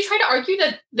also they tried to argue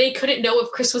that they couldn't know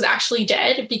if Chris was actually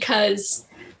dead because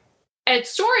Ed's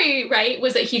story, right,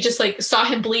 was that he just like saw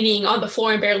him bleeding on the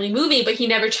floor and barely moving, but he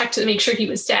never checked to make sure he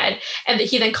was dead. And that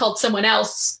he then called someone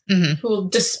else who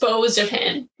disposed of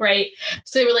him, right?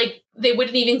 So they were like, they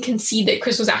wouldn't even concede that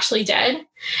Chris was actually dead.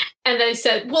 And they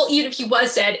said, well, even if he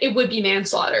was dead, it would be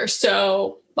manslaughter.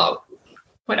 So, well,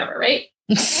 whatever, right?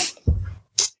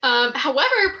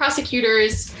 However,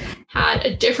 prosecutors had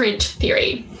a different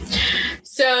theory.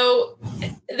 So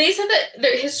they said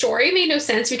that his story made no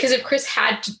sense because if Chris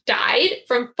had died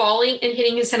from falling and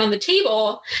hitting his head on the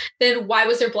table, then why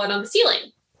was there blood on the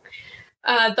ceiling?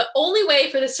 The only way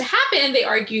for this to happen, they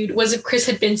argued, was if Chris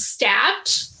had been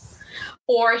stabbed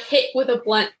or hit with a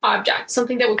blunt object,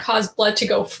 something that would cause blood to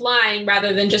go flying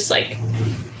rather than just like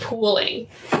pooling.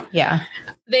 Yeah.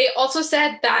 They also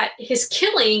said that his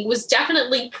killing was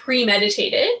definitely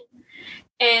premeditated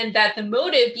and that the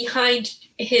motive behind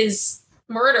his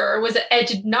murder was that Ed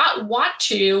did not want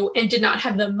to and did not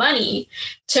have the money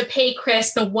to pay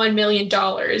Chris the $1 million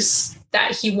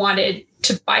that he wanted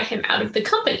to buy him out of the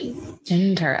company.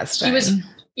 Interesting.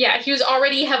 He was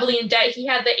already heavily in debt. He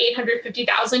had the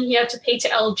 $850,000 he had to pay to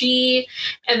LG.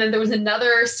 And then there was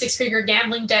another 6-figure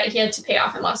gambling debt he had to pay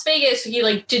off in Las Vegas. So he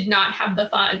like did not have the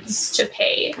funds to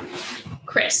pay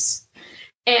Chris.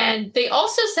 And they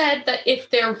also said that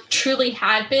if there truly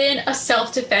had been a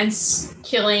self-defense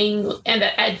killing and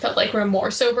that Ed felt like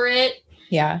remorse over it,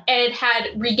 Ed had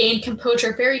regained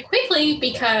composure very quickly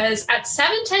because at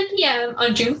 7:10 p.m.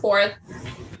 on June 4th,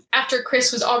 after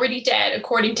Chris was already dead,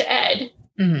 according to Ed,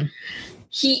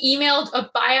 he emailed a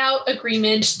buyout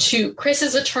agreement to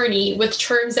Chris's attorney with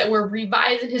terms that were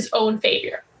revised in his own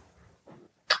favor.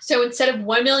 So instead of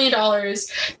 $1 million,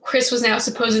 Chris was now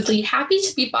supposedly happy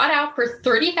to be bought out for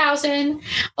 $30,000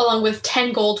 along with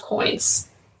 10 gold coins.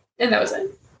 And that was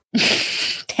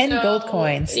it. 10 gold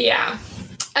coins. Yeah.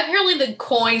 Apparently the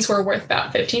coins were worth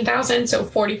about $15,000, so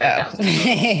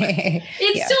 $45,000.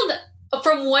 It's still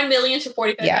from $1 million to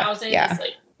 $45,000 is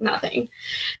like nothing.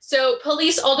 So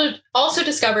police also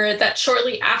discovered that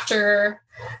shortly after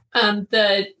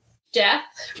the death,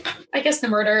 I guess the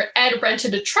murder, Ed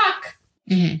rented a truck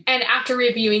And after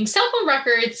reviewing cell phone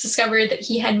records, discovered that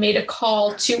he had made a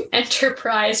call to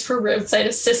Enterprise for roadside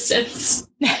assistance,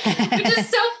 which is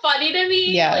so funny to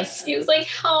me. Yes. Like, he was like,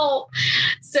 help.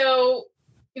 So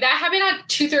that happened at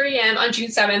 2:30 a.m. on June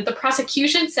 7th. The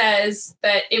prosecution says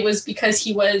that it was because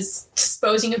he was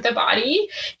disposing of the body.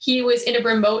 He was in a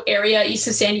remote area east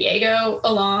of San Diego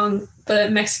along the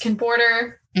Mexican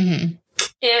border.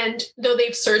 And though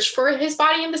they've searched for his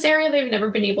body in this area, they've never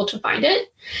been able to find it.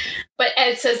 But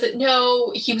Ed says that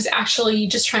no, he was actually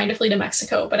just trying to flee to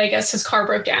Mexico. But I guess his car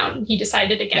broke down and he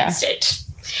decided against it.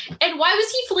 And why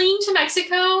was he fleeing to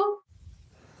Mexico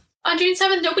on June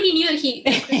 7th? Nobody knew that he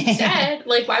was dead.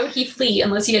 Like, why would he flee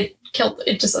unless he had killed?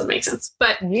 It just doesn't make sense.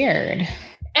 But weird.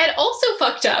 Ed also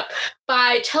fucked up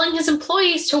by telling his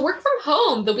employees to work from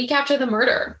home the week after the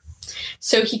murder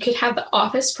so he could have the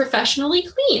office professionally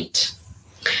cleaned.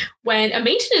 When a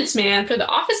maintenance man for the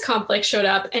office complex showed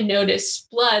up and noticed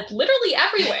blood literally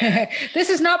everywhere.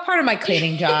 This is not part of my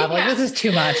cleaning job. Like, this is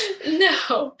too much.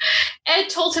 No. Ed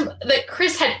told him that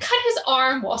Chris had cut his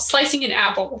arm while slicing an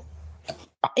apple.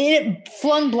 It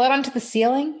flung blood onto the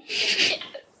ceiling?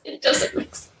 It doesn't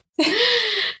make sense.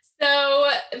 So,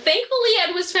 thankfully,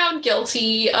 Ed was found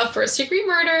guilty of first-degree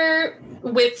murder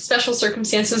with special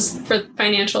circumstances for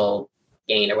financial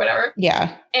gain or whatever.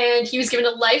 Yeah. And he was given a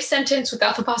life sentence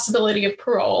without the possibility of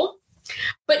parole.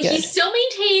 But he still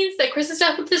maintains that Chris's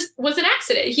death was an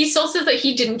accident. He still says that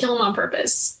he didn't kill him on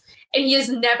purpose. And he has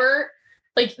never,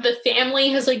 like, the family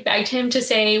has, like, begged him to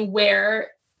say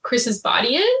where Chris's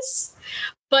body is.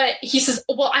 But he says,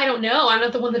 well, I don't know. I'm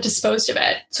not the one that disposed of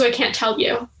it, so I can't tell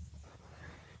you.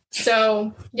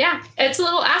 So, yeah, Ed's a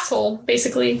little asshole,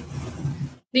 basically.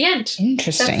 The end.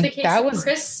 Interesting. That's the case of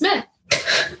Chris Smith.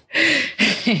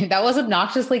 That was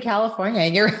obnoxiously California.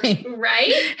 You're right.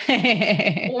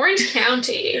 Right? Orange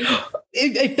County.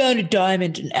 I found a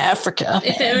diamond in Africa.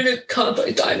 I found a copper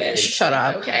diamond. Shut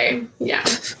up. Okay. Yeah.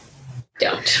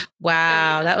 Don't.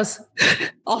 Wow. That was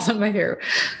also my favorite.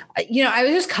 You know, I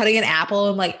was just cutting an apple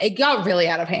and like, it got really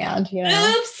out of hand, you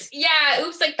know? Oops. Yeah.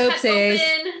 Oops. Like cut open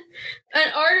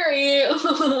an artery.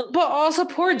 But also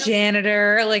poor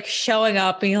janitor, like showing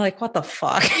up and you're like, what the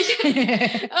fuck?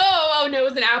 oh no, it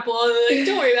was an apple. Like,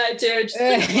 don't worry about it, dude. Just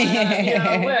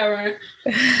whatever.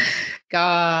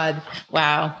 God.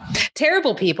 Wow.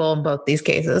 Terrible people in both these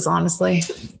cases, honestly.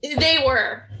 They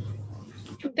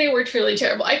were truly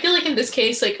terrible. I feel like in this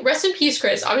case, like, rest in peace,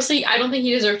 Chris. Obviously, I don't think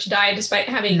he deserved to die despite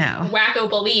having wacko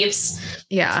beliefs.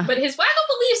 Yeah. But his wacko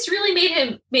beliefs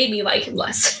really made me like him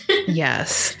less.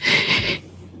 Yes.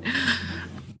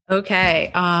 Okay.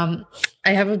 I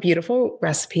have a beautiful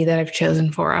recipe that I've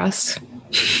chosen for us.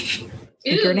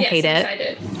 You're going to hate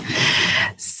it.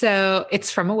 So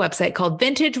it's from a website called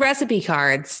Vintage Recipe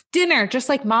Cards. Dinner, just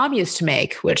like Mom used to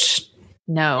make, which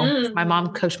if my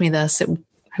mom cooked me this,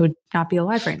 I would not be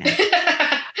alive right now.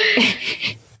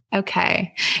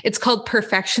 Okay. It's called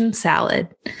Perfection Salad.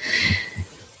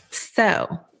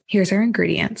 So here's our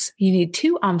ingredients. You need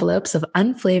 2 envelopes of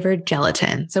unflavored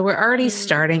gelatin. So we're already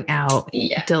starting out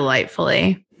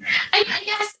delightfully. I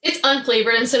guess it's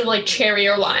unflavored instead of like cherry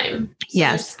or lime. So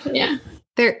yes. Yeah.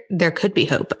 There could be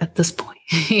hope at this point.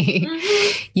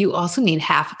 You also need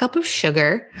half a cup of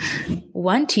sugar,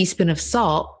 1 teaspoon of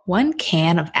salt, 1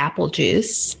 can of apple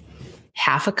juice,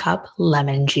 half a cup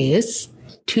lemon juice,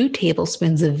 2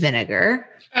 tablespoons of vinegar.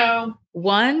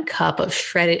 1 cup of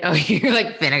shredded. Oh, you're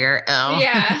like vinegar. Oh,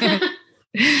 yeah.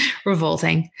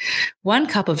 Revolting. 1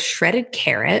 cup of shredded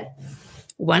carrot,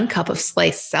 1 cup of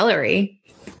sliced celery,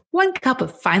 1 cup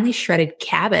of finely shredded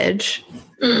cabbage,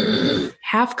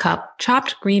 half cup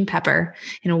chopped green pepper,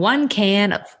 and 1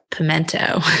 can of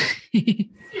pimento.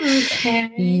 Okay.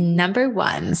 Number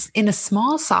 1, in a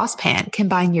small saucepan,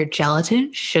 combine your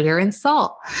gelatin, sugar, and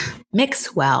salt.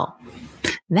 Mix well.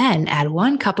 Then add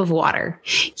 1 cup of water.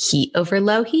 Heat over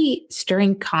low heat,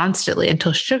 stirring constantly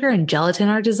until sugar and gelatin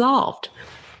are dissolved.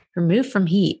 Remove from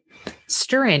heat.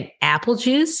 Stir in apple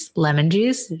juice, lemon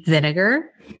juice, vinegar,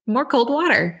 more cold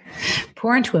water.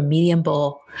 Pour into a medium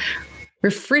bowl.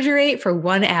 Refrigerate for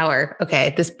 1 hour.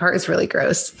 Okay, this part is really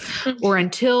gross. Or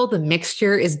until the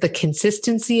mixture is the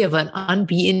consistency of an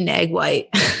unbeaten egg white.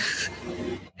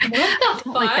 What the fuck?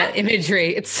 Like that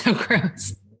imagery. It's so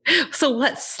gross. So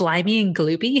what? Slimy and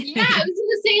gloopy? Yeah, I was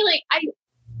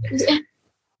gonna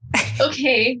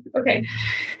say Okay.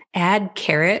 Add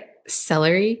carrot,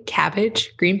 celery,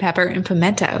 cabbage, green pepper, and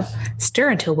pimento. Stir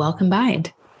until well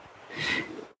combined.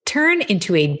 Turn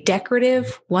into a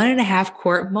decorative 1.5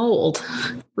 quart mold.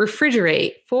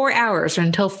 Refrigerate 4 hours or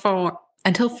until firm.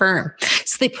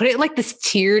 So they put it in like this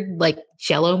tiered like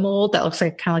Jello mold that looks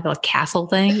like kind of like a castle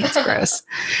thing. It's gross.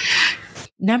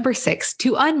 Number 6,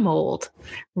 to unmold,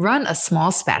 run a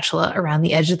small spatula around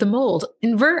the edge of the mold,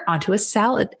 invert onto a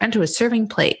serving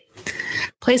plate.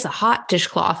 Place a hot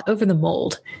dishcloth over the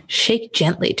mold. Shake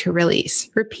gently to release.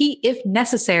 Repeat if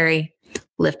necessary.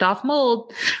 Lift off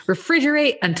mold.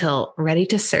 Refrigerate until ready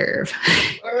to serve.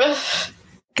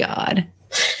 God.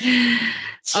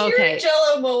 Okay.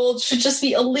 Jello mold should just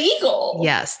be illegal.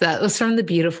 Yes, that was from the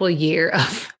beautiful year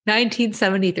of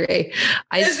 1973.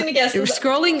 I was gonna guess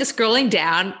scrolling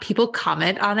down, people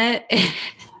comment on it.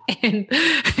 And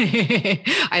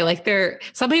I like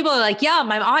some people are like, yeah,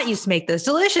 my aunt used to make this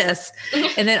delicious.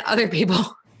 And then other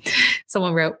people,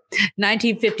 someone wrote,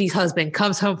 1950s husband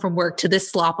comes home from work to this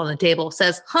slop on the table,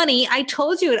 says, honey, I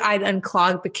told you I'd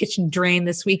unclog the kitchen drain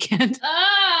this weekend.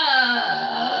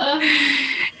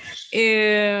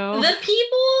 Ew. The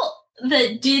people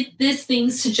that did these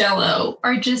things to Jello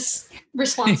are just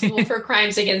responsible for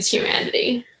crimes against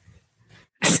humanity.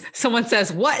 Someone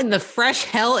says, what in the fresh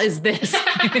hell is this?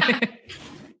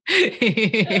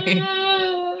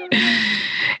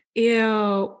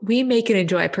 Ew. We make and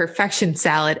enjoy perfection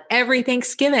salad every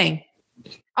Thanksgiving.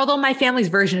 Although my family's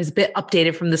version is a bit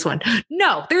updated from this one.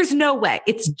 No, there's no way.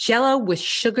 It's Jello with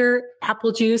sugar,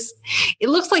 apple juice. It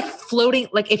looks like floating,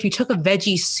 like if you took a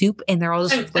veggie soup and they're all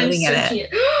just floating in it.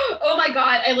 Oh my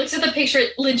God. I looked at the picture.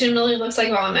 It legitimately looks like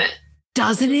vomit.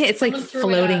 Doesn't it? It's like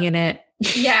floating in it.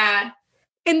 Yeah.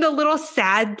 And the little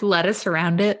sad lettuce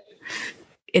around it.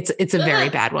 It's a very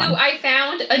bad one. No, I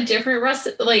found a different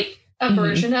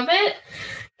version of it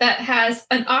that has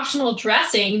an optional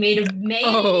dressing made of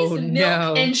mayonnaise,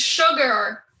 milk, and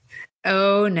sugar.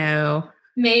 Oh no.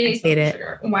 Mayonnaise and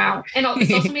sugar. Wow. And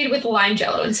it's also made with lime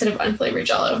Jello instead of unflavored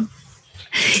Jello.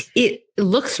 It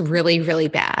looks really, really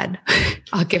bad.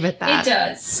 I'll give it that. It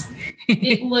does.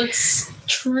 It looks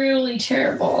truly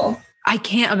terrible. I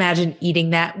can't imagine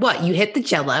eating that. What? You hit the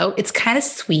Jello. It's kind of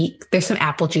sweet. There's some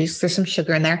apple juice. There's some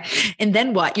sugar in there. And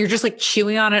then what? You're just like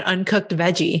chewing on an uncooked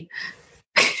veggie.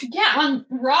 Yeah, on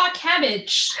raw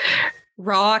cabbage.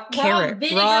 Raw carrot.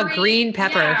 Raw green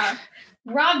pepper. Yeah.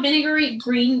 Raw vinegary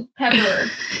green pepper.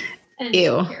 And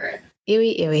ew. Carrot.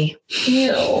 Ewy, ewy.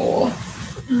 Ew. Oh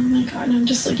my God. I'm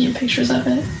just looking at pictures of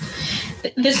it.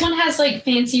 This one has like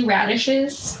fancy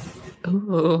radishes.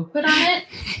 Ooh. Put on it.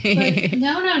 But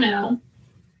no.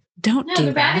 Don't do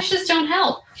the that. radishes don't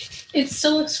help. It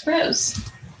still looks gross.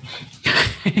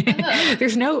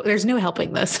 There's no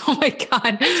helping this. Oh my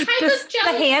God.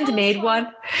 The handmade one,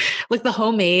 like the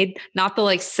homemade, not the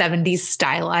like 70s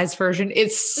stylized version.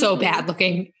 It's so bad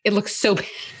looking. It looks so bad.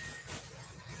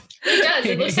 It does.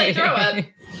 It looks like throw up.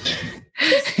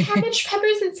 Just cabbage,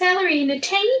 peppers, and celery and a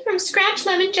tangy from scratch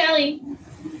lemon jelly.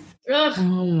 Ugh.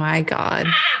 Oh my God.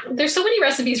 There's so many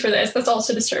recipes for this. That's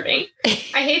also disturbing.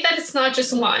 I hate that it's not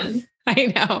just one.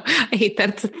 I know. I hate that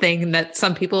it's a thing that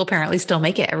some people apparently still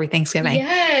make it every Thanksgiving.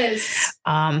 Yes.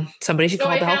 Somebody should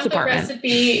call the health department. I found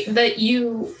the recipe that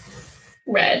you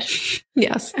read.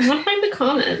 Yes. I want to find the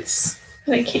comments,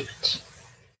 but I can't.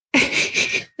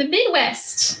 The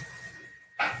Midwest.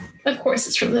 Of course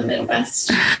it's from the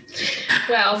Midwest.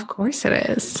 Well. Of course it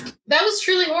is. That was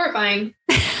truly horrifying.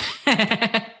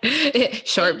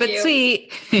 Short but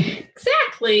sweet.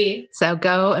 Exactly. So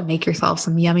go and make yourself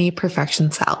some yummy perfection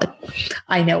salad.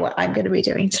 I know what I'm going to be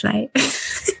doing tonight.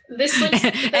 This looks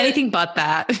anything but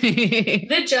that.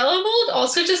 The Jello mold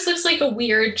also just looks like a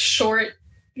weird short,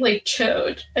 like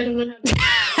chode. I don't know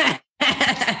how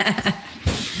to.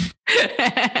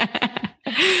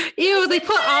 Ew! They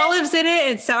put olives in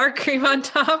it and sour cream on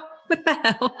top. What the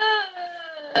hell?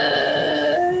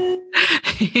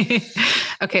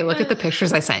 Okay, look at the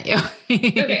pictures I sent you.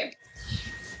 Okay.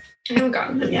 I haven't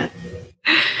gotten them yet.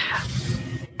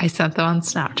 I sent them on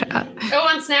Snapchat. Oh,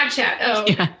 on Snapchat. Oh,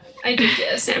 yeah. I did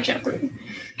get a Snapchat from you.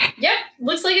 Yep,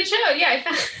 looks like a chode. Yeah, I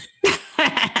found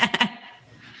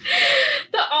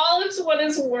the olives one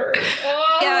is worse.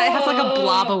 Oh. Yeah, it has like a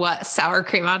blob of sour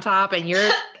cream on top, and you're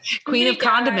queen of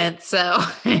condiments. So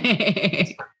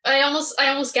I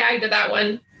almost gagged at that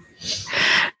one.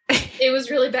 It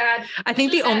was really bad. I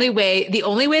think the only way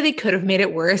they could have made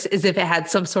it worse is if it had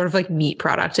some sort of like meat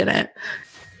product in it.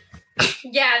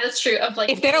 Yeah, that's true. Of like,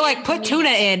 if they're like put tuna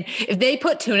in, if they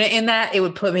put tuna in that, it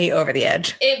would put me over the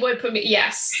edge. It would put me,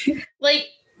 yes. Like,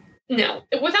 no,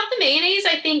 without the mayonnaise,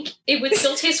 I think it would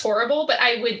still taste horrible, but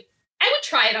I would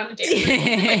try it on a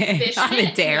dare. Like on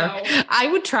a dare. No. I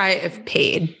would try it if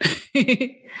paid,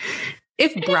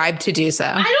 if bribed to do so.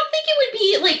 I don't think it would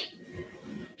be like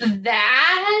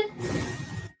that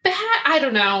bad. I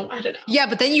don't know. Yeah,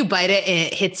 but then you bite it and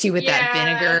it hits you with that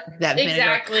vinegar.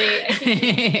 Exactly.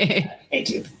 I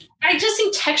do. I just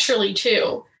think texturally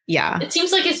too. Yeah. It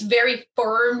seems like it's very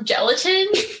firm gelatin.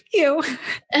 Ew.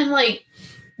 And like,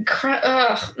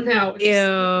 no.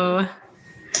 Ew.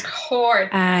 Hard.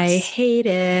 I hate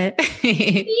it.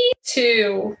 Me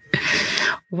too.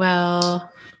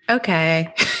 Well,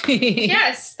 okay.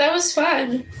 Yes, that was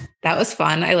fun. That was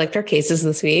fun. I liked our cases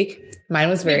this week. Mine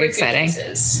was very exciting.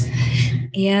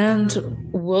 And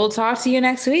we'll talk to you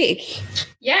next week.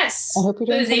 Yes. I hope you're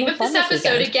doing the name of this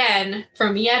episode again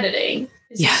from me editing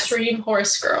is Extreme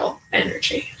Horse Girl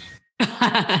Energy.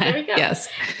 There we go. Yes.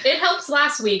 It helps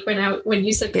last week when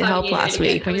you said cloudy. It helped last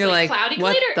week when you're like,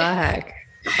 what the heck?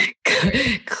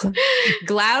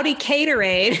 Cloudy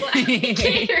Caterade.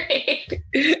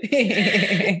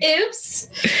 Oops.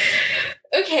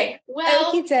 Okay.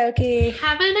 Well, okie dokie.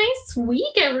 Have a nice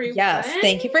week, everyone. Yes.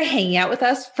 Thank you for hanging out with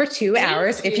us for 2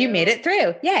 hours. If you made it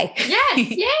through. Yay. Yes.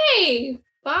 Yay.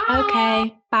 Bye.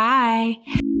 Okay. Bye.